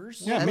meat boogers?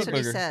 Yeah, that's meat what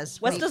he booger.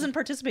 says. Wes Meat- doesn't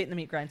participate in the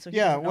meat grind, so he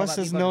Yeah, doesn't know Wes about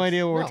has meat no buggers.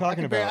 idea what we're No,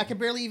 talking about. I can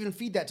barely even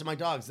feed that to my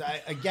dogs.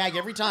 I gag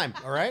every time.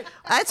 All right.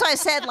 That's why I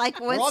said like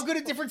We're all once, good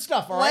at different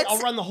stuff. All right. I'll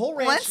run the whole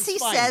ranch. once it's he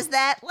fine. says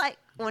that, like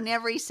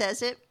whenever he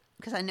says it,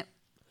 because I know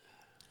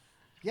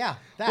Yeah.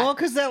 That. Well,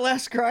 because that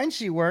last grind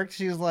she worked,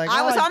 she was like,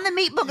 I "Oh, was on the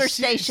meat booger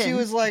station. She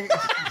was like,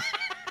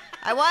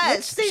 I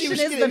was. station should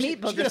is get the a- meat she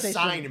should booger get a station.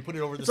 sign and put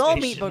it over the It's all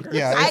station. meat boogers.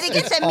 yeah, I it's- didn't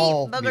get it's the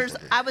all meat boogers.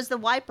 I was the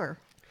wiper.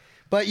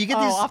 But you get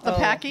Oh, these off the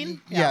packing?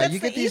 Yeah, That's you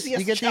the get these. You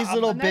easiest get these job.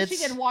 little And then bits.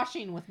 she did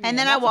washing with me. And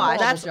then I that's a washed.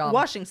 horrible That's job.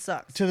 washing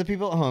sucks. To the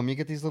people at home, you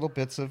get these little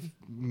bits of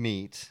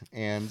meat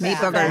and Meat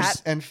fat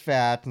boogers. and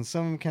fat, and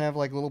some of them can have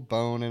like little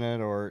bone in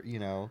it, or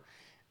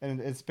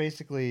and it's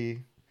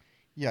basically,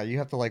 yeah, you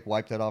have to like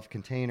wipe that off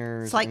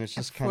containers, It's like and it's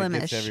just a kind of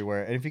gets Flemish.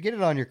 everywhere. And if you get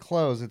it on your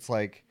clothes, it's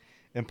like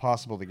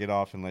impossible to get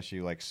off unless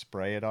you like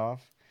spray it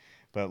off.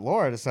 But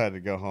Laura decided to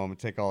go home and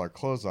take all her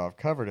clothes off,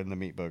 covered in the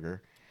meat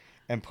booger.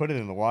 and put it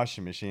in the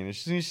washing machine. As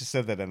soon as she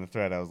said that in the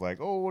thread, I was like,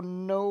 "Oh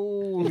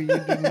no, you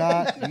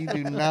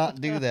do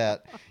not do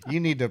that. You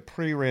need to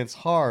pre-rinse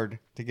hard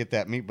to get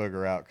that meat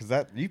booger out,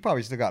 because you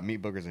probably still got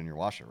meat boogers in your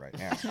washer right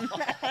now."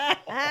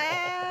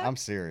 I'm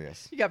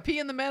serious. You got pee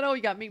in the meadow.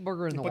 You got meat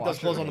burger in the Put washer. those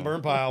clothes on the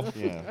burn pile.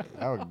 Yeah,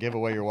 I would give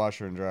away your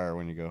washer and dryer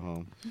when you go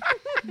home.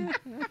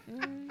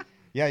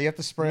 Yeah, you have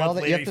to spray all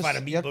that. You have to, find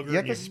a meat you have, booger you have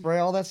in to your- spray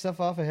all that stuff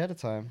off ahead of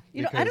time.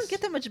 You know, I don't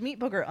get that much meat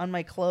booger on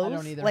my clothes.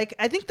 don't either. Like,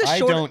 I think the I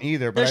shorter, don't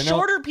either, but the I know-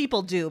 shorter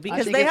people do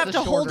because think they it's have the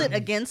to hold shorter. it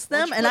against Why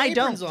them, don't you and put I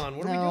aprons don't. on?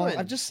 What are No, we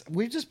doing?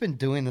 we've just been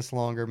doing this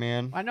longer,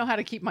 man. I know how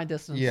to keep my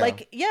distance. Yeah.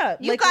 Like, yeah,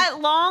 You like,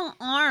 got long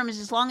arms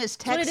as long as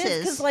that's what it is. Texas.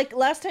 Because like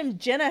last time,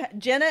 Jenna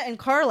and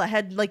Carla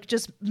had like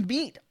just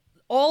meat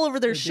all over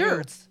their They do.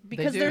 shirts They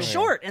because do. they're Yeah.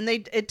 short and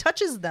it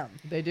touches them.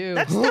 They do.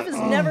 That stuff is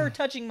never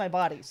touching my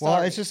body. Well,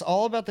 Sorry. it's just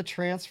all about the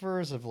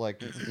transfers of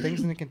like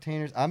things in the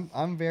containers.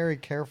 I'm very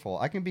careful.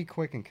 I can be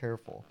quick and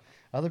careful.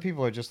 Other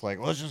people are just like,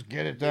 let's just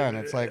get it done.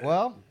 It's like,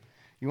 well,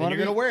 you want to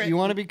you're be gonna wear it. You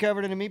want to be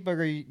covered in a meat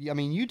booger. I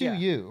mean, you do Yeah.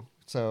 you.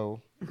 So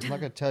I'm not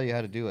gonna tell you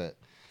how to do it.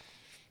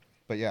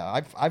 But yeah,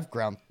 I've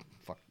ground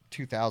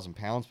 2,000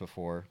 pounds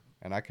before,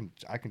 and I can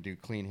do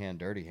clean hand,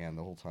 dirty hand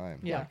the whole time.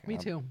 Yeah, Like, me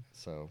too.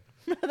 So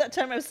that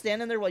time I was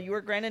standing there while you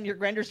were grinding, your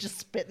grinder's just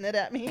spitting it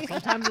at me.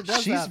 Sometimes it does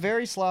she's that.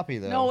 very sloppy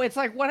though. No, it's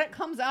like what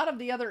comes out of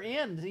the other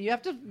end. You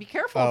have to be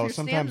careful Oh, if you're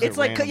sometimes standing. It's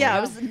like, randomly. yeah,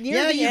 I was near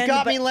yeah, the you end,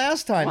 got but me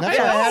last time. That's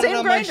Yeah, why I had same it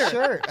on grinder. my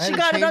shirt. I She had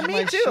got to it on change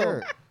me my too.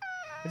 shirt.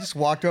 I just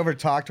walked over,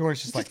 talked to her, and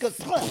she's like, Just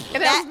goes,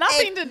 It has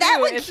nothing to do. That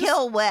would it's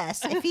kill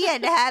Wes if he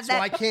had to have So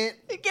I that. can't.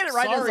 Get it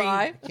right in his Sorry,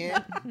 eye.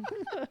 Can't.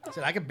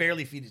 Said I could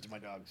barely feed it to my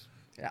dogs.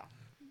 Yeah.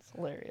 it's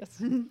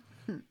hilarious.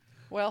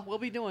 Well, we'll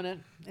be doing it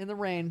in the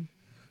rain,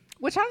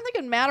 which I don't think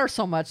it matters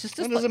so much. It's it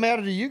just doesn't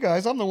matter to you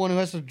guys. I'm the one who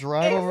has to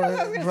drive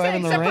drive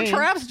in the except rain. for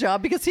Trav's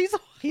job because he's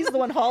He's the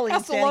one hauling,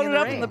 has to standing load in it the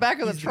up rain. in the back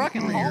of the He's truck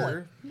and haul it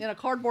here. in a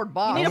cardboard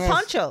box. You need a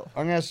poncho.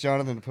 I'm gonna ask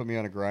Jonathan to put me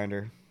on a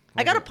grinder.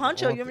 I got a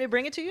poncho. You want me to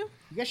bring it to you?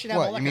 You guys should have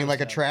all What that you mean, kind like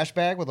of a stuff. trash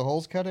bag with the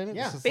holes cut in it?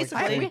 Yeah. It's just like the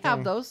Basically. same we have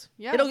thing. those.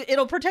 Yeah.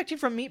 It'll protect you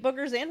from meat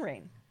boogers and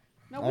rain.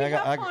 No, we I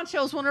got- have I got-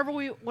 ponchos whenever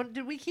we.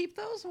 Did we keep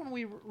those when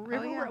we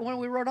when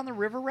we rode on the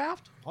river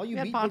raft? All you We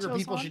had meat booger ponchos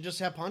people on. should just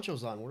have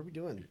ponchos on. What are we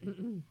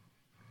doing?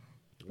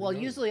 Well,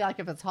 usually, like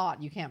if it's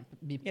hot, you can't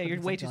be. Yeah, you're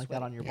putting way something too like that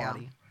sweaty. on your Yeah.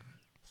 body.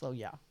 So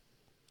yeah.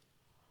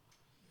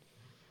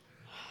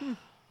 Fun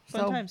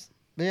So- times.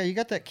 But yeah, you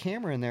got that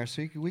camera in there,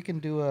 so we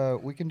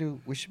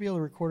should be able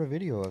to record a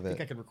video of I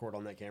think I it. could record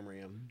on that camera.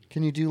 Yeah.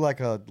 Can you do like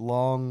a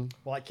long?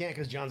 Well, I can't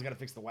because John's got to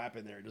fix the WAP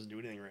in there. It doesn't do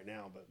anything right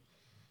now, but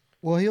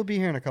Well, he'll be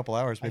here in a couple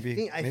hours. I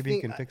Maybe think he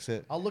can fix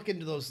it. I'll look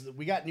into those.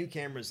 We got new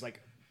cameras. Like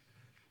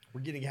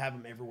we're getting to have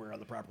them everywhere on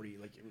the property.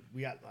 Like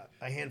we got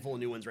a handful of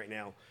new ones right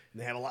now,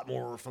 and they have a lot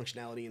more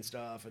functionality and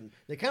stuff. And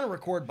they kind of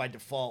record by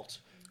default,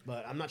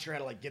 but I'm not sure how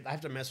to like get. I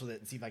have to mess with it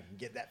and see if I can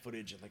get that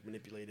footage and like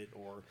manipulate it,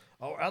 or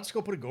I'll just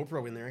go put a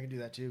GoPro in there. I can do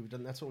that too.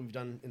 That's what we've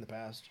done in the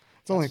past.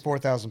 It's only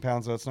 4,000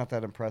 pounds though. It's not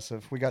that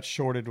impressive. We got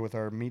shorted with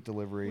our meat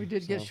delivery. We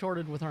did get so-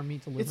 shorted with our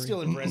meat delivery. It's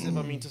still impressive.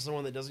 I mean, to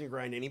someone that doesn't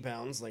grind any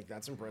pounds, like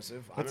that's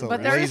impressive. That's a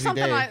But there is lazy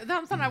something day.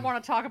 something I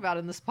want to talk about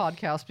in this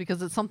podcast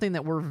because it's something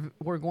that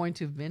we're going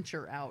to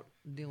venture out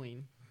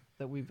doing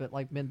that we've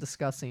been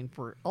discussing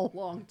for a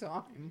long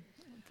time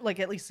Like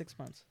at least 6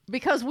 months.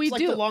 because we It's like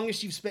do the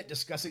longest you've spent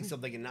discussing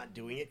something and not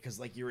doing it because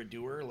like you're a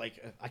doer.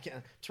 Like I can't.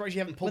 I'm surprised you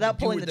haven't pulled Without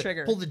pulling doer, the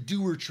trigger. Pull the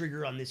doer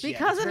trigger on this yet.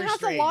 because It's it very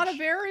has a lot of strange.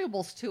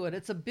 variables to it.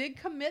 It's a big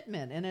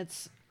commitment and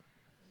it's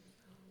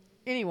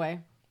anyway.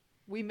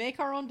 We make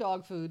our own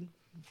dog food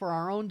for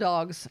our own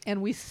dogs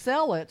and we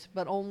sell it,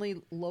 but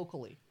only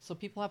locally. So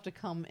people have to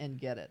come and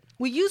get it.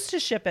 We used to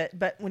ship it,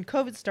 but when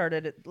COVID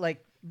started, But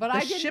the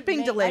I didn't shipping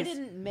make, delays. I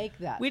didn't make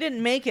that. We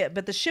didn't make it,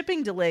 but the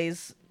shipping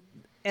delays,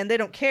 and they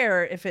don't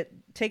care if it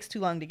takes too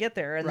long to get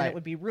there, and then Right. it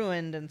would be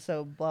ruined, and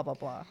so blah blah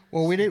blah.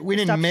 Well, we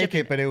didn't stopped make shipping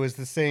it, but it was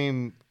the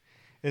same.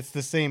 It's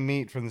the same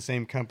meat from the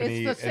same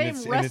company. It's the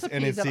same recipe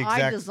and it's that the I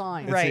exact,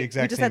 designed. it's Right. the We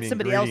exact just same had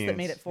somebody else that made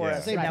ingredients. it for Yeah.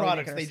 us. Same Now we make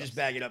products. it They just ourselves.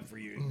 bag it up for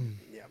you.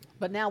 Yeah.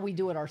 But now we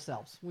do it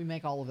ourselves. We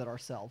make all of it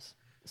ourselves.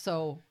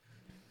 So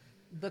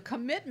the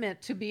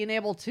commitment to being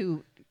able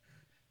to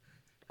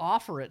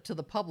offer it to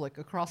the public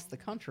across the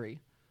country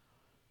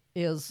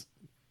is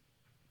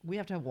we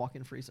have to have a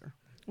walk-in freezer.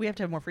 We have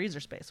to have more freezer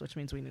space, which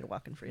means we need a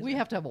walk-in freezer. We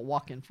have to have a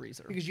walk-in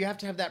freezer. Because you have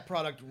to have that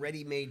product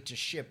ready-made to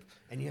ship,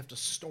 and you have to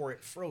store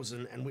it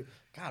frozen. And we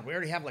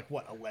already have like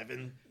what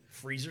 11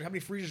 freezers. How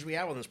many freezers do we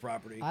have on this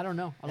property? I don't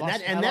know. I And lost-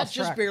 that I and that lost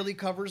just track. barely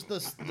covers the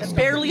stuff that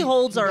barely we-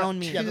 holds our own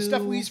meat. Yeah, the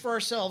stuff we use for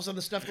ourselves and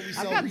the stuff that we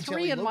sell. I've got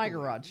retailing 3 in my locally.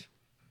 garage.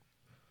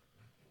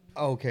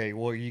 Okay,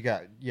 well you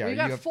got We got you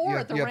have, 4 you at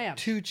have, the you have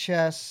ranch. 2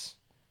 chests,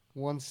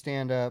 1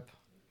 stand up.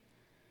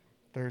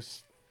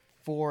 There's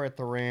 4 at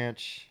the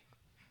ranch.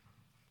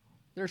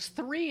 There's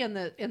 3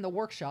 in the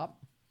workshop.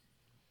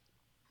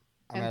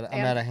 I'm And-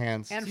 out of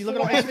hands. And See, 4,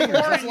 look at all those and fingers.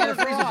 4 That's in a lot your of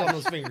freezers on garage.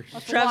 those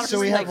fingers. Travis So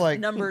is we have, like-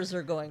 numbers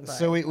are going by.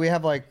 So we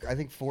have like I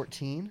think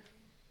 14.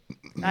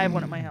 I have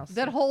one at my house.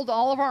 That hold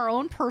all of our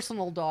own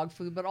personal dog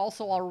food, but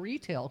also our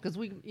retail because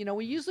we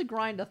usually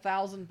grind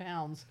 1,000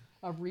 pounds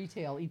of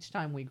retail each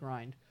time we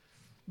grind.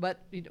 But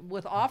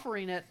with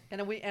offering it,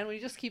 and we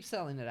just keep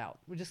selling it out.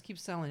 We just keep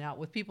selling out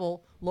with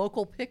people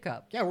local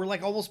pickup. Yeah, we're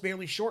like almost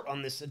barely short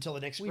on this until the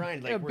next We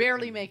grind. Like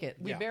barely make it.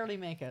 We yeah. barely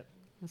make it.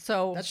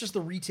 So That's just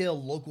the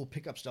retail local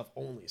pickup stuff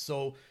only.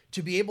 So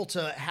to be able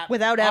to have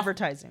Without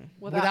advertising.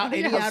 without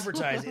any yes.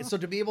 advertising, so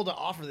to be able to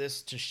offer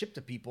this to ship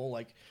to people,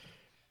 like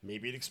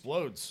maybe it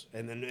explodes,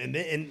 and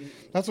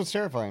That's what's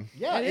terrifying.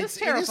 yeah, It is it is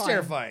terrifying.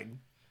 terrifying.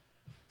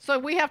 So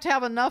we have to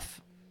have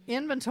enough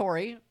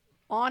inventory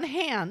on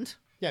hand.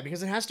 Yeah,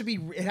 because it has to be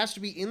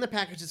in the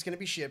package that's going to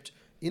be shipped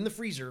in the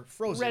freezer,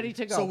 frozen, Ready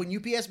to go. So when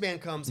UPS man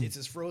comes, it's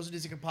as frozen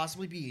as it could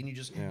possibly be, and you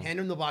just hand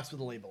him the box with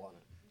a label on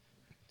it.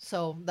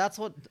 So that's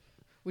what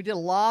we did. A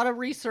lot of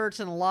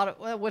research and a lot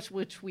of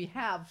which we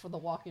have for the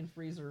walk-in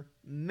freezer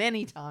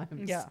many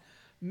times. Yeah.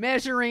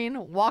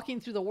 Measuring,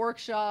 walking through the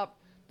workshop.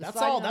 That's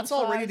deciding all. on That's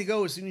all ready size. to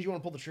go as soon as you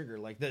want to pull the trigger.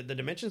 Like the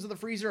dimensions of the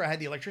freezer, I had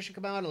the electrician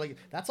come out and like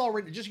that's all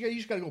ready. You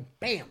just got to go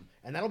bam,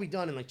 and that'll be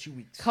done in like 2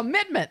 weeks.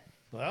 Commitment.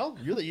 Well,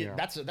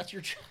 that's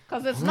your.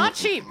 Because it's not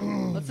cheap.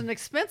 It's an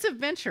expensive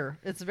venture.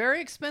 It's very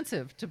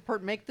expensive to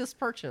make this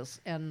purchase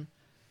and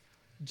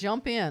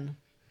jump in.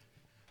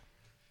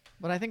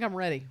 But I think I'm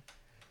ready.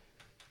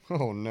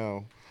 Oh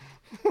no.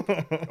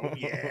 Oh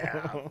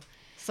yeah.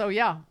 So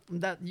yeah,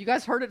 that you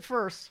guys heard it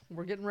first.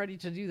 We're getting ready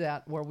to do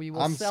that, where we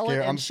will I'm sell scared-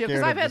 it and I'm ship. Because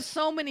scared I've of had this.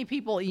 so many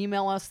people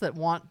email us that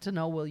want to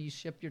know, will you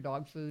ship your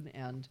dog food?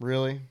 And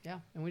Really? yeah,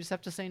 and we just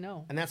have to say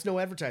no. And that's no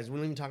advertising. We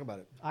don't even talk about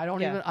it. I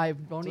don't Yeah. even. I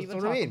don't That's even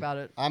what I talk mean. about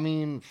it. I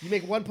mean, You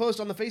make one post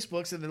on the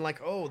Facebooks and then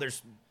like, oh,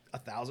 there's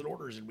 1,000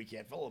 orders and we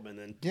can't fill them, and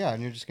then yeah,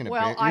 and you're just gonna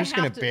Well, you're I just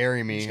gonna have to-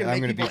 bury me. You're And just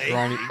I'm gonna gonna be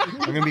make people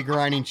grinding. I'm gonna be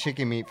grinding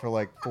chicken meat for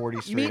like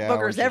 40 straight Meat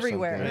hours. boogers or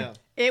everywhere. something. yeah.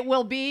 It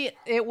will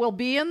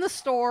be in the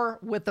store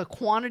with the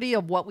quantity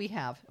of what we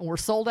have, and we're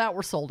sold out.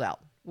 We're sold out.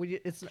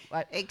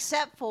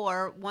 Except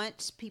for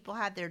once people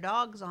have their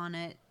dogs on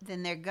it,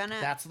 then they're gonna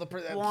That's the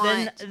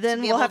want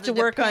Then be we'll able have to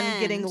work on depend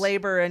getting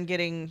labor and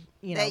getting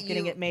that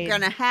getting you it made.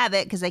 gonna have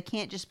it because they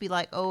can't just be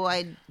like, oh,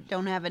 I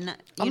don't have enough.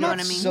 You I'm know not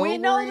what I mean? so we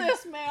know worried.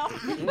 this,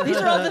 ma'am. These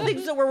are all the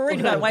things that we're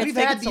worried about. Why We've it's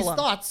taking had so these long.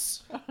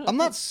 thoughts. I'm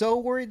not so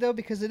worried though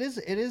because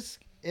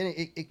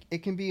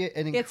it can be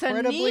an It's a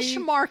incredibly niche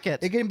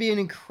market. It can be an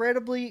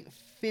incredibly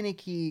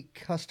finicky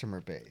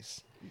customer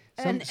base.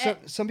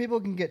 Some people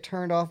can get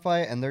turned off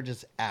by it and they're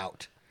just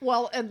out.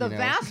 Well, and the You know?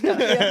 vast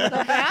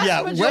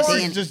Yeah, Wes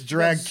majority, is just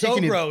dragged That's so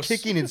gross.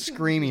 kicking and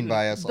screaming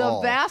by us the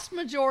all. vast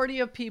majority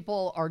of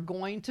people are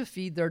going to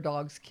feed their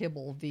dogs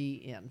kibble.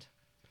 The end.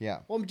 Yeah.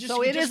 Well, just,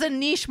 So it is a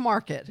niche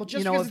market. Well, just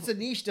you know, because if- it's a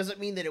niche doesn't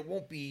mean that it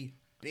won't be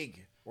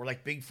big or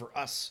like big for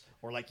us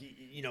or like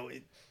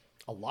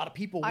a lot of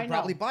people I would know.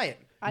 probably buy it.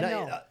 I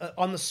Now, know.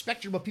 on the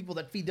spectrum of people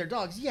that feed their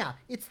dogs, yeah,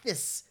 it's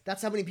this.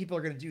 That's how many people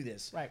are going to do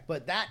this. Right.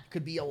 But that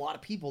could be a lot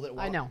of people that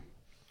want. I know.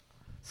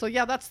 So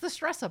yeah, that's the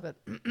stress of it.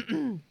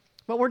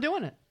 But we're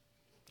doing it.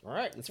 All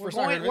right, it's We're first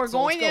I heard going, of it, we're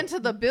so let's going go. into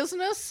the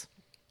business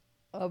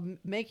of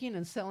making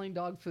and selling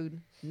dog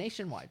food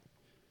nationwide.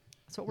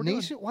 That's what we're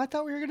doing. Well, I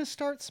thought we were gonna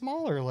start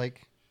smaller,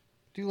 like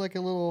do like a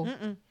little.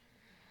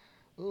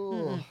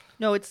 Ugh.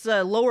 No, it's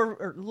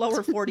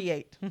lower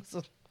 48.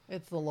 So,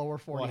 It's the lower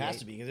 48. Well, it has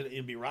to be because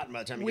it'd be rotten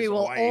by the time it We gets to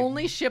will Hawaii.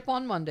 only ship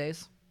on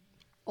Mondays.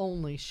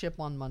 Only ship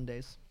on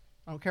Mondays.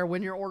 I don't care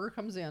when your order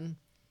comes in.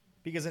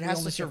 Because it we has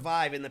only to ship-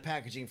 survive in the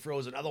packaging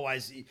frozen.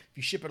 Otherwise, if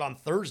you ship it on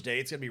Thursday,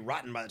 it's going to be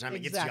rotten by the time it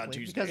gets to you on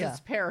Tuesday. because it's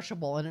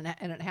perishable and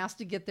it has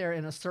to get there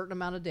in a certain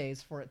amount of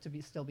days for it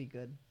to still be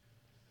good.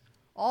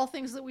 All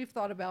things that we've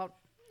thought about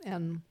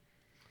and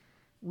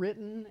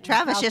written. And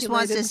Travis just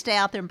wants to calculated. stay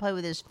out there and play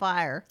with his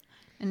fire,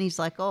 and he's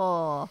like,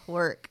 oh,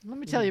 work. Let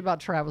me tell you about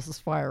Travis's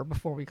fire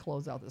before we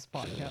close out this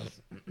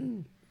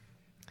podcast.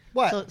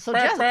 What? So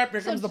Crap, Jess- crap,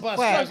 here so- comes the bus.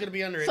 Wow. I was going to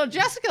be under it. So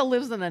Jessica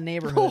lives in a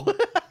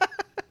neighborhood.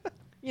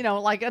 You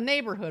know, like a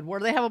neighborhood where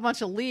they have a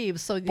bunch of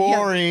leaves. So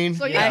Boring.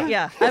 So I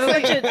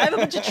have a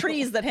bunch of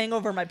trees that hang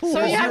over my pool.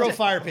 So you have Zero to-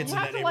 fire pits You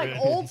in have that to like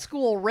neighborhood. old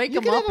school rake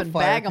You them can up have a and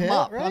fire bag them pit,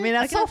 up. I right? mean,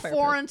 I that's can so have a fire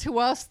foreign to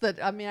us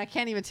that I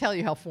can't even tell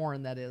you how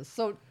foreign that is.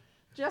 So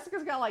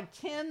Jessica's got like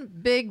 10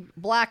 big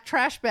black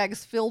trash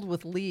bags filled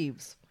with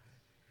leaves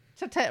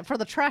for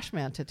the trash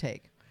man to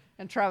take.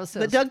 And Travis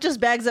says, But Doug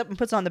just bags up and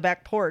puts on the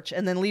back porch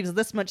and then leaves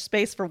this much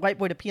space for White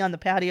Boy to pee on the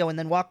patio and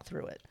then walk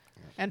through it.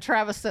 and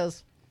Travis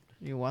says,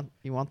 you want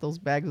those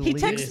bags of He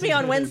leaves? texts me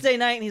on Wednesday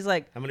night and he's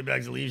like, How many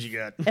bags of leaves you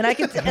got? and I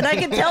can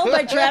tell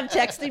by Trav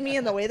texting me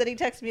and the way that he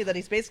texts me that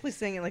he's basically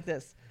saying it like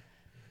this.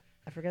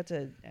 I forgot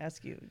to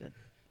ask you.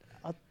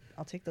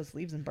 I'll take those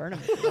leaves and burn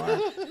them if you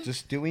want.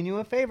 Just doing you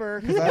a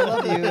favor because I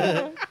love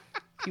you.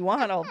 If you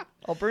want,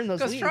 I'll burn those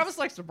Because leaves. Travis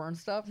likes to burn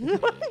stuff.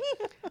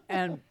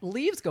 And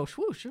leaves go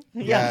swoosh.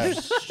 Yeah.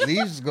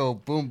 Leaves go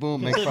boom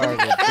boom, make fire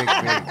go big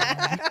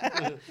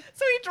big.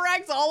 So he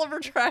drags all of her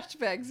trash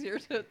bags here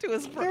to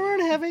his They front.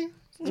 weren't heavy.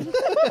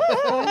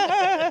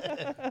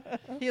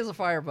 He is a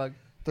firebug.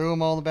 Threw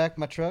them all in the back of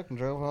my truck and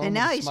drove home. And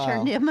now with a he's smile.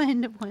 turned him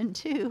into one,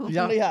 too.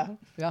 Yeah.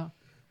 Yeah.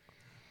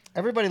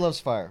 Everybody loves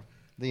fire.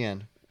 The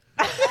end.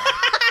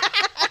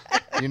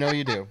 You know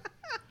you do.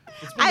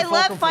 It's been I the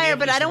love fulcrum for the fire,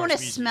 but I evolution don't of want our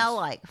to species. smell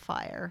like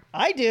fire.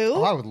 I do.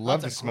 Oh, I would love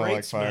to That's a smell great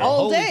like fire. smell. All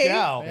Holy day,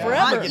 cow. Yeah.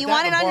 forever. Get You that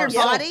want in it the on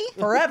your bar. body?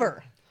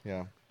 Forever.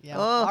 Yeah. Yeah,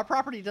 Oh. our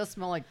property does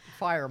smell like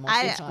fire most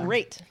I- of the time.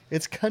 Great.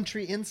 It's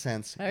country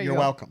incense. There you You're go.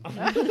 welcome.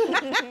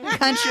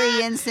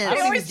 Country incense. I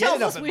don't always even get tells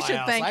it up us at we my should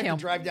house. thank I have him.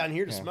 to drive down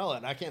here to smell it,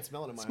 and I can't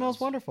smell it in my Smells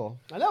house. wonderful.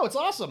 I know, it's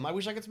awesome. I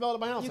wish I could smell it at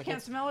my house. You I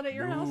can't smell it at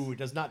your house? No, it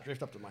does not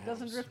drift up to my house.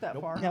 Doesn't drift that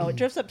Nope. far. No, it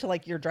drifts up to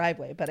like your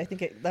driveway, but I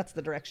think that's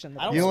the direction.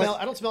 I don't You know smell.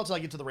 what- I don't smell it till I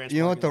get to the ranch.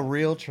 You know what the parking lot.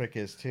 real trick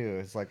is too?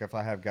 It's like if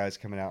I have guys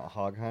coming out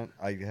hog hunt,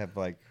 I have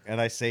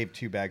and I save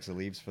 2 bags of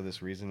leaves for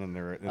this reason, and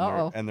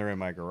they're in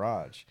my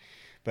garage.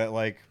 But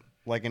like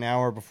an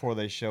hour before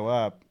they show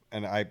up,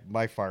 and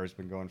my fire's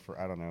been going for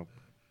I don't know.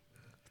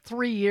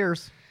 3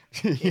 years.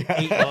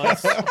 8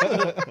 months.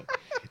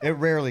 It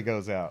rarely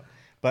goes out.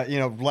 But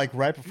like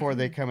right before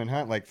they come and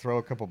hunt, like throw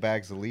a couple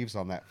bags of leaves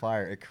on that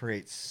fire. It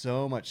creates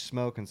so much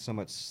smoke and so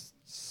much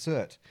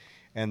soot,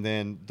 and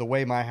then the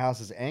way my house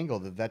is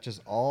angled, that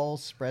just all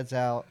spreads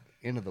out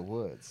into the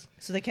woods.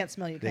 So they can't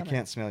smell you They coming.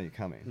 can't smell you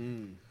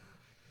coming.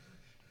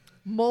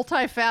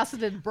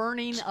 Multifaceted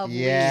burning of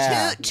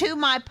Yeah. leaves. To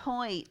my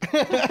point.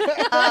 We're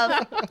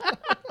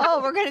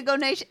gonna go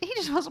nation. He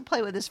just wants to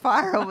play with his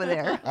fire over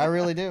there. I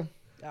really do.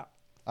 Yeah.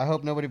 I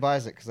hope nobody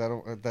buys it because I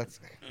don't. That's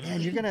man.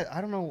 You're gonna. I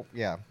don't know.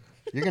 Yeah.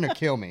 You're gonna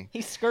kill me.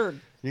 He's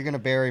scared. You're gonna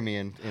bury me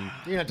in. You're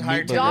gonna have to hire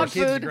meat two boogers. Dog kids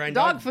to food, grind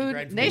dog to food,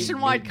 grind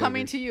nationwide meat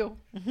coming boogers. to you.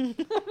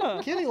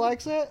 Kitty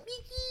likes it.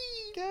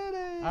 Get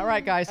it. All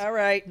right, guys. All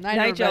right. Night,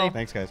 Night, everybody. y'all.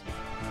 Thanks, guys.